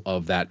middle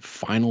of that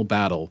final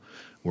battle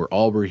where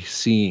all we're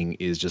seeing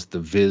is just the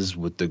Viz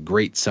with the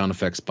great sound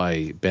effects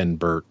by Ben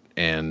Burtt,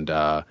 and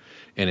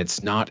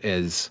it's not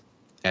as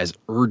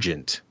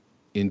urgent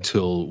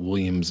until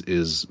Williams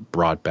is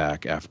brought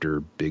back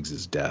after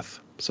Biggs's death.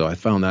 So I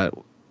found that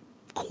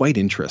quite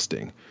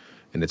interesting,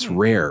 and it's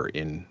rare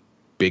in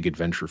big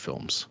adventure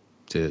films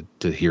to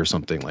hear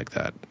something like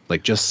that,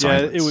 like just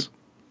silence.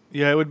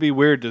 It would be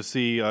weird to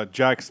see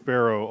Jack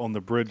Sparrow on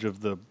the bridge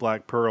of the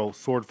Black Pearl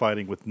sword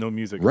fighting with no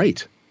music.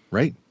 Right.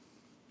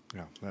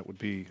 Yeah, that would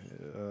be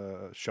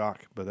a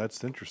shock, but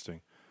that's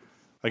interesting.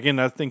 Again,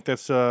 I think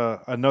that's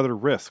another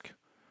risk.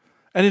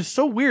 And it's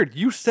so weird.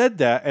 You said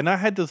that, and I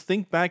had to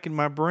think back in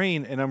my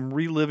brain, and I'm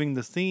reliving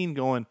the scene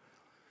going,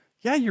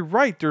 yeah, you're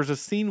right. There's a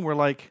scene where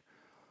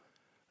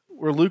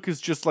Luke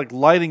is just like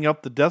lighting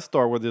up the Death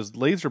Star with his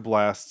laser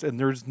blasts, and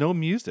there's no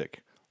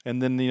music. And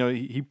then,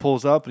 he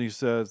pulls up and he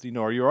says,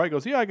 are you all right? He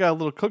goes, yeah, I got a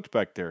little cooked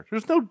back there.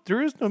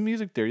 There is no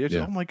music there.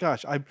 Oh my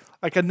gosh. I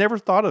never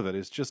thought of it.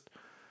 It's just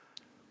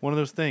one of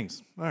those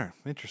things. All right.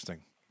 Interesting.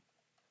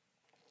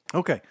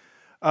 Okay.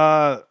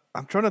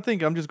 I'm trying to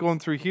think. I'm just going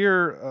through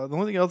here. The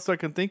only thing else I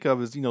can think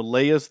of is,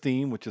 Leia's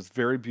theme, which is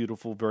very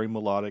beautiful, very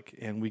melodic.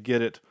 And we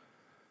get it.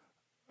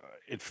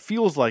 It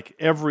feels like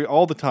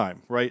all the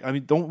time, right? I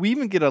mean, don't we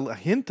even get a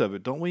hint of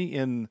it? Don't we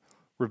in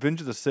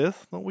Revenge of the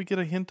Sith? Don't we get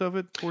a hint of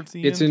it towards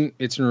the end?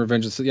 It's in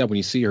Revenge of the Sith. Yeah, when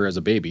you see her as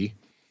a baby,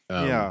 we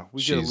get a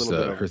little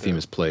bit of her theme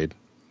is played.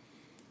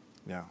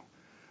 Yeah,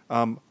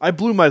 I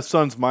blew my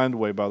son's mind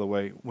away, by the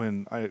way,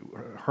 when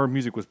her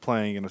music was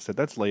playing, and I said,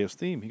 "That's Leia's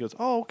theme." He goes,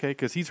 "Oh, okay,"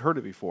 because he's heard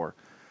it before.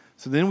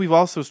 So then we've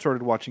also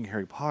started watching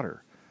Harry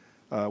Potter.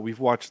 We've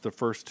watched the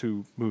first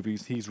 2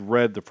 movies. He's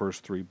read the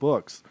first 3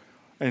 books,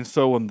 and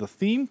so when the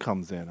theme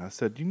comes in, I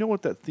said, "Do you know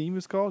what that theme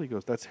is called?" He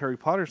goes, "That's Harry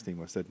Potter's theme."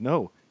 I said,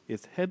 "No,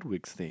 it's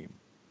Hedwig's theme."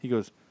 He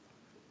goes,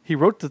 "He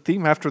wrote the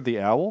theme after the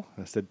owl?"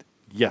 I said,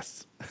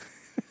 "Yes."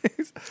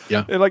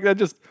 Yeah. And like that,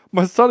 just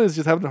my son is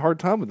just having a hard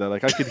time with that.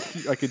 Like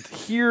I could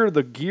hear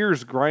the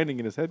gears grinding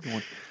in his head,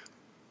 going,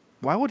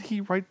 "Why would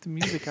he write the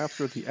music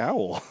after the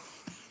owl?"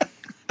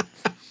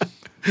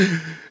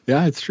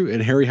 Yeah, it's true.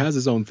 And Harry has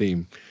his own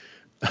theme,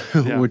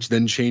 which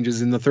then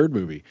changes in the 3rd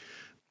movie.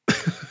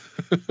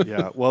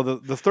 Yeah. Well,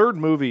 the 3rd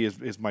movie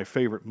is my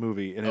favorite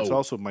movie, and it's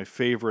also my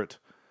favorite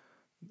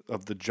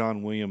of the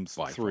John Williams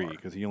 3,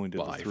 because he only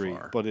did the 3.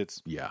 Far. But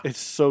it's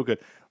so good.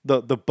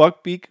 The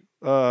Buckbeak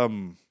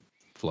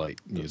flight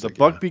music. The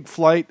Buckbeak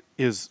flight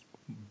is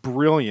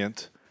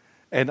brilliant,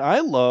 and I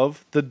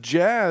love the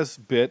jazz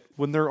bit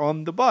when they're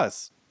on the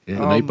bus. Yeah,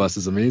 the night bus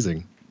is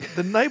amazing.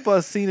 The night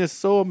bus scene is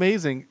so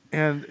amazing,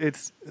 and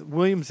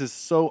Williams is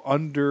so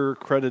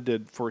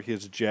undercredited for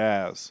his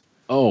jazz.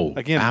 Oh,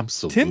 again,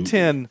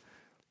 absolutely.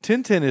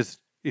 Tintin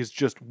is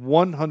just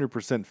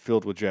 100%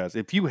 filled with jazz.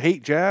 If you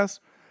hate jazz,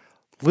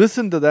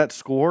 listen to that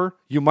score.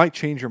 You might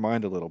change your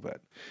mind a little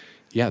bit.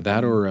 Yeah,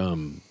 that or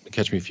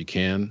Catch Me If You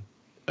Can.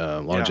 A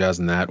lot of jazz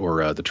in that,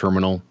 or The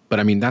Terminal. But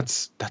I mean,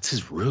 that's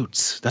his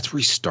roots. That's where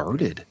he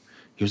started.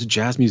 He was a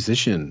jazz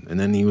musician, and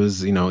then he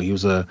was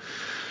a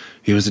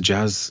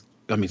jazz.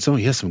 I mean,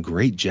 he has some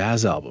great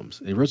jazz albums.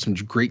 And he wrote some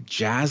great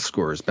jazz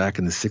scores back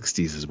in the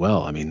 60s as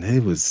well. I mean,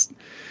 and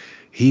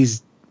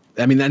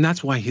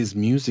that's why his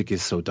music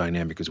is so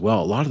dynamic as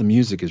well. A lot of the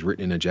music is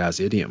written in a jazz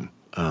idiom.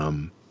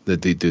 The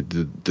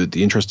the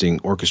interesting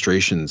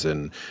orchestrations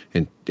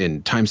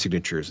and time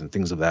signatures and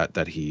things of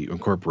that he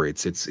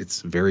incorporates.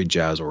 It's very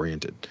jazz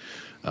oriented.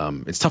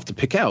 It's tough to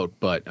pick out,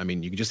 but I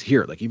mean, you can just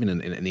hear it. Like even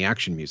in the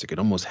action music, it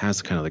almost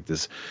has kind of like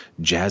this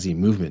jazzy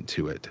movement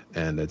to it,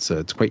 and it's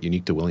quite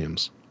unique to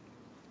Williams.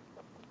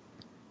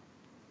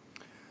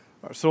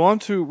 So on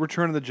to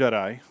Return of the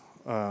Jedi.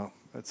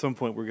 At some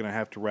point, we're going to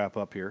have to wrap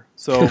up here.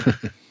 So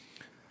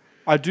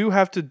I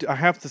have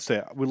to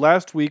say,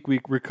 last week we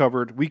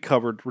covered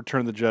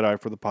Return of the Jedi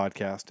for the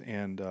podcast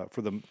and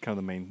for the kind of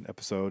the main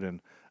episode,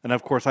 and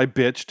of course I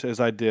bitched as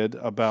I did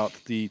about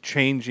the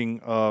changing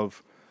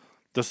of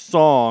the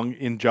song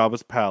in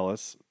Jabba's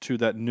palace to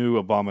that new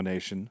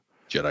abomination.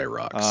 Jedi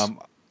Rocks.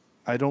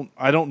 I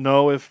don't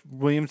know if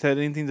Williams had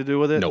anything to do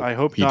with it. Nope, I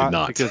hope he did not,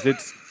 not. because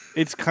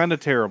it's kind of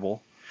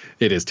terrible.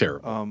 It is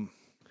terrible.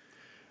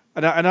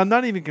 And I'm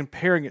not even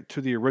comparing it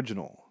to the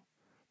original,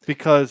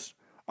 because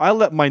I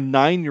let my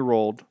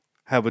 9-year-old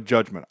have a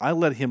judgment. I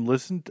let him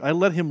listen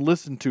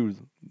to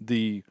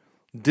the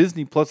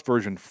Disney Plus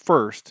version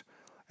first,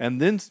 and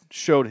then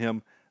showed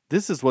him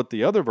this is what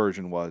the other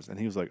version was, and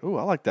he was like, "Oh,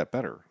 I like that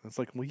better." It's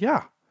like, well,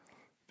 yeah,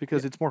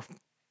 because it's more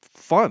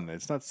fun.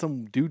 It's not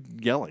some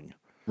dude yelling.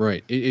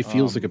 Right. It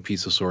feels like a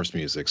piece of source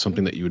music,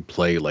 something that you would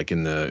play like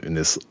in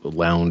this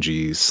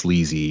loungy,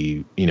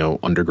 sleazy,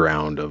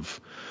 underground of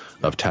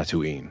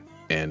Tatooine.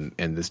 And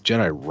this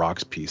Jedi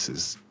Rocks piece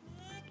is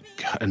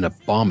an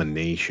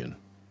abomination.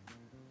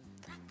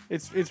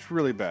 It's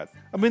really bad.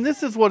 I mean,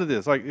 this is what it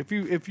is. Like if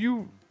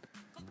you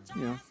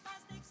I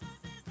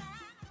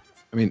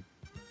mean,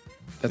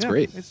 that's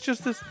great. It's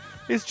just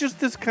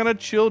this kind of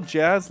chill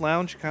jazz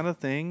lounge kind of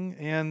thing,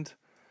 and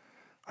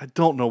I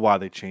don't know why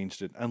they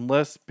changed it,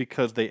 unless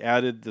because they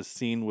added the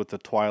scene with the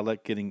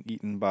Twi'lek getting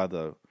eaten by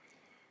the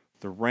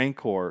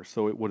Rancor,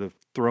 so it would have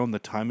thrown the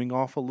timing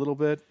off a little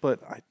bit. But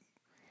I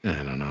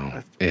don't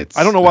know.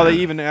 I don't know why they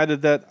even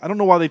added that. I don't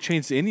know why they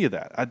changed any of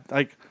that.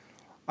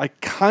 I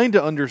kind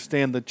of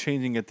understand the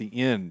changing at the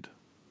end.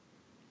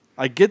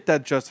 I get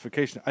that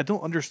justification. I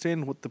don't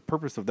understand what the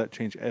purpose of that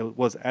change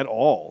was at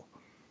all.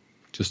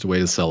 Just a way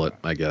to sell it,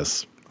 I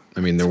guess.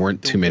 I mean, there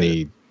weren't too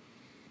many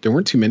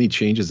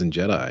changes in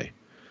Jedi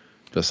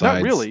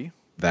besides Not really.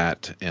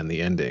 that and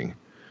the ending.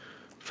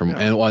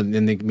 And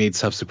then they made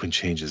subsequent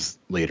changes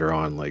later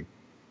on, like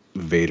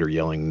Vader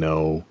yelling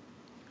no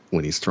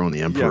when he's throwing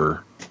the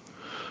Emperor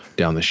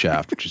down the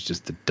shaft, which is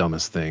just the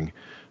dumbest thing.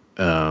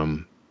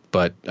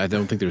 But I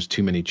don't think there's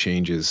too many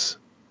changes.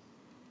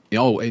 The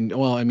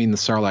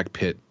Sarlacc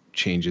pit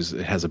changes.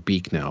 It has a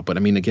beak now. But I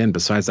mean, again,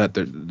 besides that,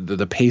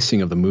 the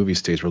pacing of the movie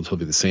stays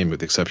relatively the same, with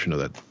the exception of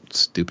that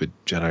stupid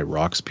Jedi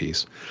Rocks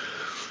piece.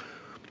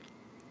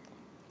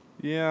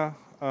 Yeah.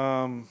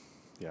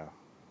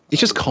 It's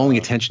just calling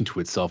attention to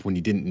itself when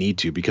you didn't need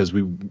to, because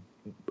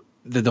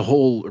the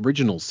whole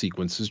original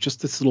sequence is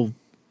just this little,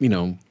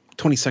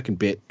 20-second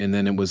bit, and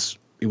then it was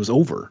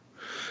over.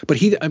 But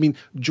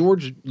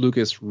George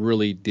Lucas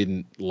really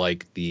didn't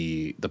like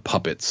the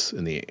puppets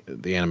and the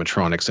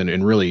animatronics,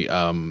 and really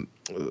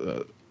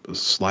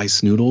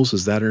Slice Noodles,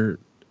 is that her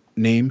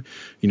name?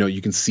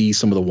 You can see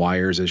some of the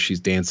wires as she's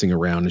dancing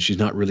around, and she's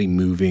not really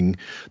moving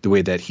the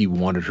way that he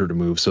wanted her to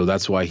move. So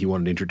that's why he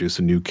wanted to introduce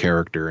a new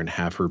character and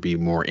have her be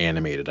more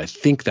animated. I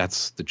think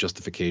that's the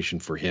justification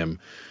for him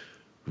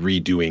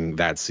redoing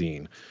that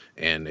scene,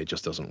 and it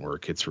just doesn't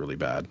work. It's really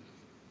bad.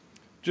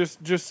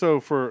 Just so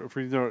for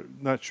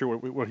not sure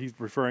what he's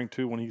referring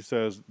to when he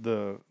says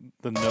the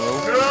no.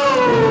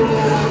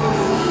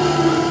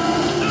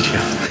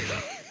 Yeah.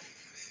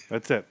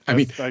 That's it. I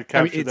mean,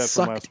 captured it that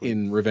from last sucked week.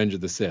 in Revenge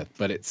of the Sith,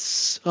 but it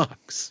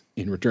sucks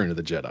in Return of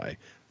the Jedi.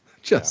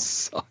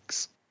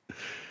 Sucks.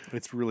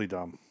 It's really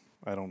dumb.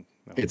 I don't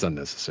know. It's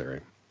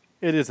unnecessary.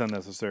 It is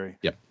unnecessary.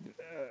 Yep.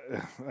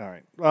 All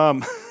right.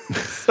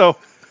 So.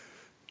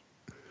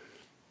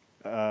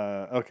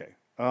 Okay.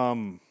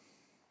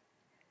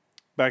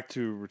 Back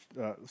to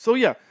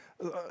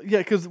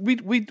because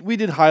we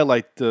did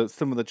highlight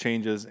some of the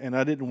changes, and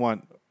I don't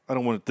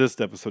want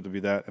this episode to be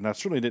that, and I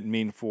certainly didn't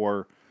mean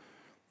for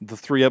the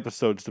 3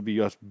 episodes to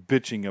be us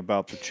bitching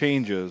about the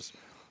changes.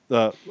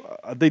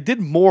 They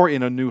did more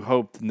in A New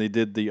Hope than they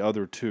did the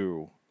other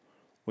 2,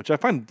 which I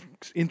find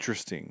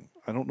interesting.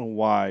 I don't know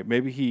why.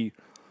 Maybe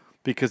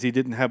because he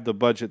didn't have the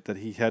budget that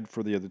he had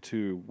for the other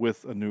 2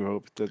 with A New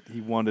Hope that he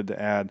wanted to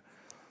add.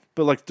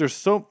 But there's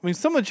some of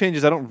the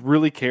changes I don't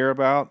really care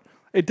about.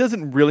 It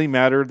doesn't really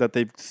matter that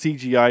they've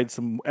CGI'd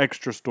some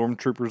extra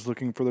stormtroopers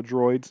looking for the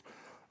droids.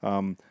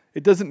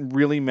 It doesn't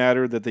really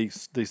matter that they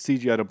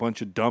CGI'd a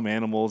bunch of dumb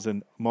animals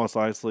in Mos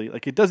Eisley.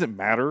 It doesn't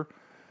matter.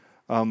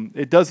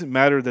 It doesn't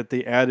matter that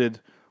they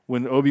added,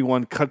 when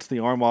Obi-Wan cuts the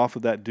arm off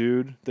of that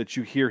dude, that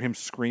you hear him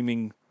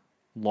screaming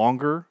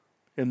longer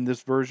in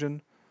this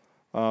version.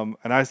 And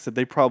I said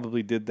they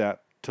probably did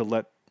that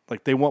to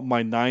they want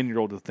my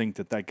 9-year-old to think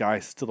that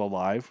guy's still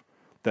alive,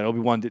 that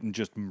Obi-Wan didn't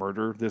just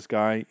murder this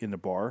guy in the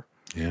bar.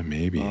 Yeah,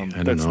 maybe. I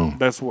don't know.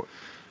 That's what.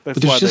 That's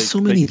but there's why just so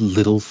many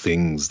little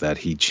things that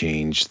he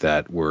changed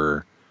that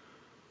were.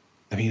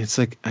 I mean, it's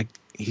like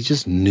he's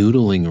just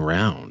noodling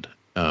around.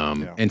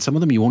 And some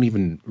of them you won't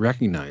even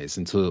recognize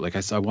until, like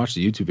I watched a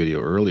YouTube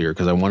video earlier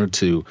because I wanted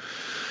to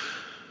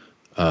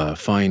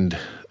find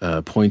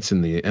points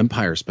in the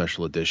Empire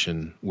Special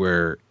Edition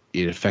where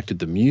it affected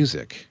the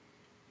music,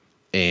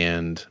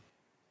 and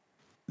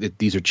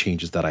these are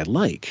changes that I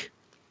like,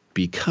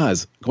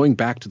 because going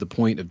back to the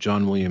point of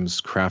John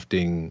Williams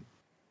crafting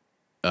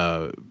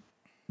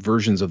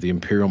versions of the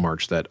Imperial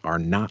March that are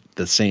not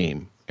the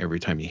same every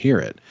time you hear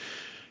it.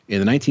 In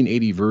the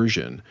 1980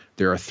 version,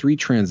 there are 3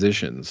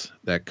 transitions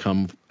that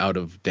come out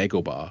of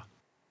Dagobah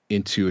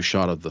into a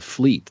shot of the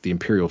fleet, the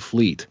Imperial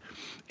fleet.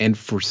 And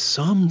for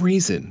some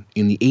reason,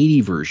 in the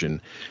 80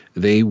 version,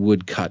 they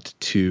would cut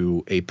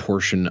to a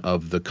portion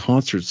of the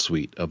concert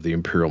suite of the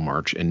Imperial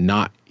March and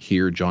not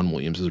hear John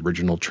Williams'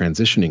 original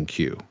transitioning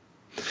cue.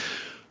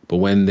 But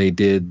when they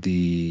did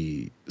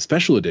the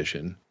special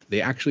edition,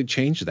 they actually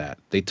changed that.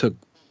 They took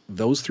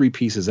those 3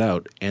 pieces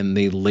out and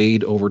they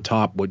laid over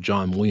top what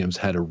John Williams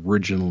had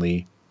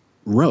originally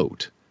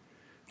wrote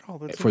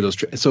for those.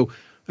 So,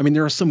 I mean,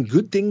 there are some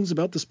good things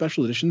about the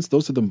special editions.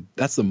 That's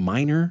the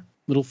minor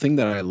little thing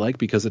that I like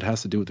because it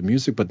has to do with the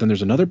music. But then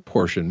there's another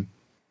portion,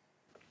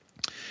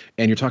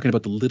 and you're talking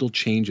about the little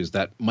changes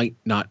that might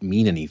not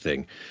mean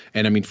anything.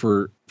 And I mean,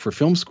 for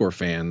film score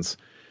fans,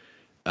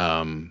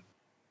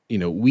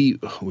 we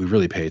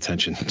really pay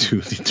attention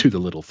to the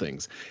little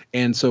things.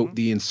 And so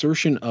the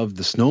insertion of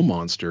the snow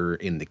monster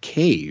in the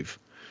cave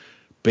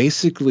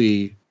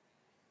basically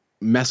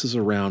messes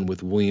around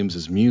with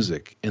Williams's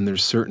music, and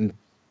there's certain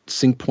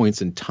sync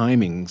points and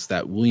timings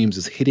that Williams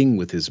is hitting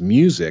with his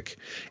music,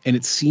 and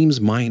it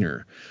seems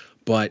minor,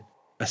 but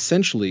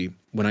essentially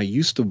when I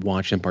used to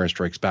watch Empire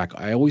Strikes Back,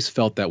 I always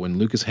felt that when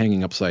Luke is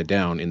hanging upside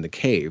down in the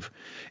cave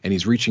and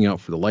he's reaching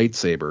out for the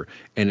lightsaber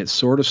and it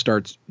sort of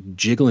starts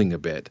jiggling a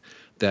bit,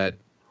 that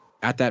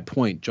at that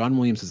point, John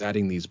Williams is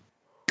adding these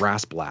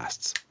brass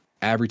blasts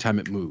every time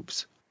it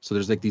moves. So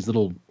there's like these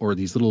little,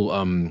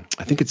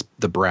 I think it's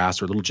the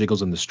brass or little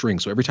jiggles in the string.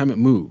 So every time it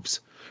moves,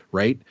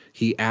 right,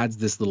 he adds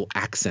this little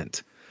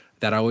accent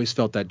that I always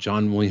felt that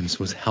John Williams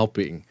was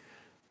helping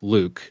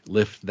Luke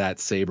lift that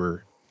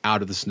saber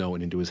out of the snow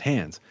and into his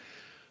hands.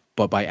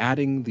 But by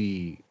adding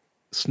the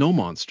snow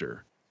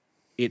monster,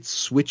 it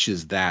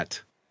switches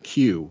that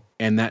cue,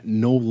 and that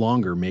no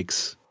longer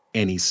makes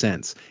any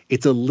sense.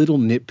 It's a little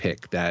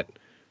nitpick that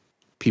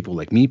people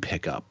like me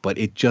pick up, but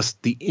it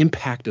just, the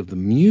impact of the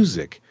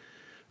music,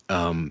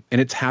 and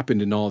it's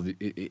happened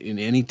in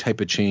any type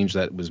of change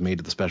that was made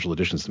to the special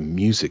editions, the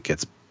music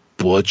gets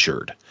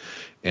butchered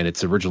and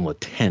its original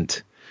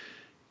intent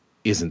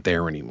isn't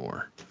there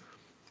anymore.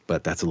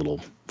 But that's a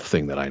little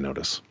thing that I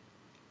notice.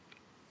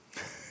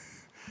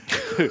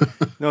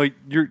 No,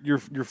 you're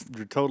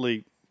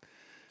totally,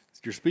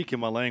 you're speaking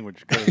my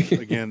language, because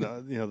again,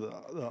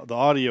 the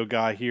audio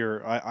guy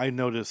here, I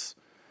notice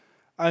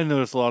a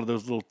lot of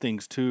those little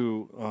things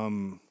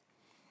too.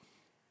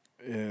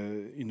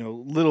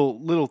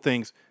 Little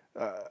things.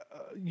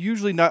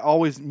 Usually not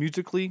always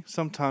musically.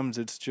 Sometimes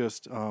it's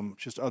just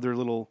other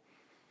little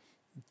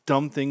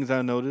dumb things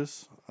I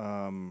notice.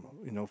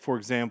 For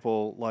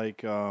example,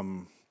 like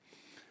in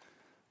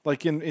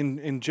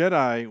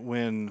Jedi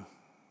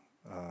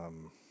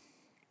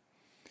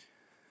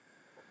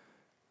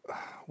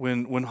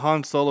when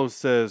Han Solo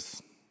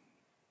says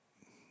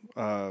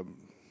Boba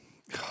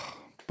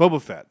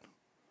Fett,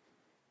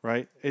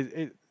 right?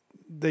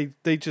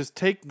 They just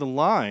take the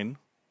line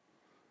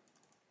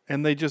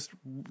and they just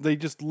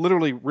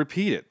literally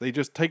repeat it. They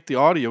just take the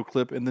audio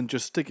clip and then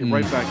just stick it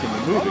right back in the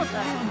movie.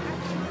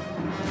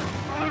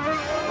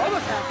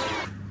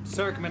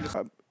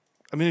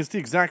 I mean, it's the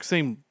exact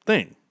same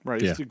thing,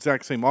 right? It's the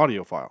exact same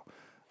audio file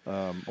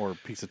or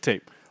piece of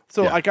tape.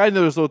 So I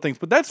notice those things,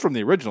 but that's from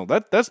the original.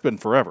 That's been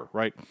forever,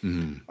 right?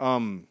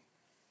 Mm-hmm.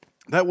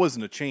 That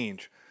wasn't a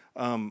change.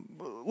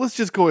 Let's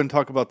just go ahead and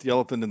talk about the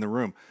elephant in the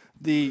room.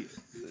 The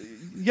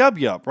Yub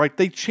Yub, right?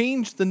 They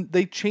changed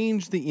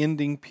the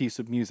ending piece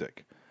of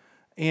music,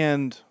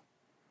 and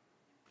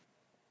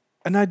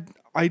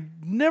I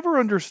never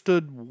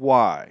understood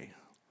why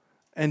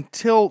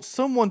until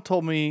someone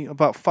told me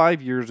about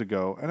 5 years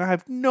ago, and I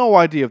have no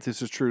idea if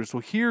this is true. So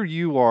here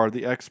you are,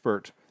 the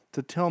expert,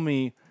 to tell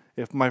me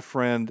if my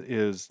friend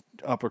is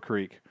up a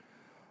creek.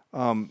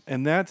 And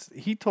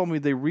he told me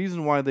the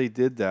reason why they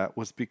did that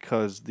was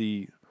because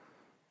the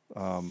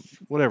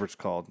whatever it's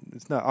called.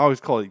 It's not. I always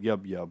call it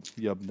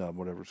Yub Nub,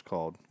 whatever it's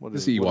called. What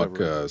is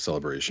Ewok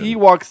celebration?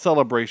 Ewok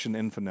celebration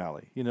in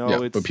finale.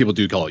 But people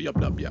do call it Yub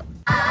Nub. Yeah.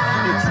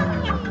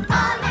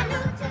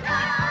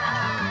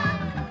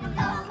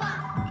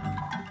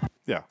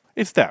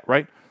 It's that,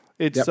 right?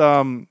 It's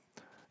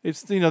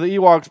it's the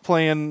Ewoks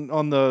playing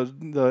on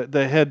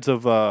the heads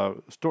of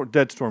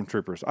dead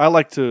stormtroopers. I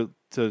like to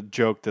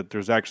joke that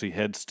there's actually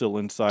heads still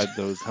inside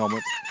those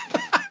helmets.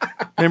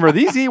 Remember,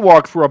 these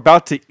Ewoks were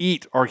about to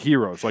eat our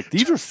heroes. Like,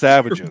 these are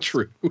savages.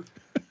 True.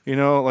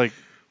 Like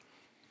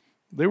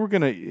they were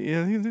gonna.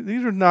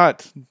 These are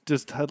not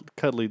just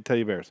cuddly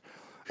teddy bears.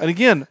 And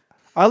again,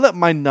 I let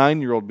my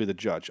 9-year-old be the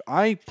judge.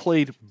 I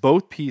played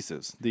both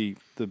pieces, the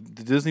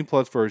Disney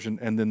Plus version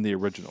and then the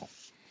original.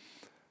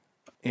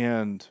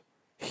 and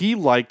he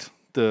liked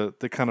the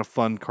kind of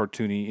fun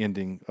cartoony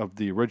ending of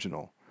the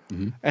original.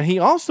 And he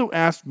also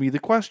asked me the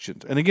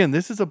questions. And again,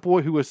 this is a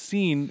boy who has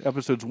seen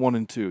episodes 1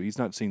 and 2. He's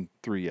not seen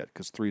 3 yet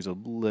because 3 is a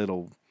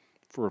little,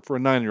 for a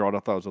 9-year-old, I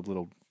thought it was a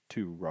little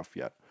too rough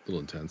yet. A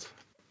little intense.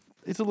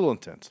 It's a little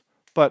intense.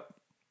 But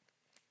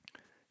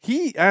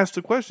he asked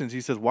the questions.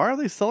 He says, why are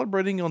they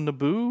celebrating on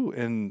Naboo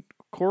and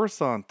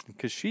Coruscant and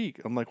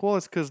Kashyyyk? I'm like, well,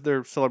 it's because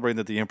they're celebrating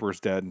that the Emperor's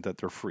dead and that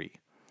they're free.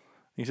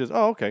 He says,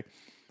 oh, okay.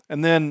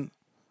 And then,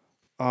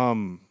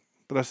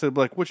 but I said,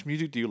 like, which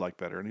music do you like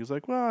better? And he was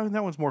like, well,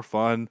 that one's more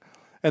fun.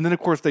 And then, of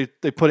course, they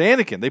put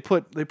Anakin. They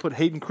put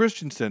Hayden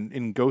Christensen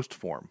in ghost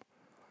form.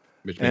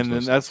 And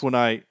then that's when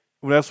I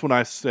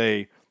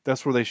say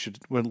that's where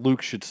when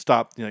Luke should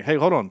stop. You know, hey,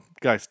 hold on,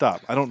 guys,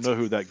 stop. I don't know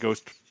who that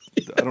ghost.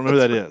 I don't know who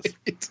that is.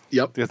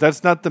 Yep. Because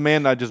that's not the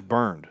man I just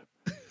burned.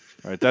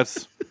 All right,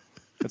 that's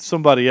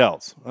somebody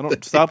else. I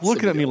don't stop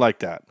looking at me like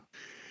that.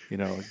 You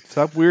know,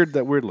 stop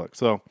that weird look.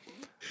 So.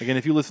 Again,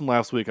 if you listened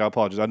last week, I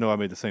apologize. I know I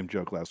made the same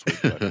joke last week.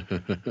 But,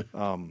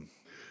 and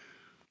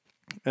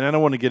I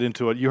don't want to get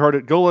into it. You heard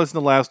it. Go listen to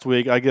last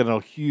week. I get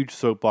a huge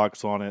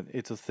soapbox on it.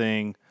 It's a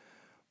thing.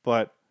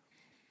 But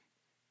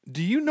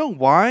do you know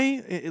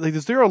why? Like,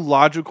 is there a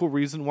logical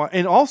reason why?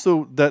 And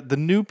also, that the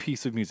new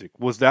piece of music,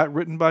 was that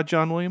written by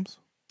John Williams?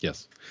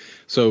 Yes.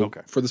 So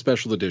for the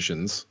special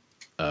editions,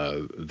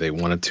 they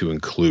wanted to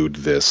include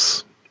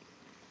this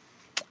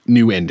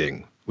new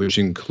ending, which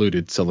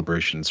included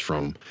celebrations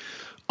from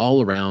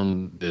all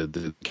around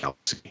the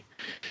galaxy.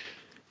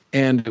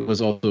 And it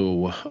was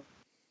also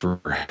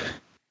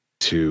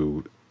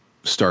to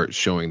start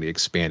showing the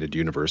expanded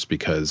universe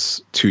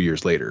because 2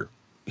 years later,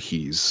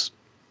 he's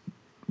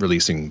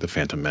releasing The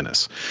Phantom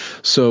Menace.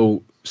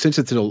 So since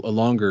it's a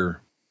longer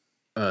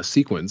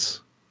sequence,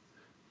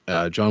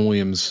 John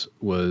Williams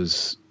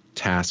was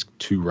tasked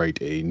to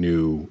write a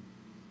new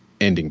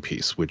ending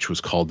piece, which was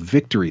called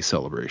Victory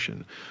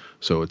Celebration.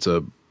 So it's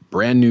a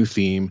brand new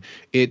theme.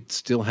 It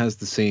still has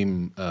the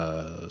same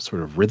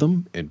sort of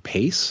rhythm and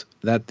pace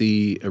that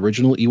the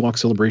original Ewok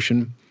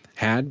Celebration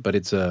had, but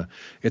it's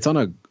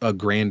on a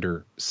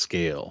grander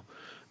scale.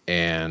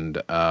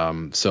 And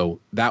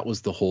so that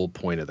was the whole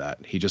point of that.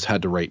 He just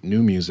had to write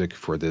new music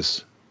for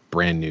this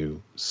brand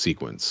new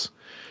sequence.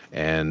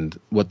 And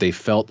what they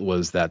felt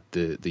was that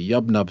the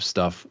Yub Nub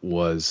stuff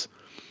was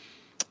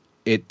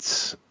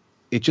it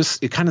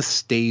kind of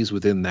stays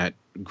within that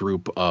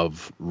group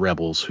of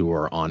rebels who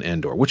are on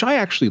Endor, which I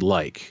actually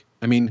like.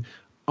 I mean,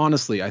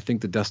 honestly, I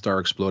think the Death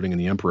Star exploding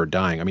and the Emperor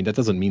dying, I mean, that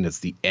doesn't mean it's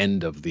the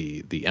end of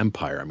the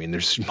Empire. I mean,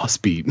 there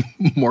must be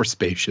more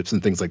spaceships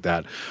and things like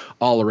that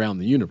all around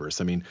the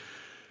universe. I mean,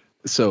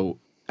 so,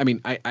 I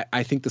mean,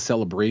 I think the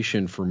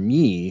celebration for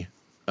me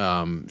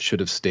should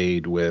have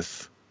stayed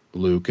with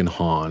Luke and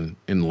Han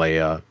and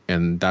Leia,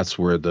 and that's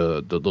where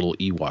the little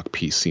Ewok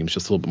piece seems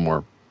just a little bit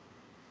more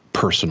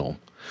personal.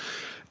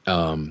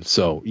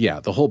 So yeah,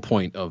 the whole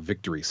point of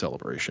Victory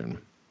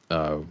Celebration,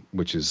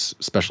 which is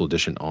special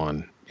edition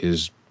on,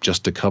 is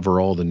just to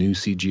cover all the new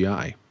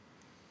CGI.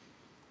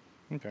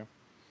 Okay.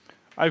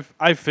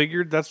 I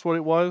figured that's what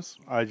it was.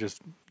 I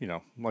just,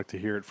 like to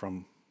hear it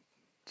from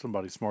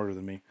somebody smarter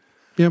than me.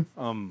 Yeah.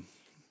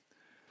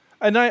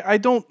 And I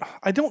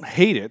don't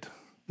hate it.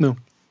 No.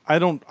 I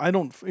don't,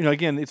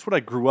 again, it's what I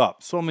grew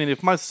up. So, I mean,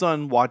 if my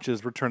son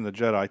watches Return of the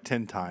Jedi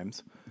 10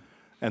 times,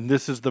 and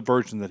this is the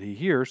version that he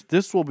hears,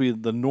 this will be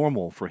the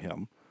normal for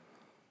him.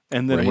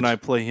 And then when I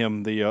play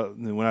him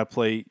when I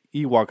play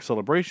Ewok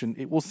Celebration,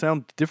 it will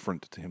sound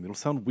different to him. It'll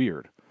sound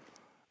weird,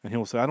 and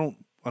he'll say, "I don't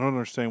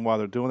understand why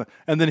they're doing that."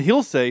 And then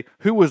he'll say,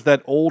 "Who was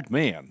that old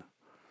man?"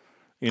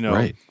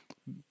 Right.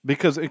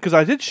 Because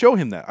I did show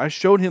him that. I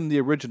showed him the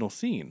original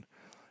scene,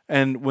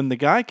 and when the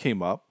guy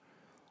came up,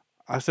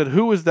 I said,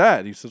 "Who is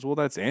that?" He says, "Well,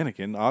 that's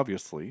Anakin,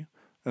 obviously."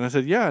 And I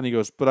said, "Yeah," and he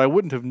goes, "But I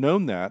wouldn't have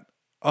known that."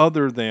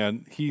 Other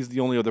than he's the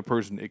only other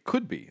person it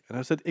could be. And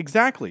I said,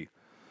 exactly.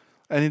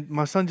 And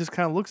my son just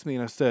kind of looks at me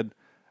and I said,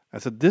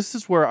 this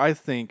is where I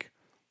think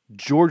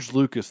George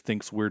Lucas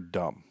thinks we're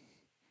dumb.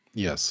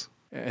 Yes.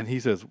 And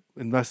he says,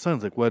 and my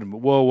son's like, wait a minute,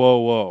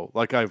 whoa.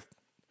 Like I've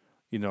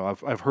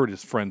hurt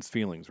his friend's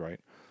feelings, right?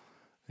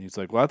 And he's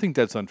like, well, I think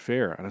that's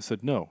unfair. And I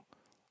said, no.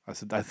 I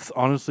said, I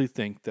honestly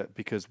think that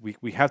because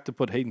we have to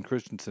put Hayden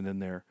Christensen in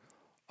there.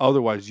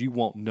 Otherwise you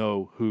won't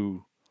know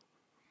who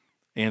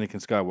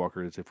Anakin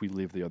Skywalker is if we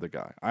leave the other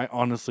guy. I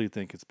honestly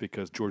think it's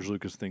because George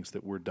Lucas thinks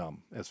that we're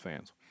dumb as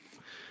fans.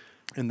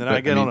 And then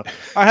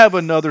I have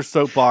another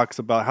soapbox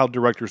about how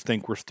directors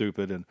think we're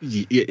stupid, and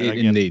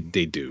they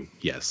do.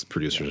 Yes,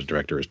 producers and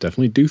directors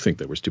definitely do think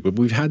that we're stupid.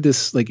 But we've had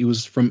this, like, it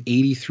was from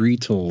 83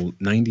 till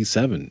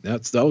 97.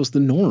 That was the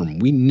norm.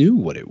 We knew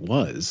what it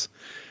was,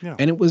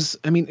 and it was.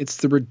 I mean, it's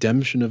the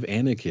redemption of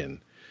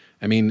Anakin.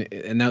 I mean,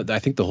 and now I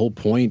think the whole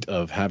point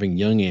of having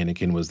young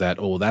Anakin was that,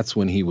 that's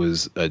when he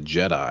was a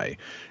Jedi,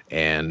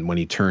 and when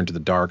he turned to the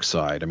dark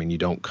side. I mean, you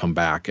don't come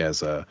back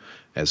as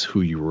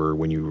who you were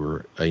when you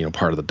were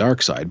part of the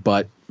dark side.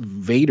 But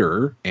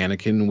Vader,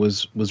 Anakin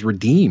was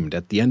redeemed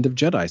at the end of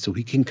Jedi, so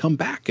he can come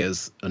back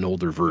as an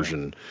older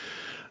version.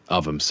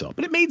 of himself.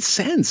 But it made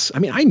sense. I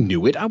mean, I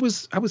knew it. I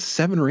was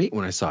 7 or 8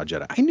 when I saw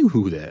Jedi. I knew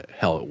who the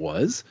hell it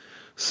was.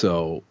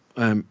 So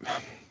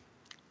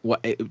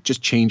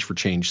just change for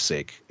change's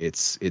sake.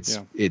 It's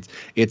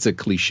a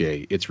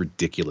cliche. It's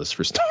ridiculous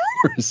for Star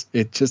Wars.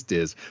 It just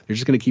is. They're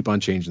just going to keep on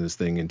changing this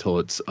thing until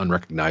it's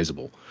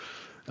unrecognizable.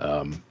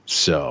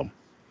 So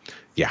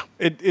yeah,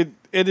 it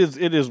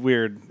is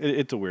weird.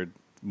 It's a weird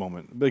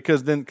moment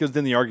because then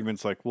the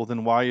argument's like, well,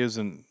 then why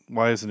isn't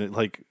it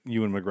like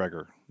Ewan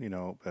McGregor? You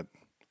know, but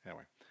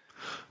anyway,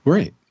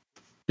 right?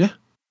 Yeah,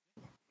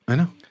 I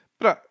know.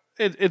 But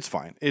it's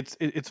fine. It's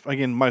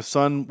again, my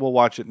son will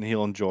watch it and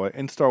he'll enjoy it.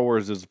 And Star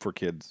Wars is for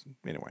kids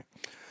anyway.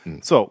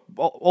 So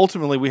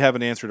ultimately, we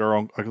haven't answered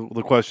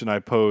the question I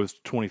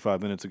posed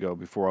 25 minutes ago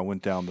before I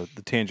went down the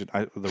tangent,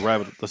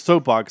 the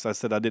soapbox. I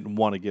said I didn't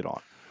want to get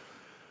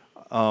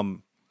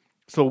on.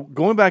 So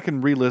going back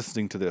and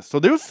re-listening to this, so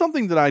there was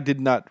something that I did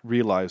not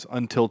realize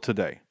until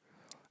today.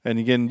 And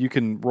again, you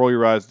can roll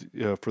your eyes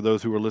for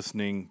those who are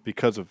listening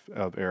because of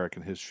Eric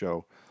and his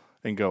show,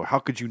 and go, "How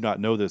could you not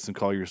know this and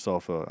call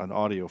yourself an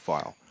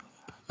audiophile?"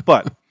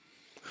 But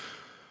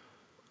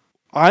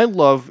I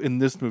love in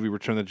this movie,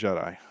 Return of the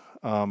Jedi.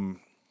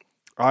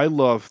 I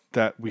love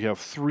that we have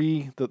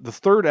the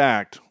third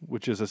act,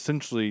 which is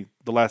essentially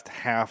the last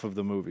half of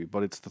the movie,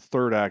 but it's the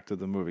third act of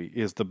the movie,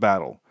 is the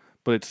battle.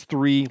 But it's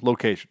 3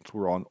 locations.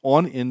 We're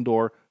on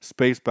Endor,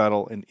 space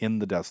battle, and in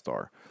the Death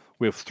Star.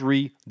 We have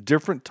 3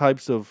 different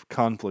types of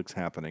conflicts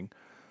happening.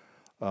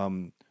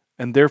 And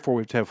therefore,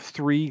 we have to have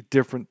 3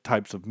 different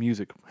types of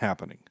music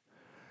happening.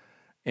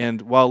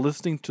 And while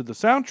listening to the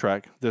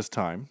soundtrack this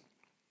time,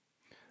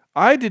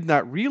 I did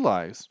not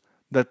realize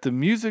that the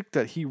music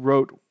that he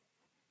wrote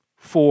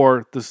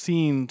for the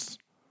scenes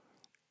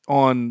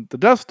on the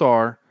Death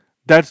Star,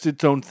 that's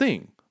its own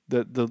thing.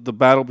 The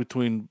battle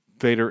between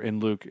Vader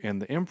and Luke and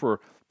the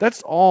Emperor,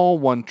 that's all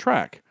one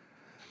track.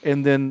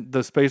 And then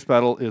the space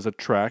battle is a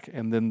track,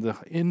 and then the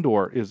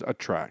Endor is a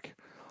track.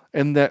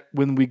 And that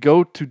when we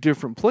go to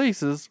different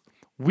places,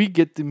 we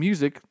get the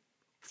music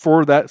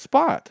for that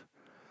spot.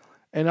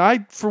 And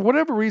I, for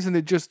whatever reason,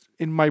 it just,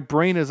 in my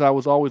brain as I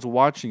was always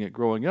watching it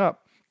growing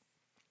up,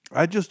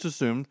 I just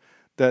assumed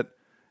that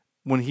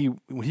when he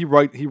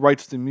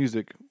writes the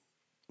music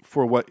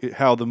for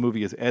how the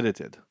movie is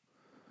edited,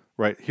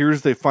 right?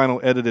 Here's the final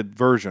edited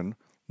version.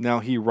 Now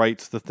he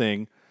writes the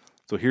thing.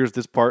 So here's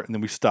this part, and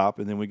then we stop,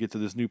 and then we get to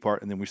this new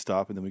part, and then we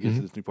stop, and then we get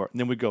to this new part, and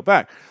then we go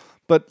back.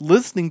 But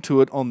listening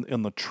to it on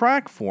the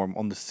track form,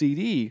 on the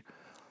CD,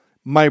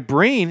 my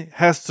brain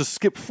has to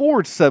skip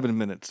forward 7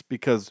 minutes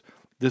because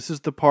this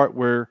is the part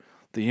where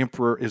the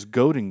Emperor is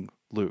goading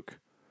Luke.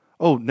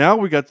 Oh, now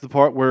we got to the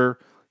part where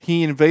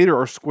he and Vader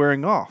are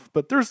squaring off.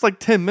 But there's like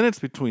 10 minutes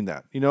between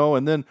that,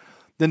 and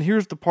then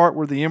here's the part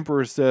where the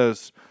Emperor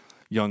says,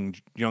 young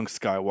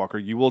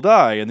Skywalker, you will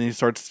die. And then he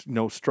starts,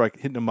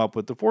 hitting him up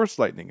with the Force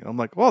lightning. And I'm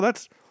like, well,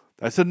 that's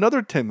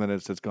another 10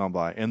 minutes that's gone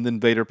by. And then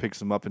Vader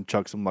picks him up and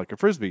chucks him like a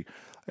Frisbee.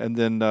 And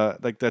then,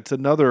 that's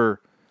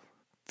another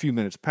few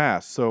minutes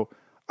past. So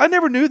I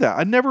never knew that.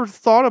 I never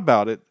thought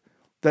about it,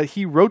 that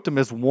he wrote them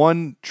as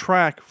one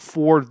track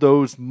for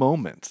those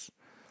moments.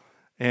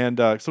 And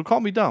so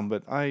call me dumb,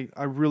 but I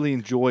really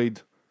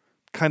enjoyed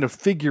kind of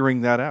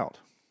figuring that out.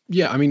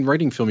 Yeah, I mean,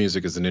 writing film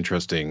music is an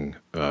interesting...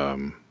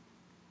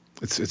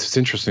 It's an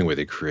interesting way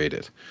they create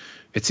it.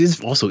 It is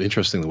also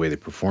interesting the way they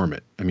perform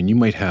it. I mean, you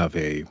might have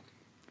an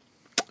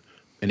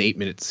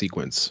 8-minute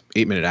sequence,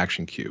 8-minute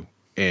action cue,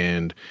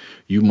 and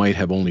you might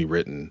have only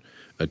written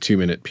a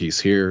 2-minute piece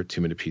here,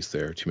 2-minute piece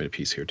there, 2-minute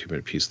piece here,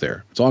 2-minute piece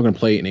there. It's all going to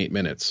play in 8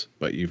 minutes,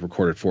 but you've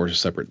recorded 4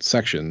 separate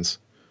sections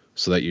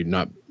so that you're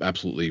not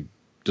absolutely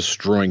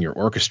destroying your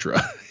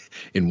orchestra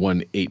in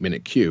one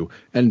 8-minute cue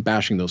and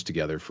bashing those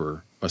together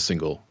for a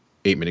single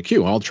 8-minute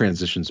cue. All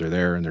transitions are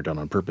there and they're done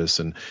on purpose,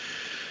 and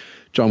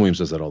John Williams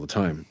does that all the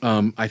time.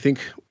 I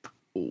think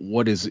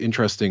what is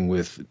interesting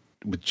with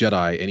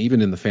Jedi, and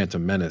even in The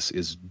Phantom Menace,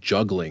 is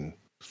juggling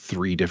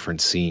 3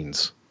 different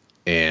scenes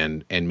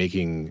and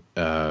making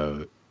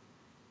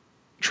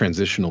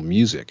transitional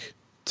music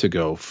to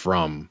go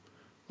from,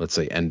 let's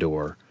say,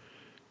 Endor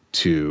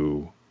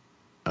to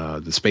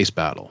the space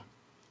battle.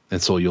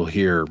 And so you'll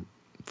hear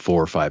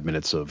 4 or 5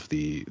 minutes of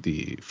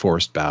the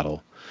forest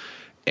battle,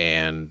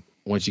 and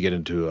once you get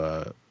into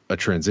a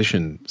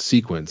transition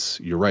sequence,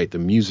 you're right, the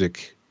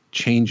music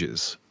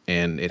changes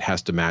and it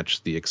has to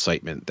match the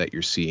excitement that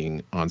you're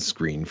seeing on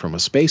screen from a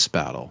space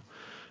battle.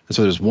 And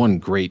so there's one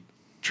great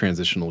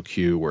transitional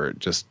cue where it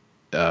just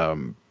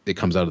it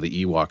comes out of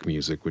the Ewok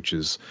music, which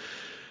is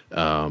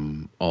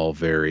all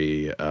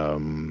very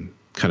kind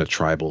of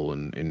tribal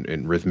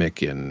and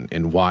rhythmic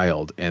and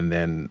wild. And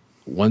then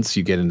once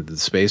you get into the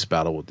space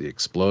battle with the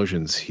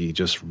explosions, he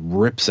just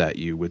rips at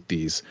you with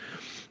these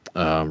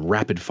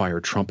rapid fire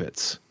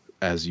trumpets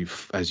as you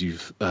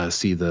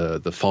see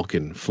the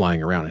Falcon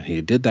flying around. And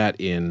he did that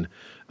in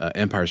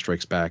Empire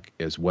Strikes Back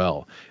as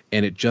well.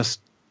 And it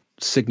just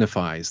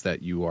signifies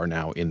that you are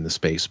now in the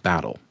space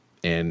battle.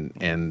 And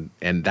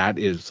that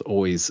is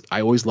always,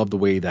 I always love the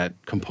way that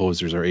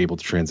composers are able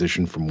to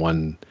transition from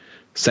one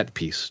set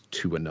piece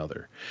to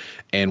another.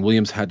 And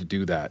Williams had to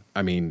do that.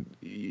 I mean,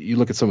 you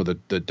look at some of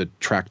the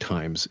track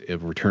times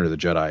of Return of the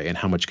Jedi and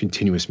how much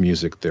continuous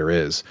music there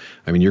is.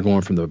 I mean, you're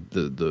going from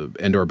the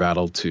Endor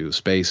battle to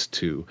space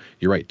to,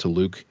 you're right, to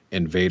Luke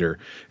and Vader.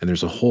 And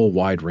there's a whole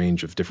wide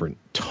range of different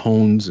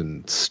tones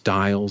and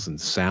styles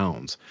and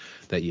sounds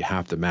that you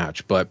have to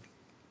match. But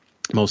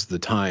most of the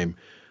time,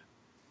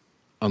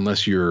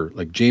 unless you're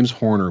like James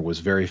Horner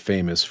was very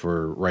famous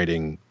for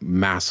writing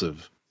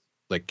massive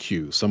like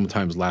cues,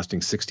 sometimes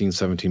lasting 16,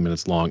 17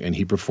 minutes long. And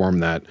he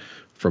performed that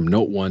from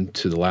note one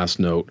to the last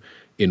note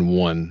in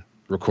one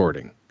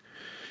recording.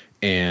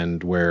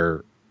 And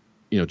where,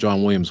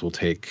 John Williams will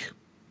take,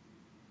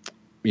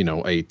 a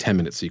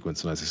 10-minute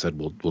sequence. And as I said,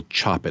 we'll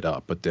chop it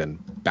up, but then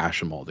bash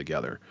them all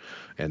together.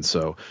 And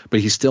so, but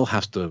he still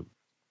has to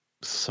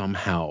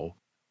somehow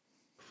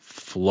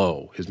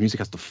flow. His music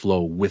has to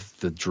flow with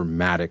the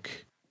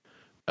dramatic,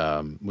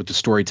 with the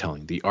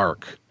storytelling, the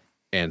arc.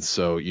 And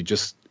so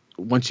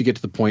once you get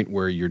to the point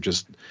where you're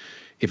just,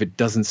 if it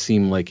doesn't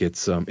seem like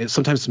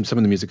sometimes some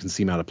of the music can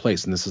seem out of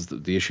place. And this is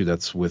the issue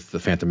that's with the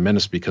Phantom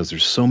Menace, because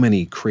there's so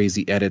many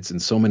crazy edits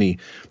and so many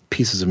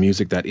pieces of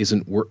music that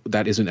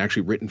isn't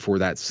actually written for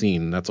that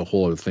scene. And that's a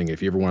whole other thing.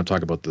 If you ever want to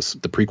talk about the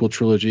prequel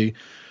trilogy,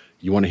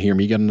 you want to hear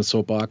me get in the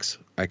soapbox,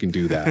 I can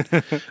do that.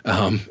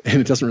 And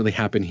it doesn't really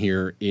happen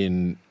here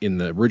in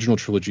the original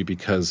trilogy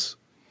because,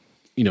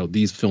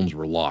 these films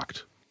were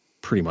locked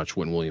pretty much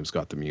when Williams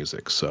got the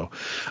music. So,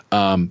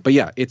 but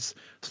yeah,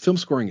 film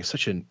scoring is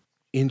such an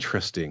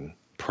interesting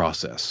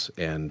process,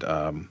 and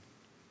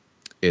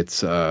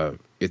it's an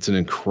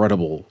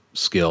incredible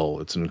skill.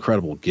 It's an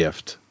incredible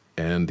gift.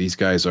 And these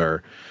guys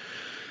they're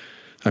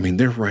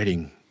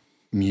writing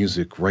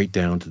music right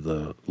down to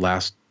the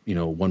last,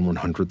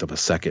 1/100th of a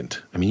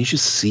second. I mean, you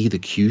just see the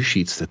cue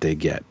sheets that they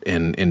get.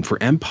 And for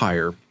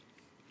Empire,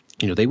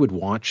 they would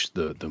watch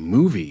the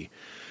movie,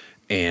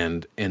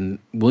 and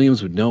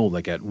Williams would know,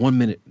 like, at 1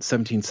 minute,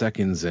 17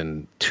 seconds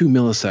and 2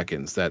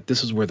 milliseconds that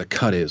this is where the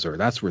cut is, or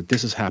that's where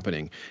this is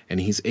happening. And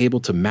he's able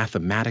to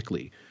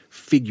mathematically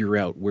figure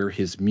out where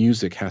his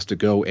music has to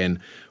go and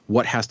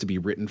what has to be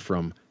written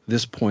from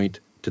this point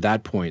to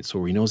that point.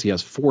 So he knows he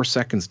has 4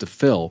 seconds to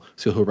fill.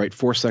 So he'll write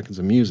 4 seconds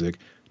of music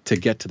to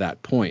get to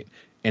that point.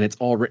 And it's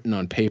all written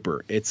on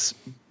paper. It's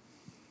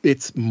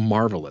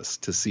marvelous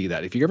to see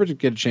that. If you ever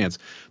get a chance,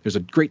 there's a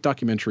great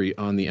documentary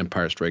on The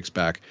Empire Strikes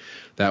Back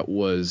that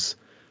was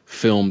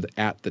filmed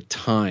at the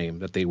time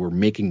that they were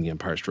making The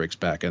Empire Strikes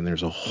Back. And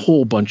there's a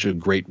whole bunch of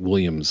great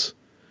Williams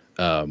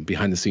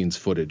behind the scenes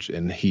footage.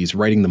 And he's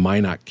writing the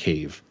Minot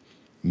Cave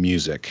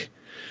music.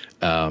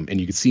 And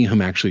you can see him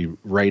actually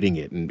writing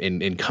it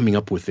and coming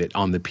up with it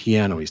on the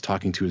piano. He's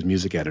talking to his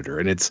music editor,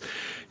 and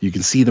you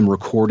can see them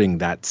recording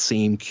that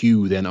same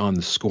cue then on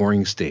the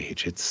scoring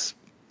stage.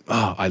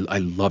 I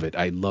love it.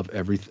 I love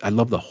I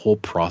love the whole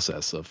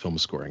process of film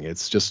scoring.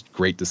 It's just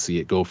great to see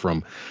it go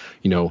from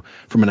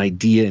an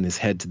idea in his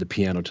head to the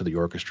piano to the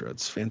orchestra.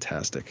 It's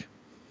fantastic.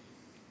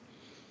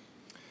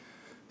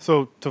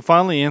 So to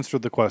finally answer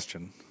the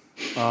question,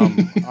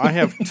 I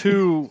have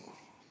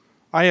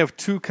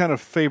two kind of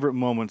favorite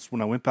moments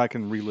when I went back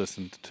and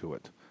re-listened to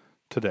it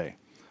today.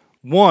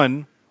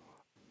 One,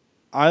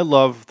 I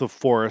love the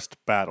forest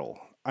battle.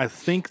 I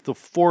think the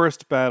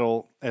forest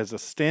battle as a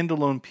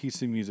standalone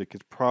piece of music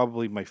is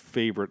probably my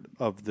favorite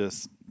of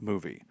this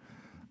movie.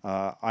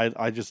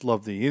 I just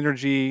love the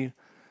energy,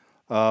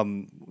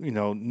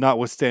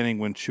 notwithstanding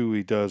when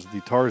Chewie does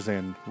the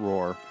Tarzan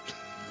roar.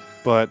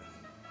 But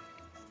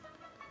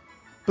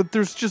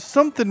there's just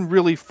something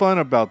really fun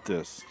about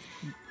this.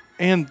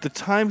 And the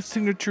time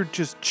signature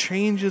just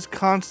changes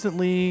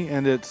constantly,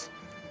 and it's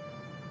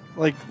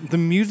like the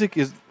music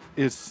is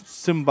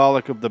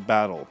symbolic of the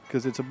battle,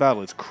 because it's a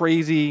battle. It's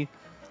crazy.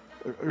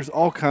 There's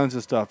all kinds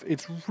of stuff.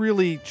 It's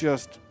really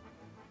just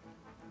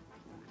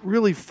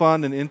really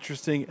fun and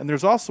interesting. And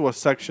there's also a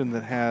section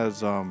that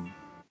has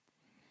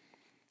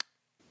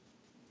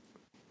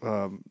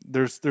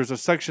there's a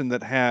section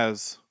that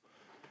has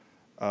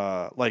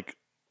like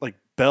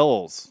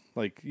bells,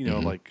 like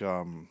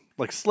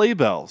like sleigh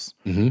bells.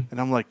 Mm-hmm.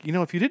 And I'm like,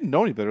 if you didn't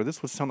know any better,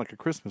 this would sound like a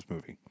Christmas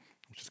movie,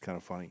 which is kind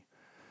of funny.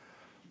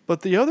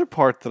 But the other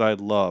part that I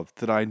loved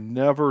that I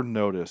never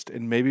noticed,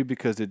 and maybe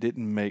because it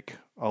didn't make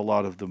a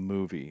lot of the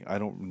movie, I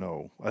don't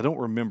know, I don't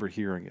remember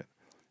hearing it,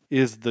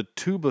 is the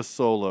tuba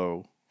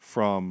solo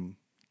from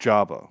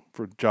Jabba,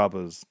 for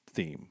Jabba's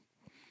theme.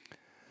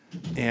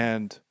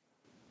 And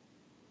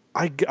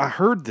I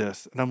heard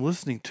this, and I'm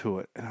listening to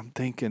it, and I'm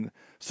thinking,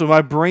 so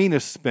my brain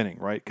is spinning,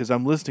 right? Because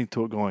I'm listening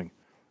to it going,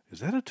 is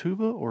that a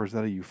tuba or is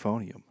that a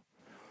euphonium?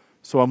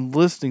 So I'm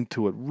listening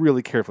to it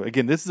really carefully.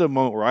 Again, this is a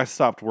moment where I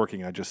stopped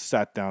working. I just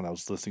sat down. I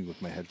was listening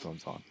with my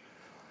headphones on.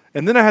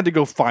 And then I had to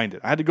go find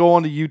it. I had to go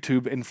onto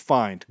YouTube and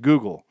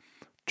Google,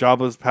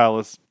 Jabba's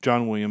Palace,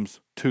 John Williams,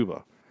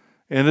 tuba.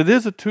 And it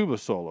is a tuba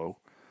solo.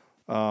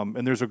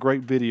 And there's a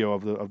great video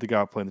of the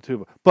guy playing the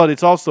tuba. But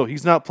it's also,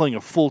 he's not playing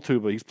a full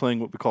tuba. He's playing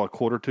what we call a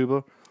quarter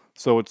tuba.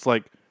 So it's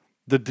like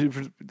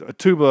a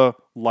tuba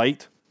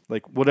light,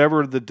 Like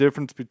whatever the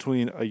difference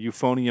between a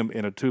euphonium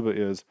and a tuba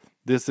is,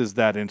 this is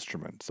that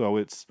instrument. So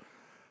it's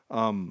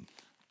some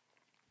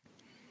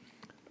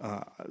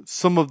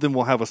of them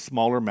will have a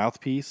smaller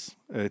mouthpiece.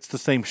 It's the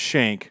same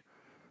shank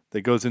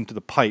that goes into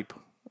the pipe,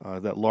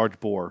 that large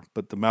bore,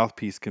 but the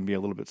mouthpiece can be a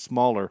little bit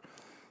smaller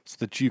so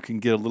that you can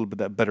get a little bit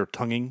that better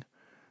tonguing.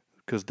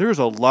 Because there's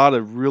a lot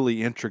of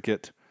really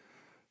intricate,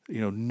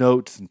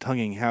 notes and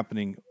tonguing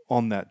happening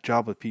on that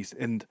Jabba piece.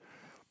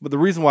 But the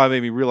reason why it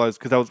made me realize,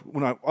 because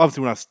when I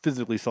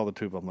physically saw the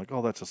tuba, I'm like,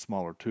 oh, that's a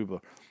smaller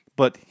tuba.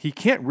 But he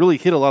can't really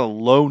hit a lot of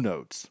low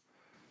notes.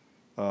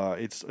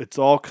 It's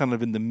all kind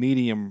of in the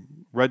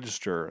medium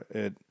register.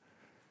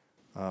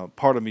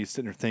 Part of me is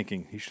sitting there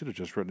thinking he should have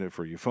just written it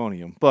for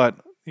euphonium, but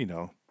you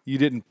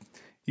didn't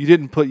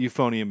put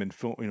euphonium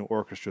in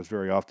orchestras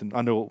very often.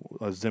 I know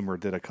Zimmer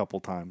did a couple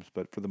times,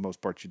 but for the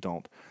most part you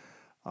don't.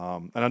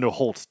 And I know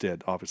Holtz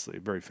did, obviously,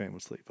 very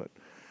famously.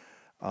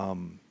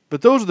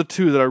 But those are the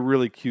two that I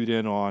really cued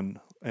in on,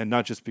 and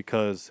not just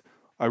because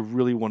I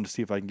really wanted to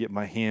see if I can get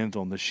my hands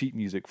on the sheet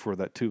music for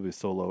that tuba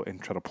solo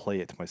and try to play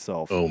it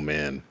myself. Oh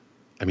man,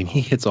 I mean, he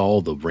hits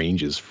all the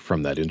ranges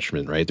from that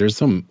instrument, right? There's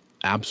some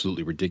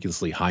absolutely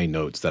ridiculously high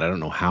notes that I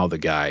don't know how the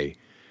guy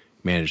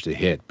managed to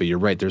hit, but you're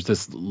right. There's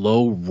this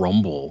low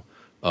rumble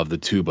of the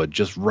tuba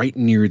just right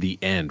near the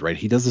end, right?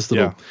 He does this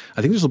little,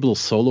 I think there's a little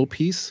solo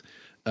piece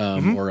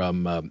or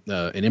an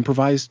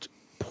improvised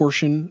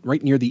portion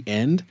right near the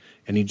end,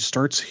 and he just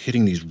starts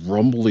hitting these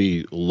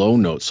rumbly low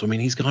notes. So I mean,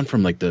 he's gone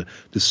from like the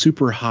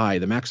super high,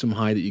 the maximum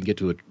high that you can get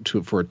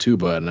to for a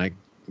tuba, and I'm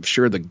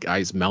sure the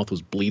guy's mouth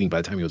was bleeding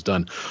by the time he was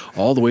done,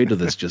 all the way to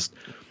this just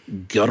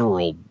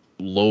guttural,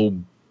 low,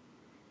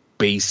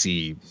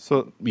 bassy,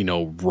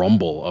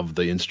 rumble of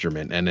the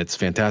instrument, and it's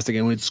fantastic.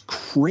 And what's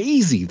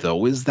crazy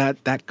though is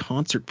that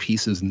concert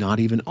piece is not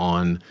even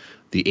on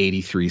the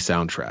 '83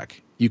 soundtrack.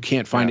 You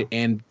can't find it.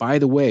 And by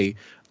the way,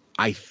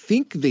 I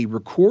think they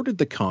recorded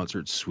the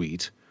concert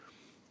suite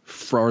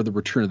for the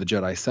Return of the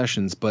Jedi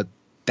sessions, but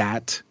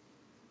that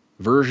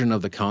version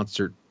of the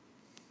concert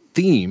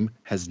theme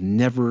has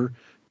never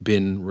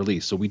been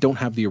released. So we don't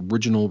have the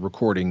original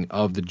recording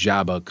of the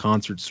Jabba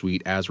concert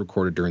suite as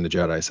recorded during the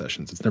Jedi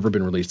sessions. It's never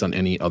been released on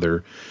any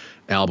other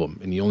album,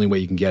 and the only way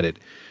you can get it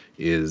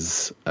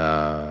is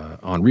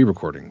on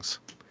re-recordings.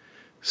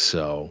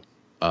 So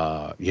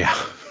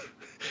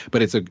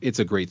but it's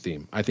a great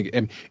theme. I think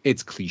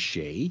it's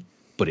cliche,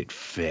 but it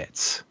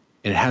fits,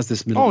 and it has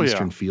this Middle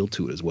Eastern feel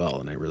to it as well,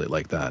 and I really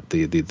like that.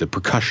 The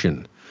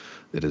percussion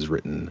that is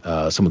written,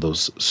 some of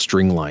those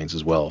string lines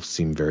as well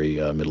seem very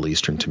Middle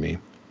Eastern to me.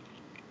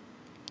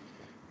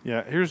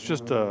 Yeah, here's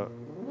just a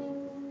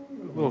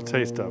little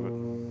taste of it.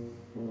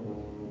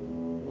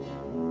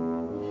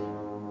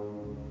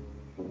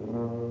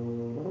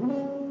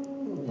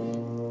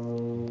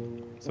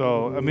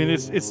 So, I mean,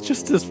 it's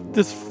just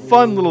this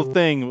fun little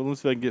thing.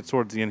 Let's see if I can get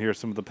towards the end here.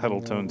 Some of the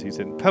pedal tones he's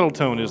hitting. Pedal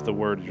tone is the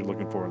word you're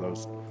looking for.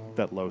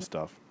 That low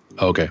stuff.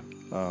 Okay.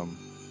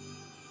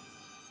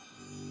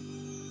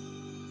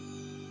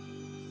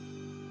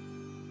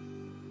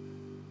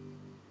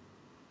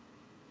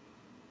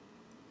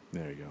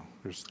 There you go.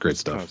 There's great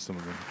stuff. Kind of some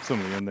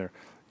of the in there.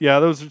 Yeah,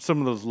 those are some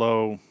of those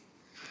low.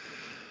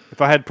 If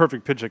I had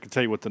perfect pitch, I could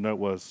tell you what the note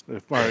was.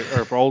 If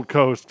our old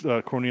host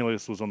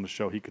Cornelius was on the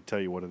show, he could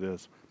tell you what it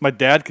is. My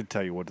dad could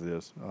tell you what it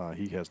is.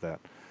 He has that.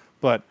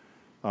 But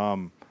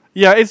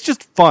it's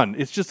just fun.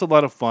 It's just a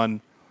lot of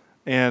fun,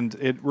 and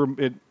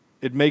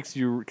it makes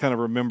you kind of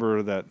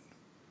remember that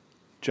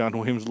John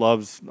Williams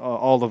loves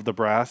all of the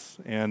brass.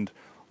 And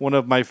one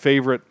of my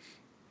favorite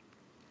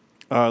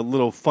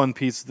little fun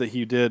pieces that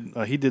he did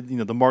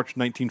the March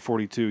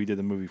 1942. He did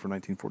the movie for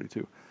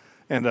 1942,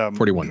 and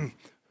 41.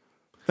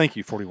 Thank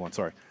you, 41.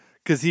 Sorry,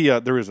 because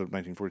there is a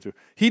 1942.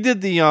 He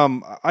did the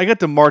I got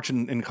to march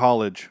in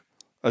college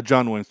a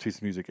John Williams piece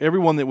of music.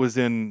 Everyone that was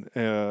in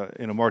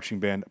a marching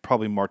band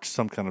probably marched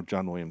some kind of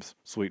John Williams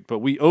suite. But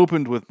we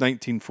opened with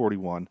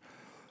 1941.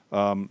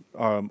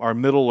 Our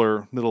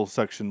middle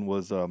section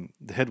was the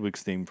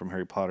Hedwig's theme from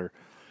Harry Potter,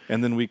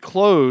 and then we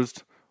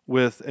closed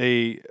with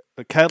a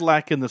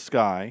Cadillac in the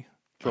Sky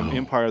from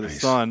Empire of the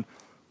Sun,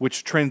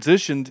 which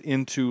transitioned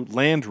into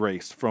Land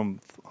Race from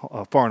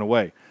Far and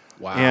Away.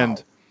 Wow!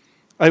 And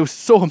it was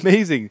so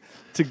amazing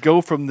to go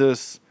from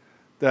that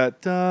da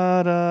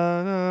da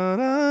da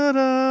da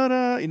da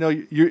da.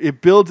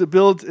 It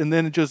builds, and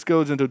then it just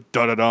goes into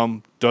da da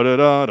dum da da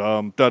da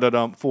dum da da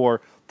dum for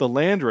the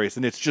Land Race,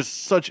 and it's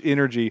just such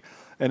energy.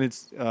 And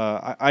it's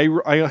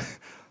I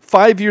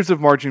 5 years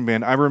of marching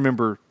band. I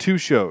remember 2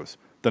 shows: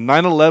 the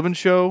 9/11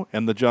 show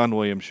and the John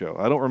Williams show.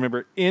 I don't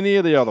remember any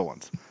of the other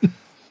ones.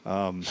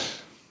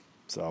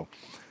 So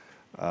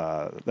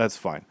that's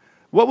fine.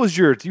 What was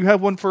yours? Do you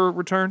have one for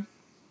Return?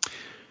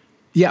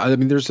 Yeah, I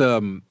mean, there's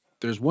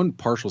one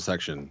partial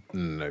section,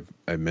 and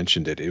I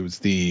mentioned it. It was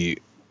the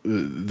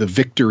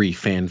victory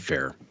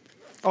fanfare.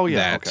 Oh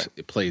yeah, that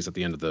it plays at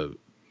the end of the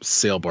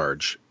sail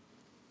barge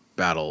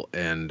battle,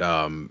 and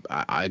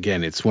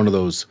again, it's one of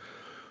those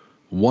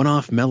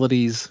one-off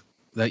melodies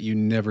that you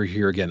never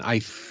hear again. I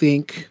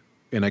think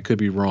and I could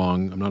be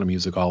wrong. I'm not a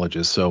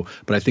musicologist,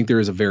 but I think there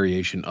is a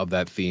variation of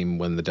that theme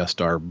when the Death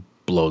Star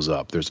blows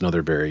up. There's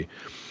another very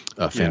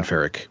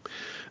fanfaric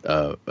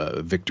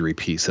victory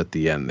piece at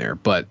the end there.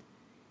 But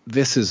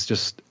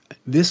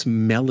this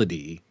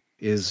melody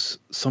is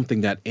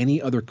something that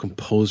any other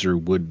composer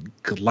would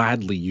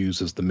gladly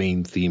use as the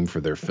main theme for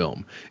their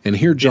film. And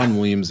here John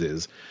Williams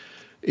is,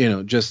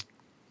 just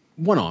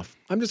one off.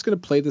 I'm just going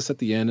to play this at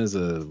the end as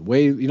a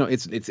way,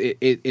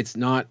 it's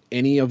not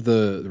any of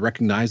the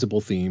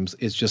recognizable themes.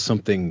 It's just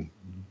something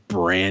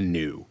brand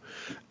new.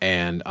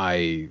 And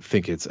I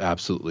think it's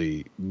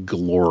absolutely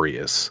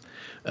glorious.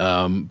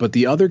 But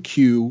the other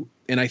cue,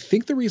 and I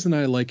think the reason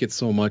I like it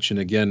so much, and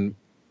again,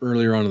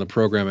 earlier on in the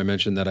program, I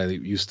mentioned that I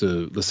used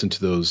to listen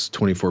to those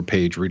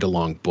 24-page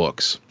read-along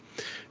books.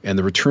 And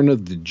the Return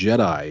of the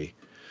Jedi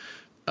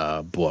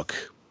book,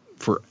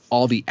 for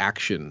all the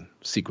action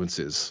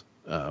sequences,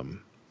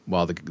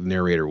 while the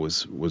narrator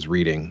was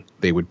reading,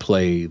 they would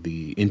play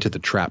the Into the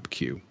Trap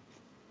cue.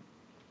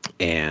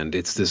 And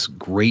it's this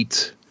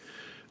great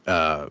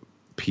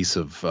piece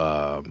of,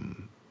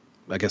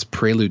 I guess,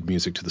 prelude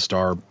music to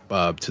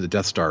the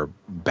Death Star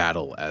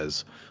battle,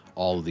 as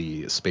all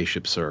the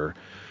spaceships are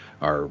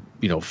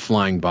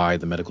flying by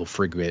the medical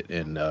frigate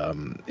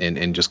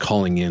and just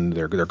calling in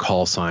their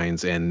call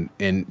signs, and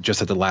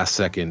just at the last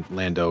second,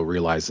 Lando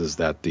realizes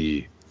that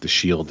the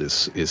shield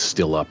is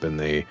still up, and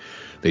they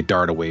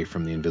dart away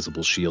from the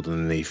invisible shield, and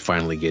then they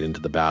finally get into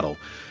the battle.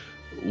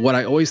 What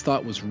I always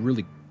thought was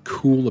really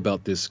cool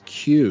about this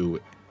cue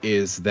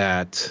is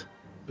that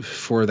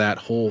for that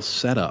whole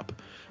setup,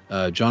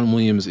 John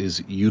Williams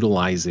is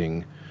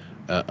utilizing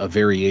a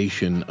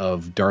variation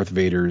of Darth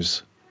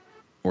Vader's,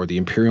 or the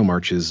Imperial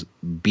March's,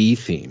 B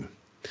theme.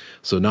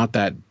 So not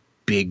that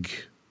big,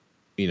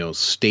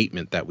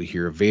 statement that we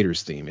hear of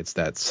Vader's theme. It's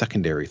that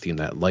secondary theme,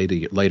 that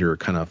lighter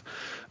kind of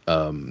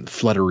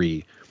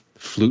fluttery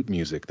flute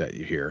music that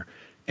you hear.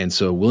 And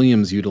so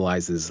Williams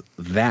utilizes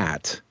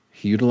that.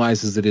 He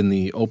utilizes it in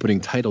the opening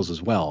titles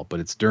as well, but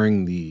it's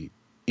during the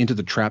Into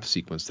the Trap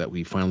sequence that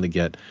we finally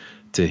get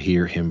to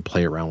hear him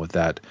play around with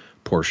that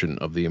portion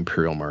of the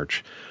Imperial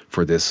March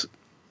for this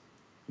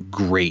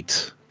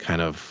great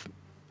kind of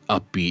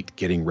upbeat,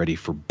 getting ready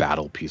for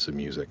battle piece of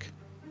music.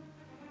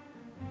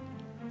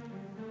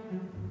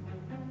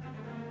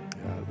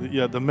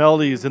 Yeah, the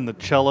melody is in the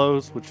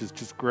cellos, which is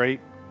just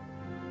great.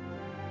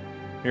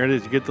 Here it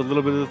is. You get the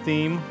little bit of the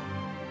theme.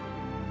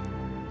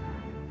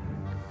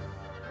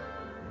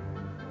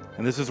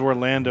 And this is where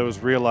Lando is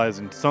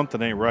realizing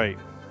something ain't right.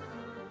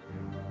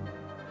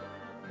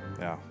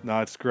 Yeah,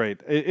 no, it's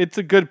great. It's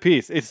a good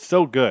piece. It's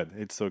so good.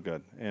 It's so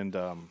good. And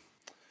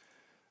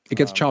it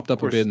gets chopped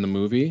up a bit in the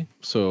movie.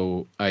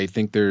 So I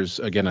think in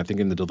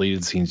the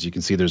deleted scenes, you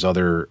can see there's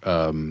other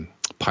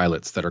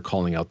pilots that are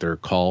calling out their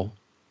call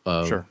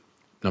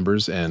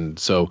numbers. And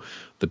so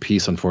the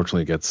piece,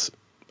 unfortunately, gets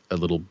a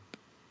little,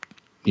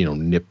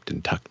 nipped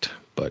and tucked.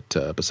 But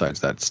besides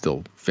that, it's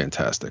still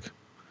fantastic.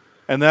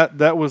 And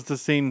that was the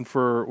scene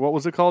for, what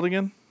was it called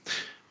again?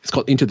 It's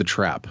called Into the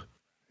Trap.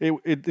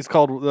 It's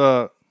called,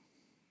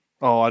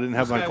 I didn't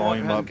have my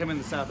volume up. Come in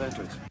the south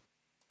entrance.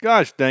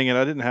 Gosh dang it,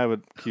 I didn't have it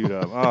queued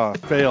up.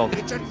 Failed.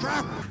 It's a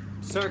trap!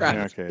 Sir.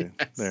 Okay,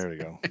 there we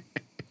go.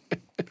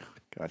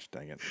 Gosh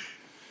dang it.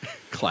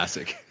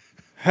 Classic.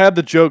 Had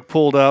the joke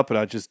pulled up, and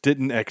I just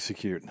didn't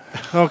execute.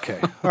 Okay,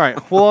 all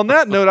right. Well, on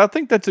that note, I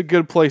think that's a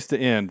good place to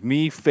end.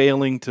 Me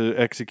failing to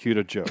execute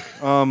a joke.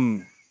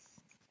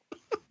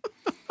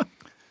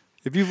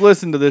 If you've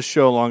listened to this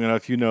show long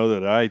enough, you know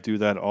that I do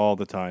that all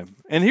the time.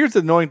 And here's the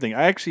annoying thing.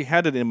 I actually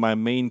had it in my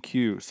main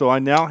queue. So I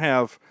now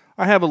have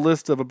a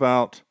list of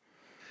about,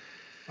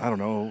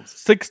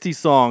 60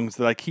 songs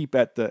that I keep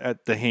at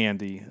the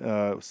handy,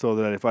 so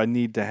that if I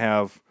need to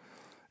have,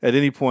 at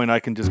any point, I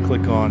can just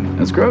click on.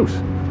 That's gross.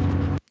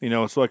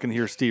 So I can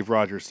hear Steve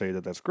Rogers say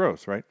that that's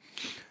gross, right?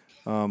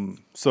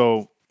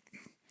 So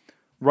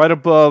right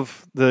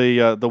above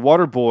the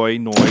Water Boy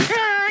noise,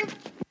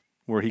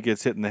 where he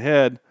gets hit in the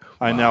head,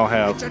 I now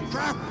have.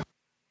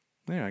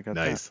 Yeah, I got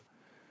nice. That.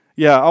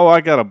 Yeah. Oh,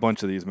 I got a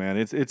bunch of these, man.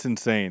 It's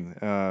insane.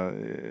 I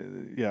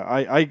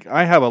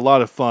have a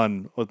lot of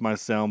fun with my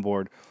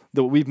soundboard.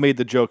 That we've made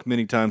the joke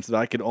many times that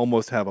I could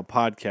almost have a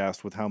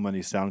podcast with how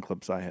many sound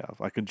clips I have.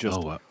 I could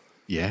just,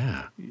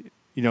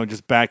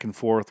 just back and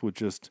forth with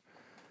just,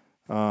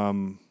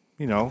 Why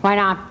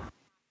not?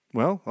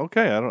 Well,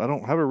 okay. I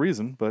don't have a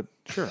reason, but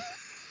sure.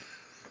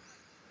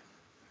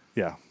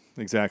 Yeah,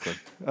 exactly.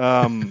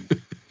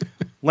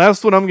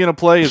 Last one I'm going to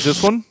play is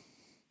this one.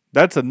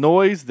 That's a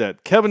noise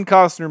that Kevin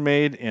Costner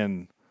made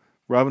in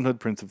Robin Hood,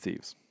 Prince of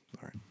Thieves.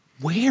 All right.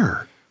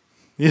 Where?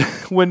 Yeah,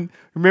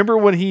 remember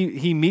when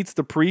he meets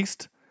the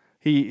priest?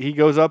 He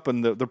goes up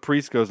and the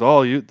priest goes,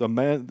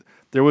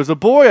 there was a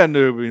boy I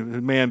knew,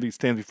 the man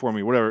stands before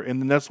me, whatever. And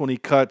then that's when he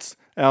cuts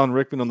Alan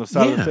Rickman on the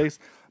side of the face.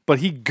 But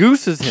he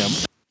gooses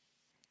him.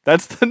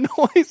 That's the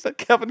noise that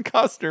Kevin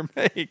Costner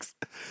makes.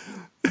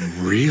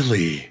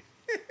 Really?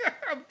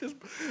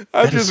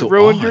 I just so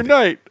ruined your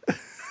night.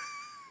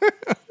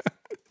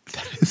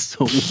 That is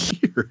so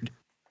weird.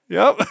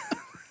 Yep.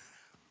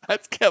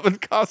 That's Kevin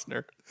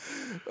Costner.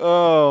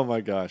 Oh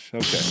my gosh.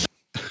 Okay.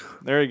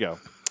 There you go.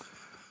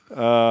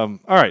 All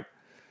right.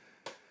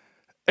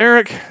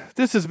 Eric,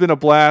 this has been a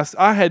blast.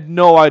 I had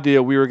no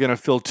idea we were going to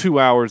fill 2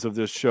 hours of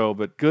this show,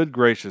 but good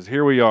gracious,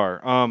 here we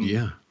are.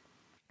 Yeah.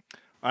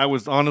 I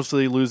was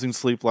honestly losing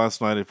sleep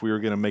last night if we were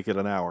going to make it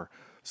an hour.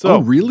 So,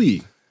 Oh,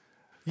 really?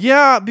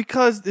 yeah,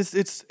 because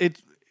it's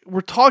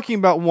we're talking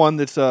about one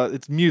that's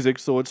it's music,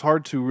 so it's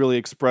hard to really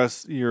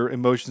express your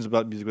emotions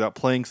about music without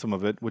playing some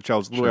of it, which I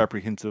was a little Sure.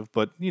 apprehensive,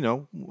 but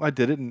I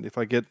did it, and if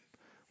I get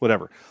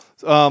whatever.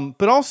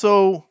 But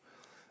also,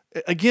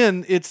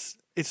 again, it's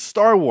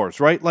Star Wars,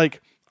 right?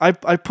 Like I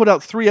put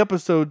out 3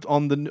 episodes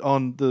on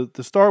the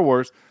Star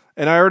Wars,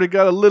 and I already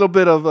got a little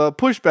bit of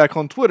pushback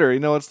on Twitter.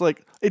 It's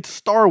like it's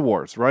Star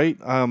Wars, right?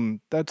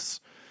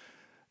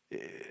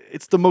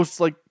 It's the most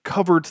like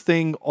covered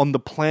thing on the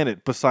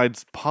planet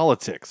besides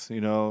politics,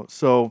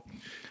 So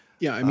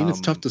Yeah, I mean, it's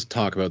tough to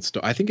talk about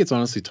I think it's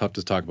honestly tough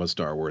to talk about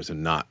Star Wars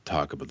and not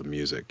talk about the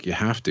music. You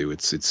have to.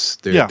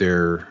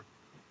 They're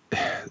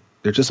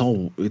just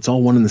it's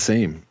all one and the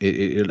same.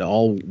 It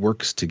all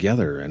works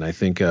together, and I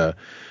think I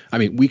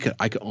mean,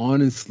 I could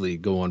honestly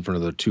go on for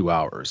another 2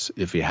 hours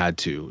if you had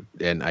to,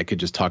 and I could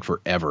just talk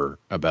forever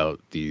about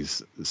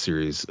these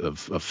series of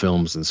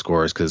films and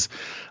scores. Because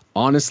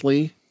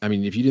honestly, I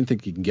mean, if you didn't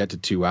think you can get to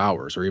 2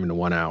 hours or even to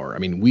 1 hour, I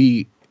mean,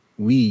 we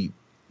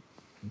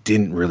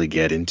didn't really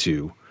get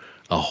into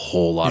a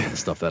whole lot of the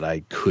stuff that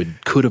I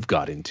could have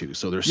got into.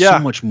 So there's so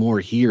much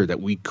more here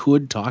that we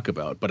could talk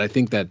about. But I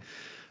think that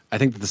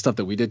the stuff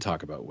that we did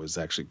talk about was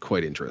actually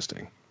quite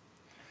interesting.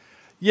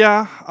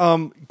 Yeah,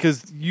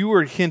 because you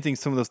were hinting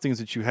some of those things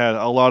that you had,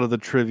 a lot of the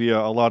trivia,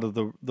 a lot of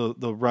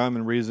the rhyme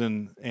and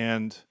reason,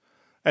 and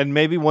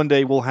maybe one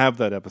day we'll have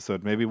that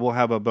episode. Maybe we'll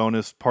have a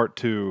bonus part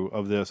 2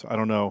 of this. I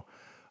don't know.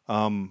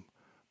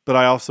 But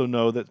I also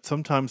know that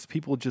sometimes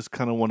people just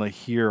kind of want to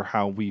hear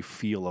how we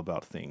feel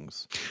about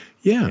things.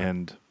 Yeah.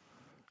 And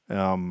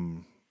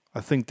I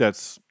think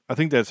that's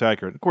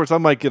accurate. Of course, I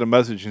might get a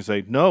message and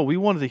say, no, we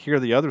wanted to hear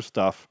the other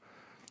stuff.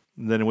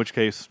 And then in which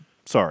case,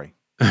 sorry.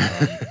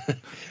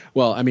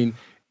 Well, I mean,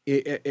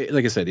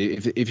 like I said,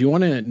 if you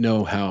want to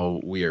know how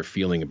we are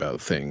feeling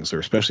about things, or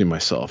especially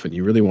myself, and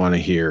you really want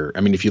to hear,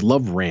 I mean, if you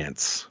love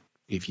rants,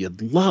 then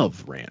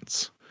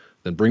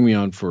bring me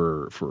on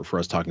for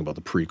us talking about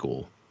the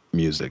prequel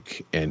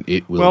music, and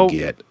it will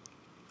get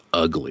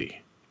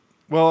ugly.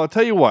 Well, I'll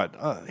tell you what.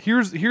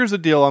 Here's a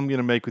deal I'm going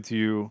to make with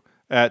you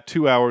at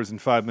 2 hours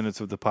and 5 minutes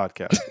of the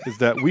podcast. Is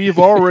that we have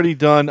already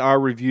done our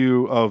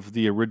review of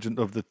the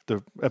original of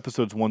the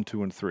episodes 1,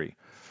 2, and 3.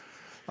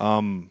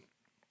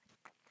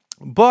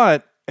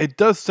 But it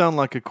does sound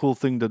like a cool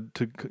thing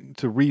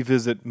to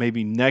revisit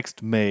maybe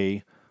next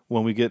May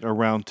when we get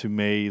around to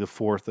May the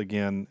 4th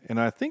again.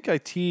 And I think I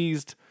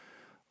teased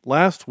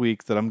last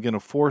week that I'm going to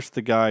force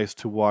the guys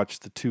to watch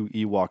the 2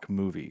 Ewok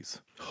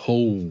movies.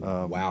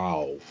 Oh,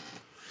 wow.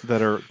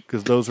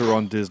 Because those are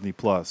on Disney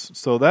Plus.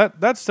 So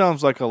that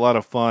sounds like a lot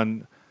of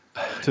fun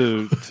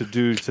to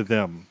do to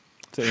them,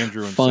 to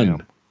Andrew and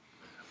Sam.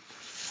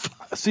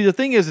 See, the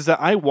thing is that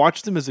I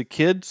watched them as a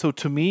kid, so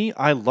to me,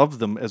 I loved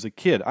them as a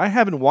kid. I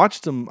haven't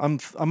watched them.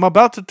 I'm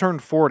about to turn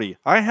 40.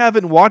 I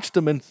haven't watched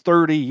them in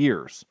 30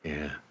 years.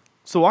 Yeah.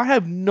 So I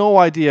have no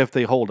idea if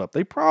they hold up.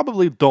 They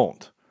probably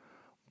don't.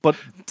 But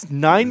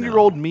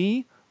 9-year-old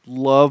me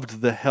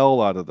loved the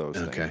hell out of those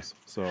things.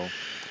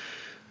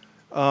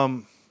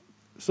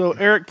 So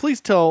Eric,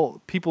 please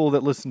tell people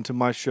that listen to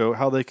my show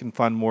how they can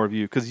find more of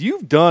you, because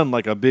you've done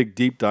like a big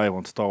deep dive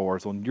on Star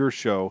Wars on your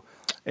show,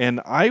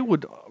 and I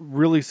would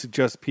really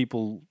suggest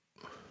people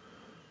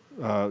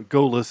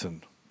go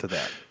listen to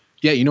that.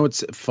 Yeah,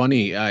 it's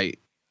funny.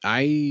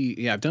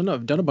 I've done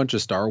a bunch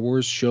of Star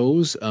Wars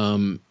shows.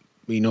 A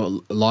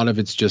lot of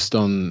it's just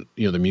on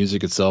the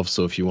music itself.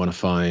 So if you want to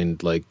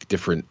find like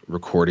different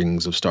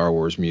recordings of Star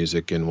Wars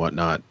music and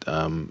whatnot,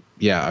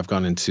 I've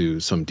gone into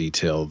some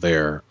detail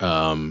there.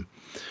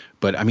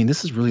 But I mean,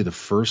 this is really the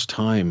first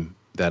time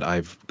that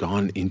I've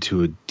gone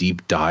into a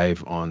deep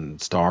dive on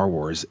Star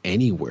Wars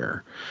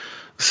anywhere.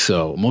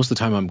 So most of the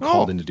time I'm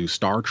called in to do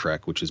Star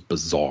Trek, which is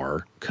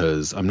bizarre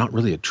because I'm not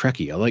really a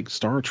Trekkie. I like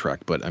Star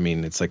Trek, but I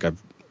mean, it's like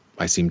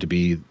I seem to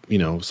be,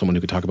 someone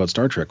who could talk about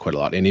Star Trek quite a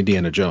lot, and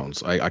Indiana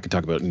Jones. I could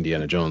talk about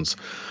Indiana Jones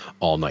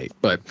all night.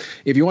 But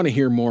if you want to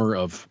hear more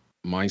of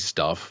my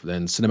stuff,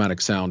 then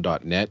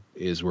cinematicsound.net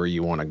is where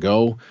you want to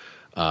go.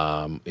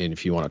 And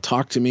if you want to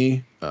talk to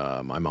me,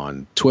 I'm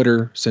on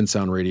Twitter,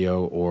 SynSound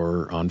Radio,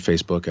 or on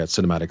Facebook at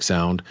Cinematic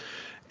Sound.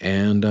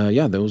 And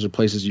those are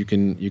places you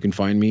can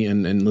find me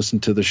and listen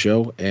to the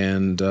show.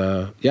 And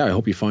I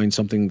hope you find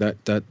something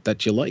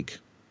that you like.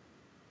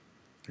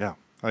 Yeah.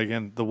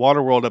 Again, the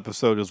Waterworld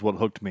episode is what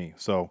hooked me.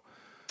 So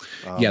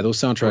those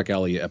Soundtrack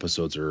Alley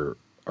episodes are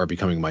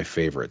becoming my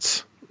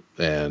favorites.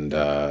 And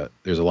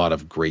there's a lot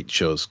of great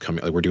shows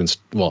coming. Like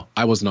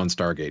I wasn't on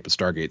Stargate, but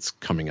Stargate's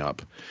coming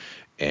up.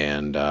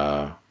 And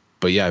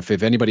But yeah, if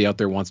anybody out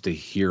there wants to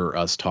hear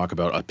us talk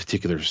about a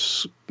particular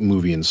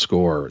movie and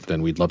score,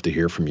 then we'd love to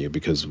hear from you,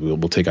 because we'll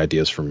take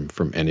ideas from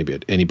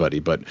anybody.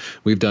 But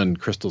we've done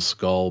Crystal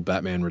Skull,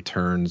 Batman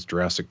Returns,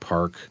 Jurassic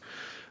Park,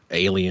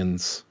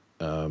 Aliens,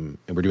 and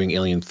we're doing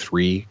Alien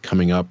 3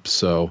 coming up.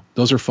 So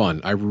those are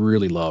fun. I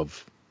really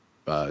love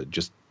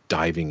just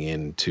diving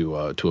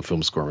into to a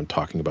film score and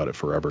talking about it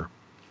forever.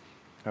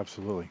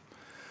 Absolutely.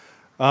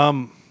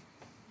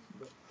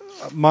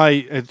 My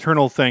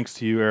eternal thanks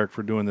to you, Eric,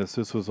 for doing this.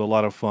 This was a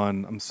lot of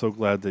fun. I'm so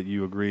glad that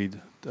you agreed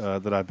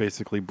that I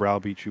basically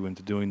browbeat you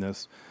into doing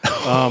this.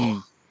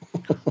 I'm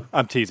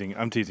teasing,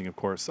 of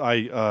course.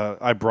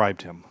 I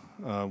bribed him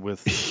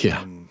with.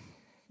 Yeah.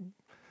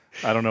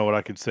 I don't know what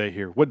I could say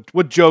here.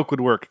 What joke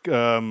would work?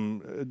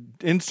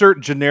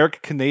 Insert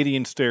generic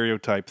Canadian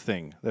stereotype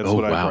thing. That's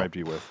what I bribed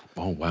you with.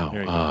 Oh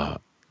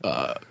wow.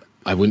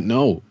 I wouldn't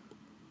know.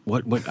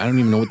 What? I don't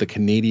even know what the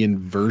Canadian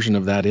version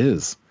of that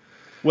is.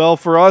 Well,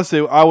 for us,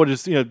 I would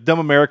just, dumb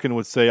American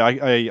would say,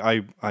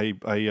 I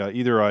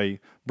either I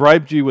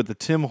bribed you with the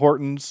Tim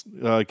Hortons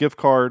gift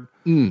card,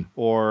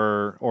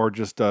 or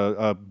just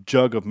a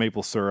jug of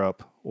maple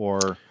syrup,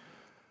 or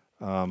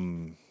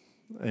hockey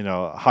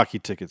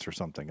tickets or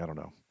something. I don't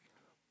know.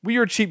 We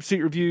are Cheap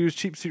Seat Reviews.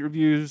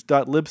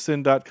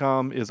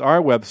 CheapSeatReviews.libsyn.com is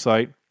our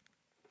website.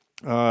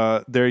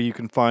 There you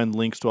can find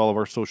links to all of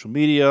our social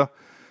media.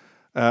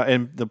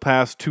 And the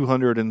past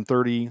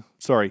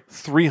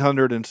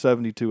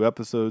 372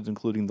 episodes,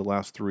 including the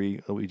last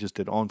 3 that we just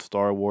did on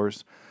Star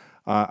Wars.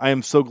 I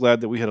am so glad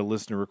that we had a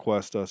listener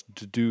request us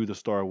to do the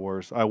Star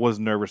Wars. I was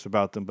nervous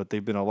about them, but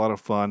they've been a lot of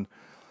fun.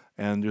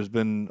 And there's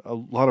been a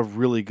lot of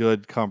really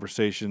good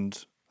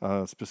conversations,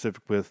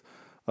 specific with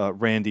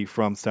Randy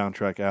from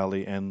Soundtrack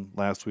Alley, and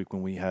last week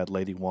when we had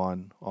Lady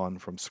Wan on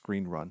from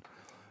Screen Run.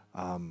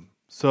 On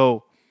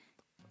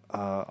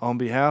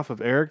behalf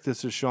of Eric,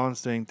 this is Sean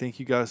saying thank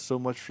you guys so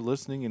much for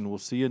listening, and we'll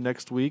see you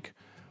next week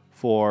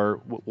for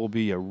what will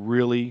be a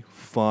really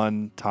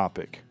fun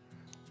topic.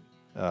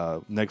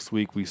 Next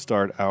week we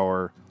start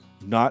our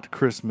Not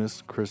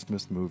Christmas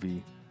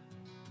movie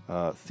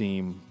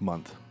theme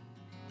month.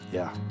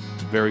 Yeah,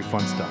 very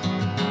fun stuff.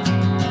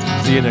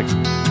 See you next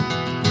week.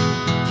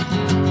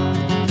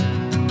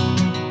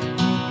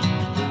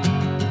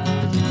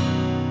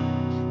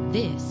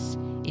 This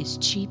is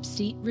Cheap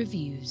Seat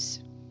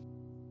Reviews.